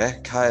you're aware,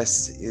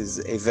 Caius is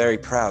a very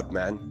proud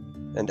man,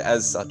 and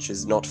as such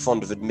is not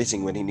fond of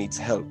admitting when he needs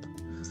help.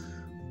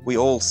 We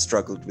all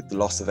struggled with the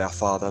loss of our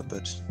father,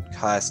 but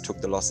Caius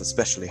took the loss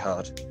especially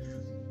hard.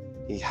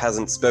 He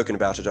hasn't spoken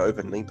about it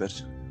openly,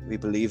 but we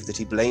believe that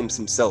he blames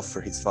himself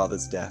for his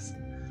father's death.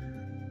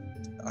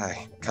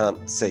 I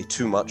can't say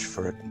too much,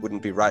 for it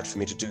wouldn't be right for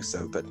me to do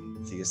so, but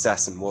the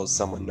assassin was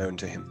someone known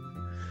to him.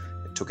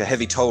 It took a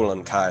heavy toll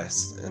on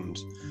Caius, and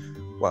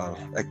while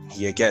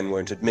he again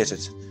won't admit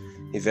it,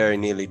 he very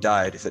nearly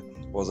died if it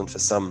wasn't for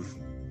some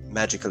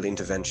magical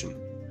intervention.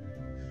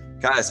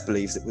 Caius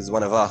believes it was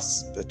one of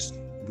us, but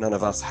none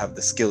of us have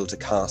the skill to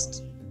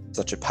cast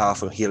such a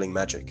powerful healing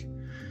magic.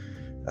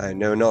 I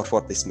know not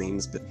what this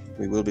means, but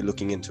we will be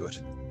looking into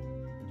it.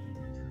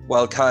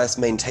 While Caius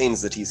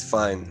maintains that he's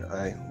fine,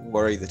 I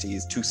worry that he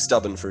is too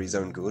stubborn for his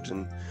own good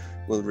and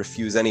will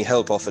refuse any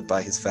help offered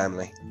by his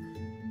family.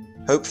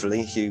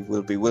 Hopefully, he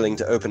will be willing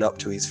to open up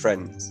to his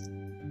friends.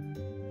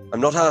 I'm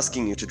not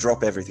asking you to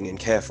drop everything and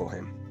care for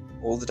him.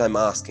 All that I'm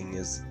asking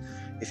is,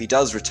 if he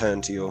does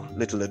return to your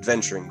little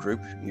adventuring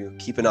group, you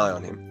keep an eye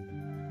on him.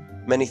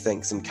 Many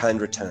thanks and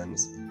kind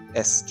returns,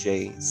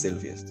 S.J.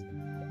 Silvius.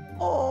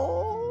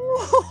 Oh.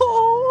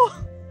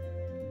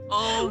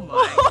 Oh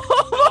my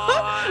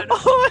god.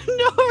 Oh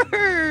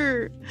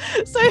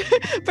no! So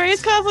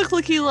Barry's kind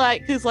of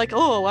he's like,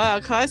 oh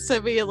wow, Caius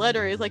sent me a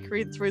letter. He's like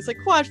reading through, he's like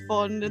quite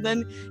fond, and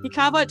then he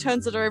kind of like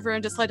turns it over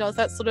and just like does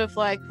that sort of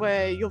like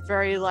where you're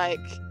very like,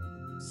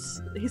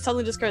 he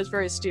suddenly just goes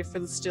very stiff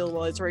and still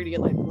while he's reading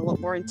it like a lot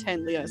more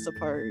intently, I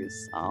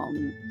suppose.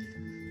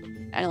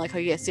 And like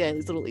I guess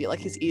his little like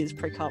his ears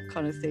prick up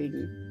kind of thing,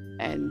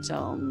 and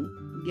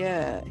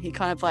he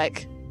kind of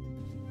like.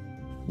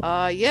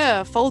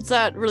 Folds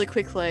that really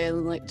quickly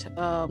and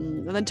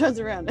and then turns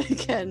around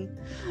again.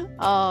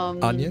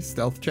 Anya,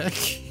 stealth check.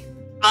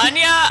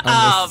 Anya,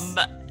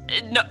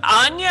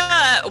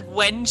 Anya,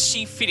 when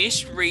she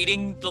finished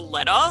reading the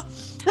letter,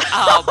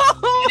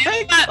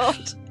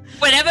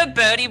 whenever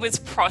Bertie was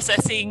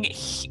processing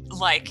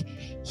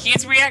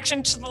his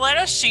reaction to the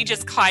letter, she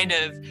just kind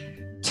of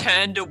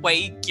turned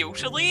away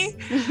guiltily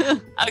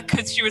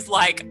because she was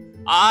like,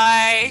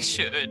 I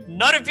should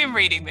not have been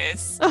reading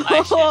this.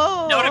 I should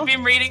not have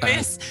been reading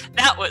this.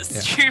 That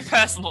was too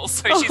personal.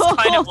 So she's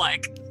kind of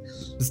like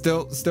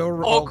still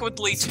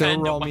awkwardly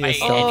turned roll away. Me a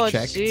stealth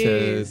check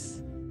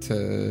jeez.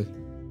 to.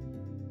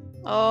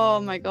 Oh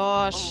my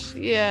gosh!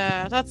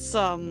 Yeah, that's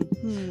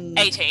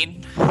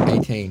 18.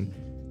 18.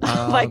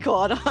 Oh my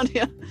god,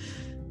 Anya,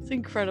 it's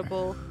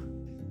incredible.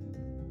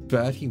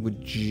 Bertie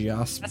would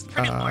just. That's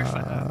pretty low for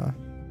her.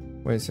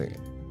 Wait a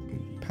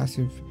second.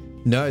 Passive.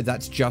 No,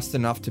 that's just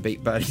enough to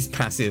beat Bertie's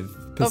passive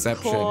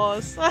perception. Of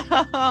course.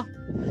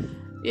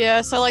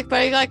 Yeah, so like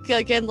Bertie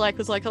again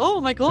was like,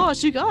 oh my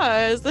gosh, you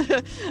guys.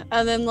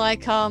 And then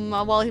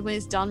when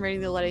he's done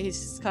reading the letter, he's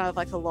just kind of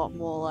like a lot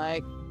more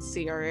like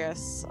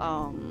serious.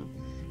 And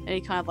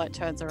he kind of like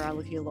turns around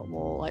looking a lot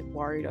more like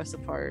worried, I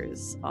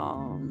suppose.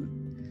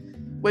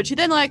 Which he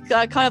then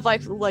kind of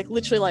like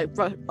literally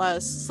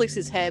slicks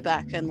his hair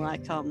back and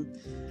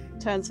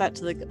turns back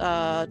to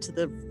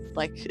the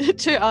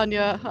to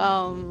Anya,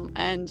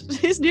 and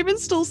is Newman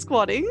still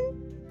squatting?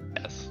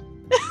 Yes.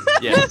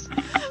 Yes.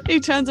 He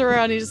turns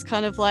around, he just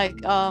kind of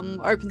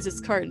opens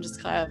his coat and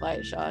just kind of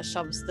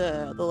shoves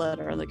the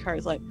letter in the coat.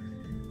 He's like,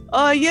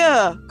 oh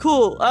yeah,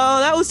 cool.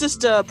 That was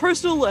just a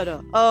personal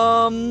letter.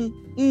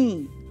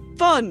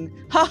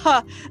 Fun.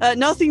 Haha.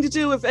 Nothing to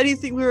do with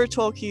anything we were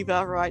talking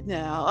about right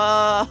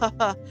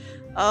now.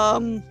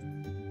 And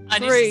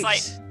Great. it's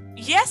like,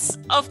 yes,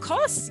 of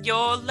course.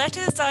 Your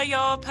letters are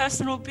your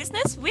personal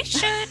business. We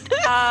should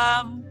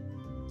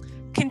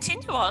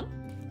continue on.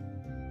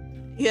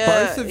 Yeah.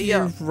 Both of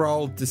you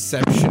rolled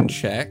deception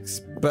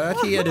checks.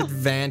 Bertie at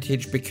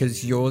advantage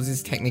because yours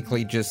is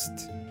technically just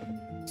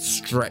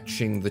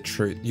stretching the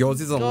truth. Yours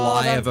is a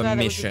lie of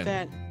omission.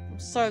 I'm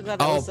so glad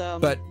that was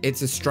but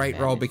it's a straight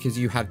roll because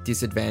you have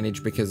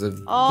disadvantage because of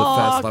the oh,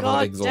 first level God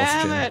of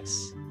exhaustion. Damn it.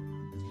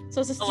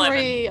 So it's a 11.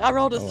 3. I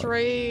rolled a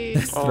 3.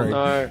 That's Oh three.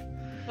 no.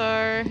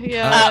 So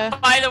yeah.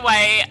 By the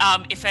way,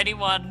 if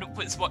anyone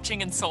was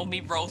watching and saw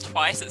me roll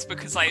twice, it's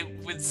because I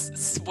was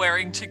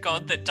swearing to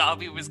God that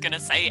Darby was going to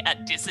say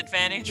at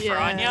disadvantage for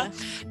Anya.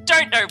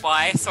 Don't know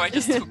why, so I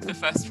just took the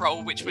first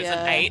roll, which was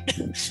an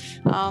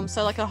 8.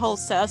 So like a whole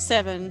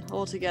 7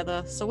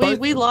 altogether. So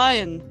we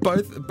lying.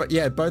 Both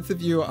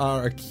of you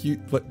are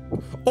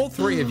all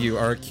three of you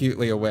are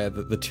acutely aware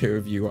that the two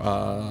of you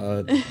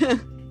are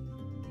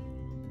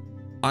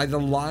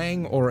either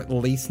lying or at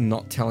least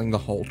not telling the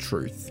whole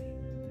truth.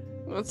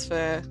 That's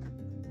fair.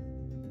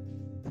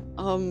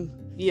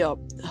 Yeah.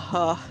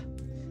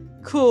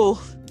 Cool.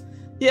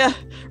 Yeah,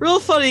 real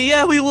funny.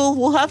 Yeah,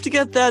 we'll have to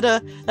get that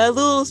that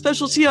little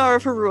special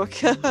tiara for Rook.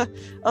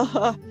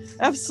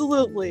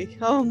 Absolutely.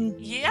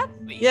 Yep.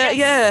 Yeah,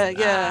 yes,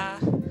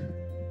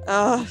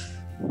 yeah.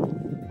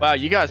 Wow,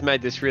 you guys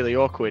made this really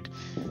awkward.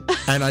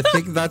 And I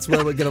think that's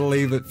where we're going to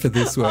leave it for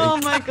this week. Oh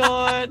my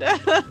god.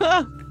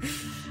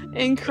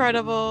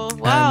 Incredible.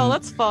 Wow,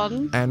 that's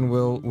fun. And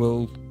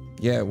we'll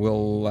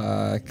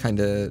kind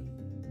of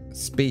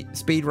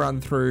speed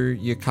run through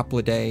your couple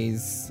of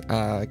days,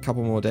 a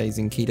couple more days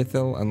in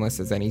Ketathil, unless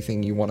there's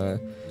anything you want to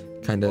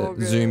kind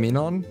of zoom in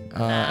on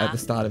at the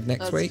start of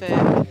next That's week. fair.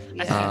 I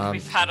Yeah. think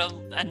we've had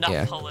enough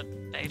Yeah.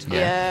 holiday time.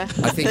 Yeah.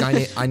 I think I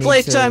need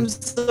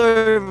Playtime's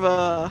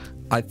over.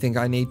 I think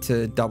I need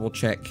to double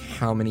check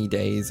how many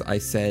days I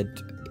said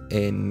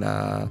in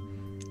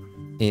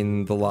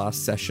the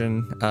last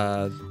session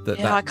that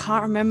I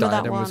can't remember that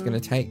diadem one. was going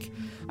to take.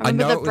 I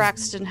remember know that it was-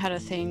 Braxton had a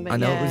thing, but I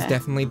know yeah. it was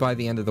definitely by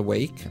the end of the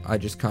week. I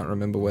just can't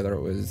remember whether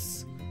it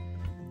was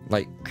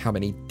like how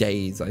many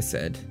days I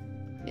said.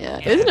 Yeah,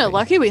 isn't it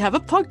lucky we have a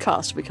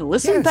podcast? We can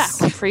listen back Yes,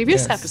 to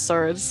previous yes.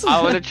 episodes.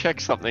 I want to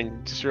check something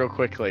just real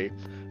quickly.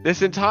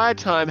 This entire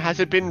time, has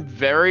it been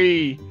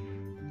very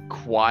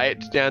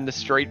quiet down the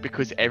street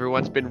because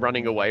everyone's been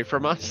running away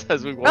from us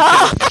as we walk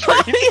down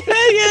the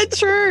street? yeah,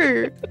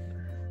 true.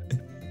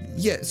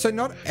 Yeah, so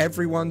not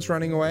everyone's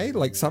running away.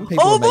 Like some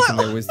people Oh, are making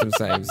what? their wisdom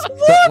saves, What?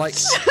 but like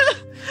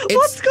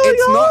What's going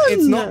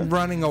It's on? not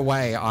running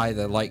away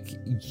either. Like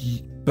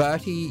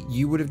Bertie,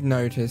 you would have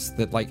noticed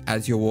that like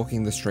as you're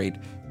walking the street,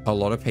 a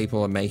lot of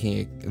people are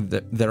making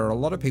there are a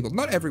lot of people,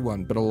 not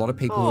everyone, but a lot of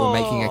people who are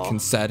making a Aw.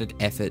 concerted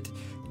effort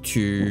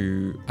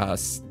to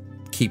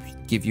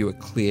give you a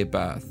clear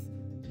berth.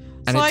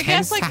 And So it I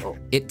guess, tends like- to,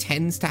 it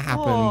tends to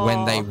happen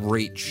when they Aw.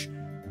 reach,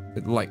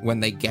 like when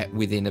they get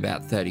within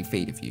about 30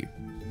 feet of you.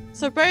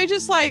 So Barry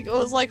just like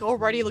was like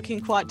already looking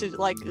quite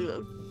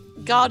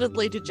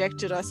guardedly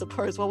dejected, I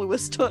suppose, while we were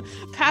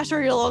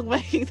pattering along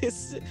making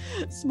this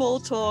small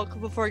talk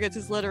before he gets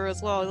his letter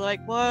as well.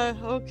 Like, what?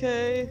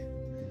 Okay.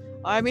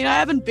 I mean, I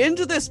haven't been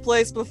to this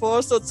place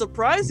before, so it's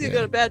surprising you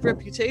got a bad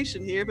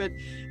reputation here, but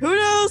who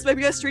knows?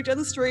 Maybe I street down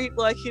the street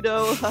like,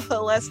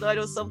 last night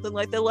or something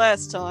like that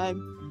last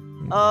time.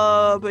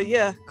 But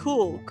yeah,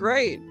 cool,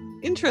 great,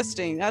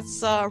 interesting.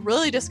 That's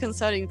really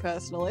disconcerting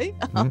personally.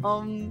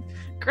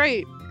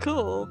 Great,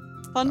 cool,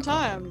 fun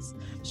times.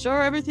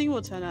 Sure, everything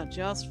will turn out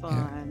just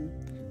fine.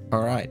 All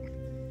right.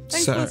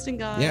 Thanks for listening,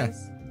 guys. yeah.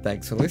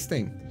 Thanks for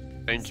listening.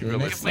 Thank See you you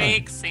for next listening.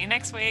 Week. See you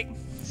next week.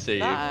 See you.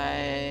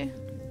 Bye.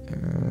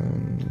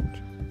 And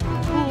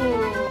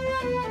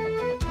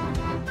Cool.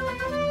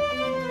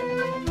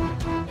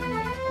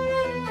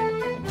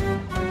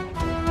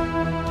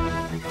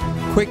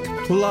 quick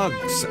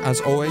plugs.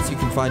 As always, you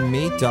can find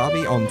me,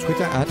 Darby, on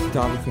Twitter at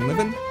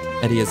DarbyFinLivin.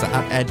 Eddie is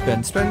at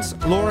EdBenSpence.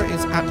 Laura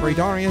is at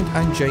Raydariant,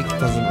 and Jake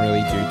doesn't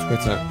really do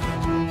Twitter.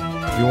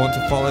 If you want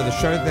to follow the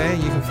show there,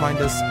 you can find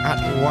us at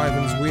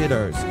Wyverns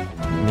Weirdos.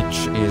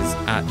 Mitch is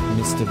at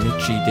Mr.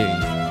 Mitchy D.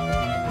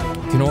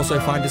 You can also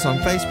find us on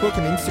Facebook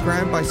and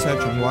Instagram by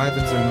searching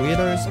Wyverns and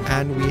Weirdos,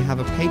 and we have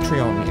a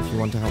Patreon if you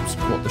want to help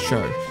support the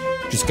show.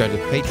 Just go to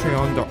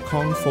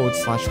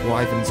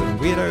patreon.com/Wyverns and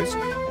Weirdos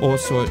or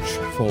search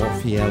for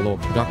Fielor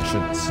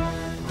Productions.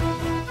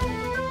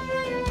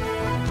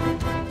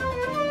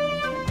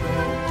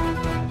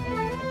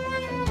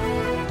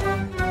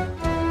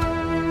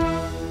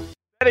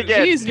 And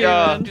again, Jeez,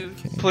 Newman.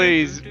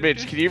 please,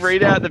 Mitch, can you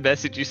read out the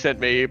message you sent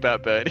me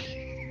about Birdie?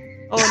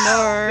 Oh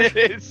no.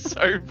 It is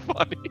so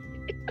funny.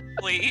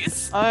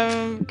 Please.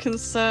 I'm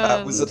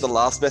concerned. Was it the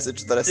last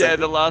message that I Yeah, sent?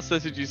 the last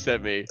message you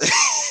sent me.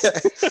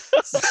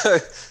 So,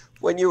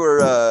 when you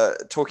were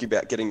talking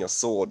about getting your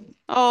sword,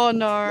 Oh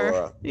no.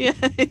 Laura, Yeah,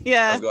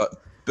 yeah. I've got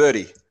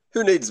Birdie.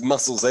 Who needs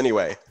muscles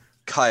anyway?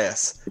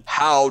 Caius.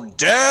 How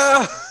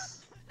dare!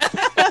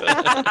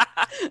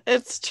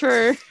 It's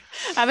true.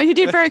 I mean, he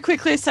did very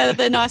quickly say that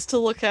they're nice to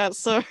look at,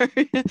 so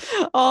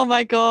oh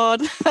my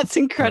god, that's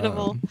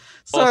incredible.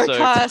 Sorry, Also-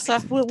 Caius, I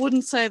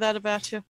wouldn't say that about you.